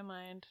 3 in my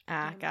mind.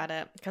 Got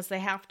it. Because they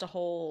have to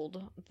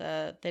hold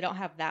they don't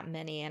have that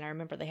many, and I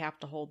remember they have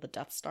to hold the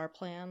Death Star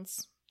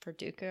plans for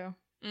Dooku.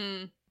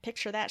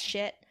 Picture that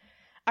shit.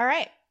 All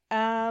right.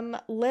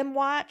 Limb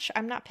Watch.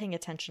 I'm not paying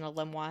attention to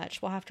Limb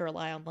Watch. We'll have to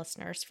rely on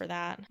listeners for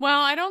that.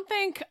 Well, I don't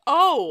think,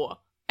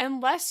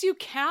 unless you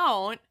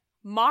count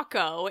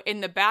Mako in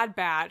the Bad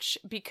Batch,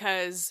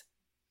 because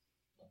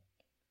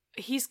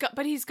he's got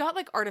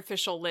like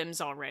artificial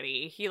limbs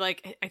already. He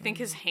I think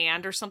his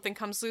hand or something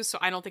comes loose, so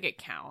I don't think it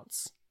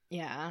counts.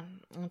 Yeah.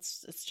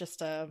 It's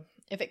just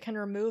if it can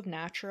remove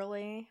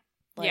naturally,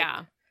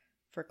 yeah,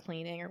 for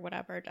cleaning or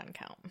whatever, it doesn't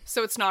count.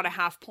 So it's not a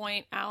half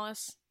point,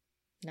 Alice?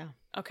 No.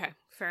 Okay,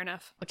 fair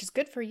enough. Which is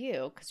good for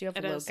you because you have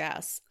a low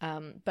guess.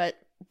 But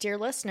dear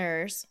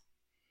listeners,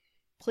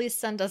 please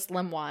send us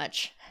Limb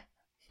Watch.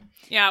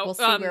 Yeah, we'll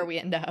see where we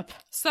end up.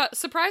 So,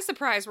 surprise,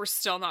 surprise, we're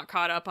still not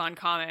caught up on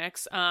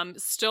comics.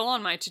 Still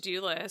on my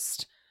to-do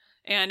list,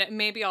 and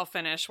maybe I'll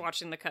finish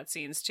watching the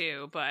cutscenes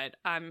too. But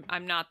I'm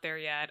not there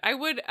yet. I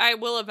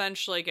will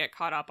eventually get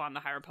caught up on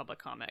the High Republic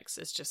comics.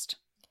 It's just,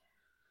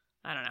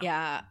 I don't know.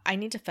 Yeah, I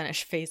need to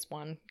finish Phase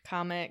 1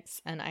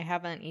 comics, and I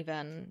haven't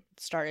even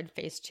started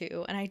Phase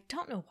 2, and I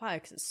don't know why,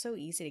 because it's so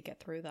easy to get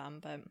through them,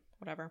 but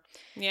whatever.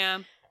 Yeah.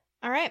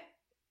 All right.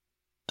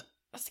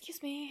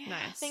 Excuse me.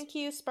 Nice. Thank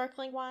you,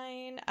 sparkling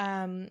wine.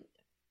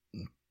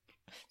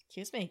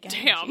 Excuse me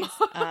again.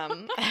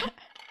 Damn.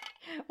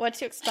 What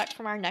to expect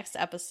from our next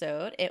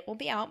episode. It will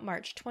be out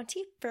March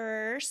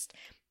 21st.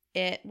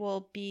 It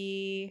will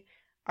be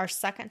our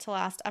second to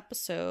last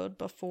episode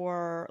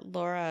before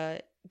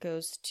Laura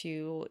goes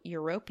to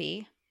Europe.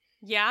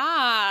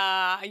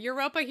 Yeah,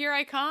 Europa, here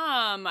I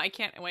come. I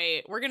can't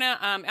wait. We're gonna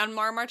on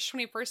our March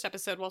 21st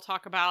episode, we'll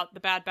talk about the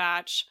Bad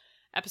Batch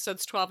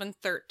episodes 12 and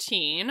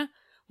 13.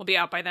 Will be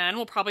out by then.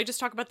 We'll probably just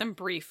talk about them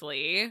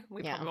briefly.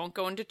 We probably won't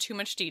go into too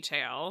much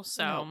detail.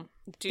 So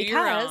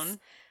your own.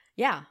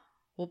 Yeah,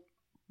 well,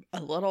 a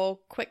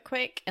little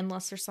quick,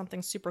 unless there's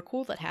something super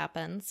cool that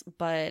happens.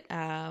 But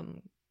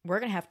we're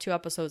gonna have 2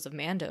 episodes of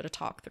Mando to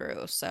talk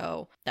through,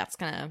 so that's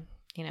gonna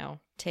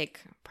take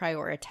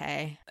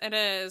priority. It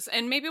is.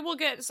 And maybe we'll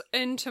get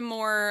into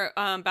more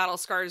Battle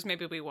Scars,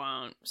 maybe we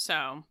won't.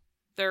 So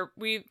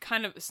we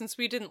kind of, since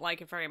we didn't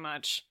like it very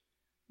much,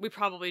 we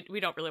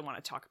don't really want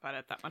to talk about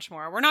it that much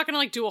more. We're not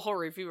going to do a whole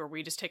review where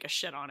we just take a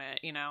shit on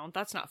it,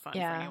 That's not fun for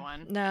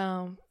anyone.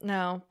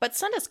 No. But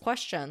send us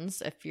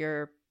questions if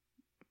you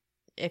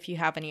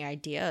have any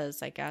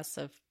ideas, I guess,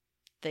 of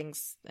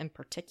things in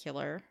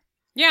particular.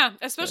 Yeah,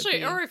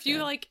 especially, or if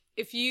you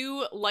if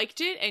you liked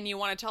it and you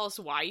want to tell us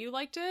why you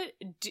liked it,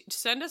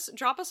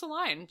 drop us a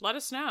line. Let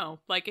us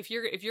know. If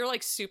you're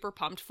like super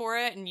pumped for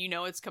it and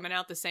it's coming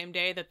out the same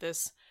day that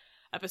this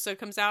episode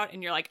comes out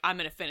and you're like, I'm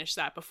gonna finish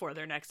that before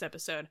their next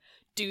episode,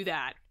 do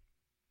that.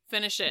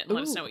 Finish it and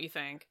let us know what you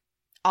think.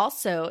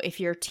 Also, if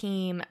your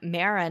team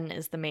Marin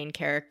is the main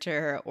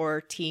character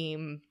or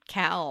team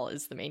Cal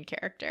is the main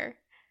character.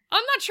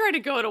 I'm not trying to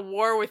go to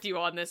war with you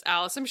on this,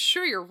 Alice. I'm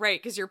sure you're right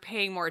because you're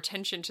paying more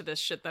attention to this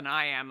shit than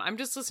I am. I'm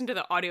just listening to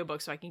the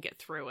audiobook so I can get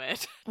through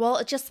it.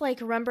 Well, just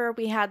remember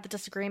we had the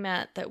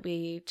disagreement that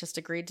we just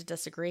agreed to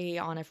disagree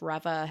on if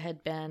Reva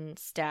had been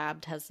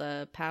stabbed as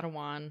a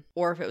Padawan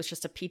or if it was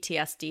just a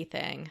PTSD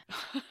thing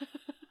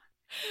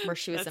where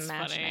she was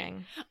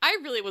imagining. Funny. I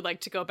really would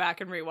like to go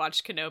back and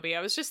rewatch Kenobi.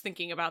 I was just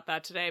thinking about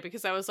that today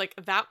because I was like,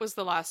 that was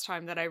the last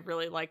time that I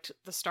really liked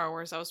the Star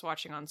Wars I was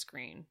watching on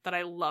screen, that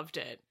I loved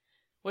it.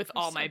 With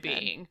all my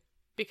being,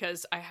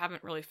 because I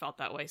haven't really felt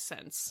that way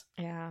since.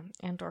 Yeah,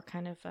 Andor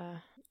kind of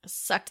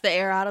sucked the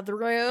air out of the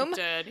room. It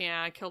did,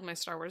 yeah. I killed my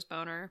Star Wars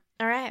boner.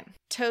 All right,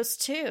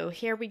 Toast 2,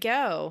 here we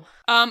go.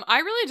 I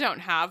really don't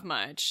have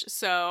much,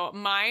 so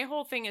my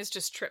whole thing is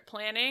just trip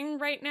planning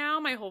right now,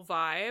 my whole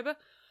vibe.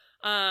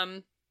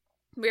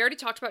 We already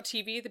talked about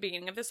TV at the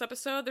beginning of this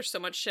episode. There's so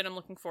much shit I'm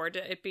looking forward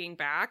to it being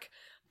back.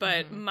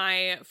 But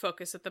my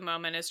focus at the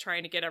moment is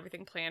trying to get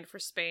everything planned for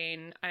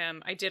Spain.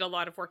 I did a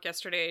lot of work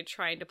yesterday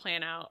trying to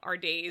plan out our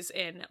days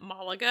in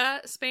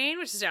Malaga, Spain,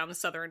 which is down the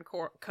southern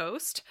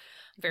coast.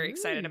 I'm very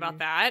excited about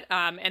that.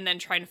 And then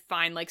trying to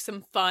find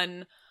some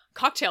fun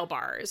cocktail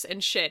bars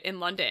and shit in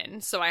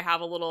London. So I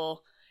have a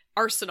little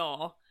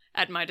arsenal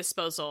at my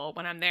disposal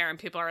when I'm there. And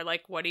people are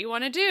like, what do you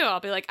want to do? I'll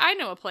be like, I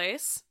know a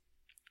place.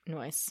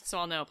 Nice. So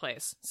I'll know a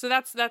place. So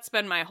that's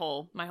been my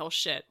whole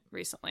shit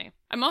recently.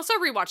 I'm also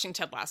rewatching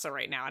Ted Lasso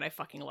right now, and I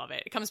fucking love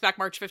it. It comes back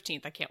March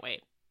 15th. I can't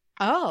wait.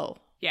 Oh.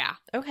 Yeah.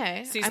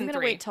 Okay. Season I'm going to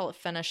 3. wait till it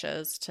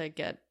finishes to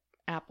get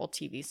Apple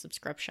TV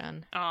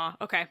subscription.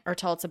 Okay. Or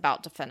till it's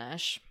about to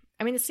finish.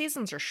 I mean, the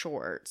seasons are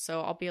short,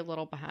 so I'll be a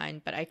little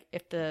behind, but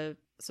if the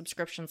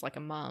subscription's a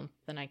month,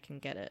 then I can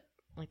get it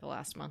the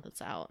last month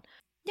it's out.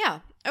 Yeah.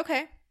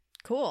 Okay.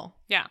 Cool.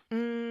 Yeah.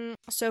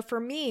 So for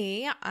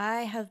me,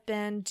 I have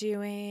been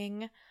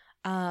doing,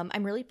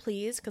 I'm really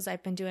pleased because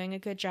I've been doing a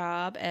good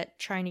job at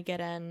trying to get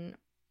in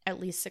at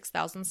least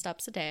 6,000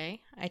 steps a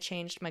day. I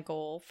changed my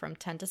goal from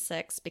 10 to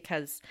 6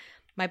 because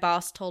my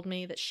boss told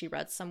me that she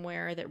read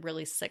somewhere that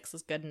really 6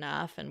 is good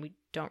enough and we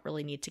don't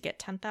really need to get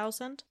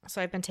 10,000.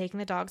 So I've been taking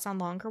the dogs on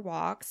longer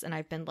walks and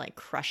I've been like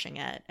crushing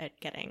it at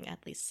getting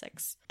at least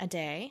 6 a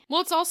day. Well,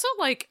 it's also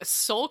like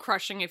soul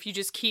crushing if you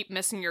just keep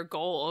missing your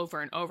goal over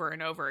and over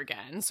and over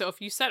again. So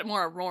if you set a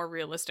more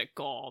realistic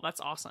goal,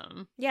 that's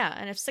awesome. Yeah,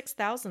 and if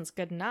 6,000 is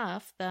good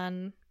enough,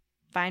 then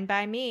fine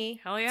by me.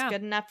 Hell yeah. It's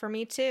good enough for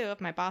me too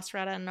if my boss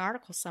read an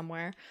article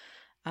somewhere.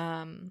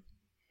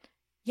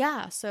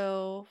 Yeah,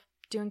 so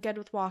doing good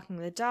with walking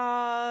the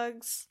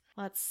dogs.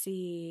 Let's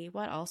see,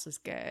 what else is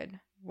good?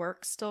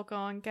 Work's still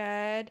going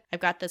good. I've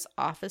got this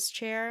office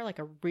chair, like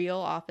a real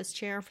office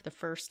chair for the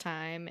first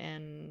time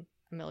in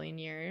a million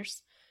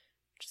years,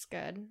 which is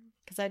good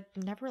because I'd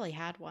never really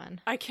had one.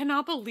 I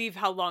cannot believe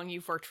how long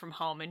you've worked from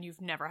home and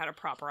you've never had a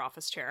proper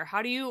office chair.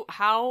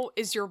 How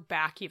is your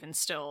back even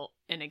still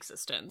in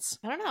existence?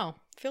 I don't know.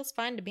 It feels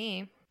fine to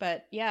me.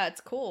 But yeah, it's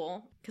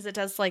cool because it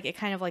does like, it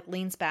kind of like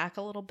leans back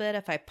a little bit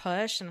if I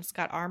push and it's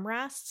got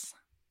armrests.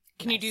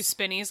 Can you do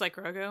spinnies like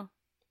Grogu?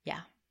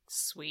 Yeah.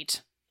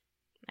 Sweet.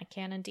 I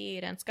can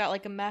indeed. And it's got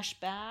like a mesh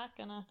back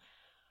and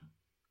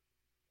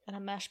a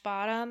mesh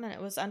bottom, and it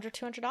was under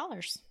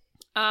 $200.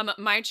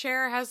 My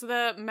chair has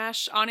the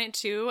mesh on it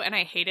too, and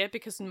I hate it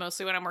because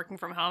mostly when I'm working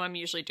from home, I'm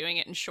usually doing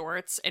it in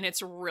shorts, and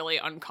it's really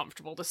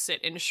uncomfortable to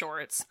sit in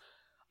shorts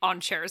on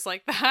chairs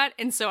like that.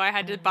 And so I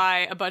had to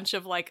buy a bunch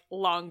of like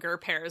longer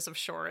pairs of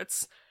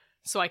shorts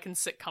so I can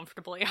sit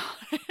comfortably on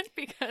it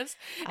because,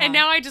 and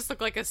now I just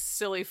look like a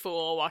silly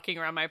fool walking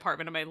around my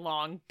apartment in my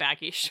long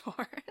baggy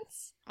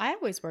shorts. I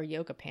always wear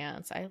yoga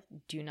pants. I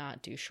do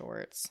not do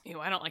shorts. Ew,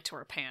 I don't like to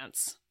wear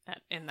pants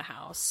in the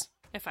house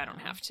if I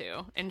don't have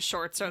to. And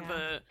shorts are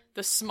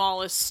the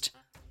smallest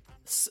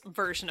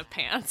version of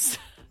pants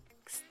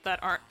that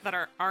aren't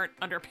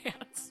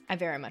underpants. I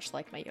very much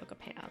like my yoga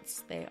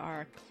pants. They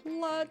are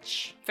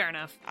clutch. Fair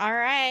enough. All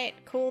right,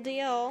 cool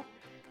deal.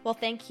 Well,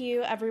 thank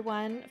you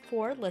everyone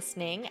for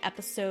listening.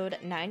 Episode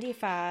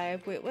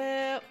 95. Woo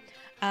woo.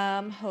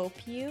 Hope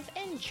you've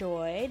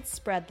enjoyed.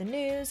 Spread the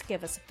news,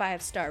 give us a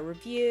 5-star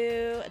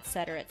review,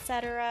 etc.,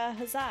 etc.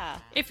 Huzzah.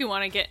 If you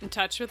want to get in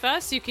touch with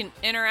us, you can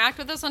interact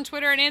with us on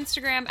Twitter and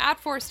Instagram at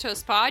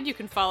ForceToastPod. You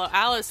can follow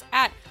Alice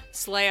at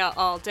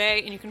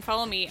SleaAllDay, and you can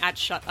follow me at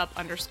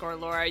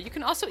ShutUp_Laura. You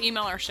can also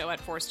email our show at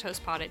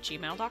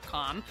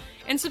ForceToastPod@gmail.com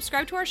and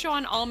subscribe to our show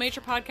on all major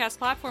podcast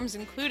platforms,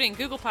 including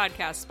Google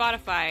Podcasts,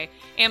 Spotify,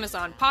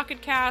 Amazon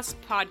Pocket Cast,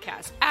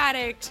 Podcast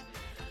Addict,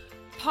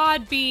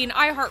 Podbean,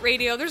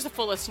 iHeartRadio. There's a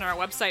full list on our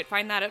website.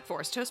 Find that at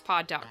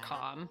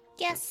ForceToastPod.com.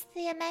 Guess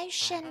the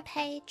emotion,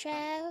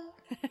 Pedro.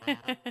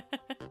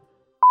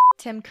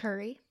 Tim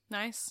Curry.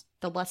 Nice.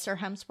 The Lesser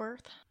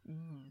Hemsworth.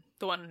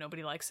 The one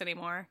nobody likes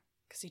anymore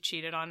because he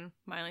cheated on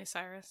Miley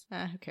Cyrus.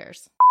 Who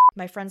cares?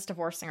 My friend's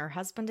divorcing her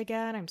husband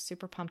again. I'm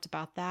super pumped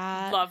about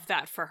that. Love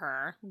that for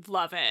her.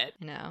 Love it.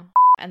 You know.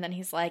 And then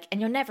he's like, and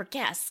you'll never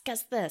guess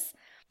this.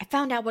 I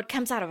found out what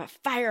comes out of a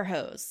fire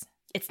hose.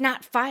 It's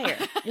not fire.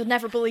 You'll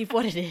never believe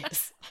what it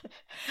is.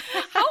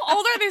 How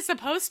old are they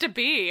supposed to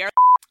be?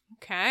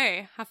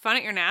 Okay. Have fun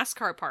at your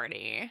NASCAR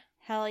party.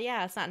 Hell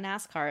yeah. It's not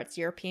NASCAR. It's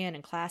European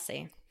and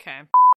classy. Okay.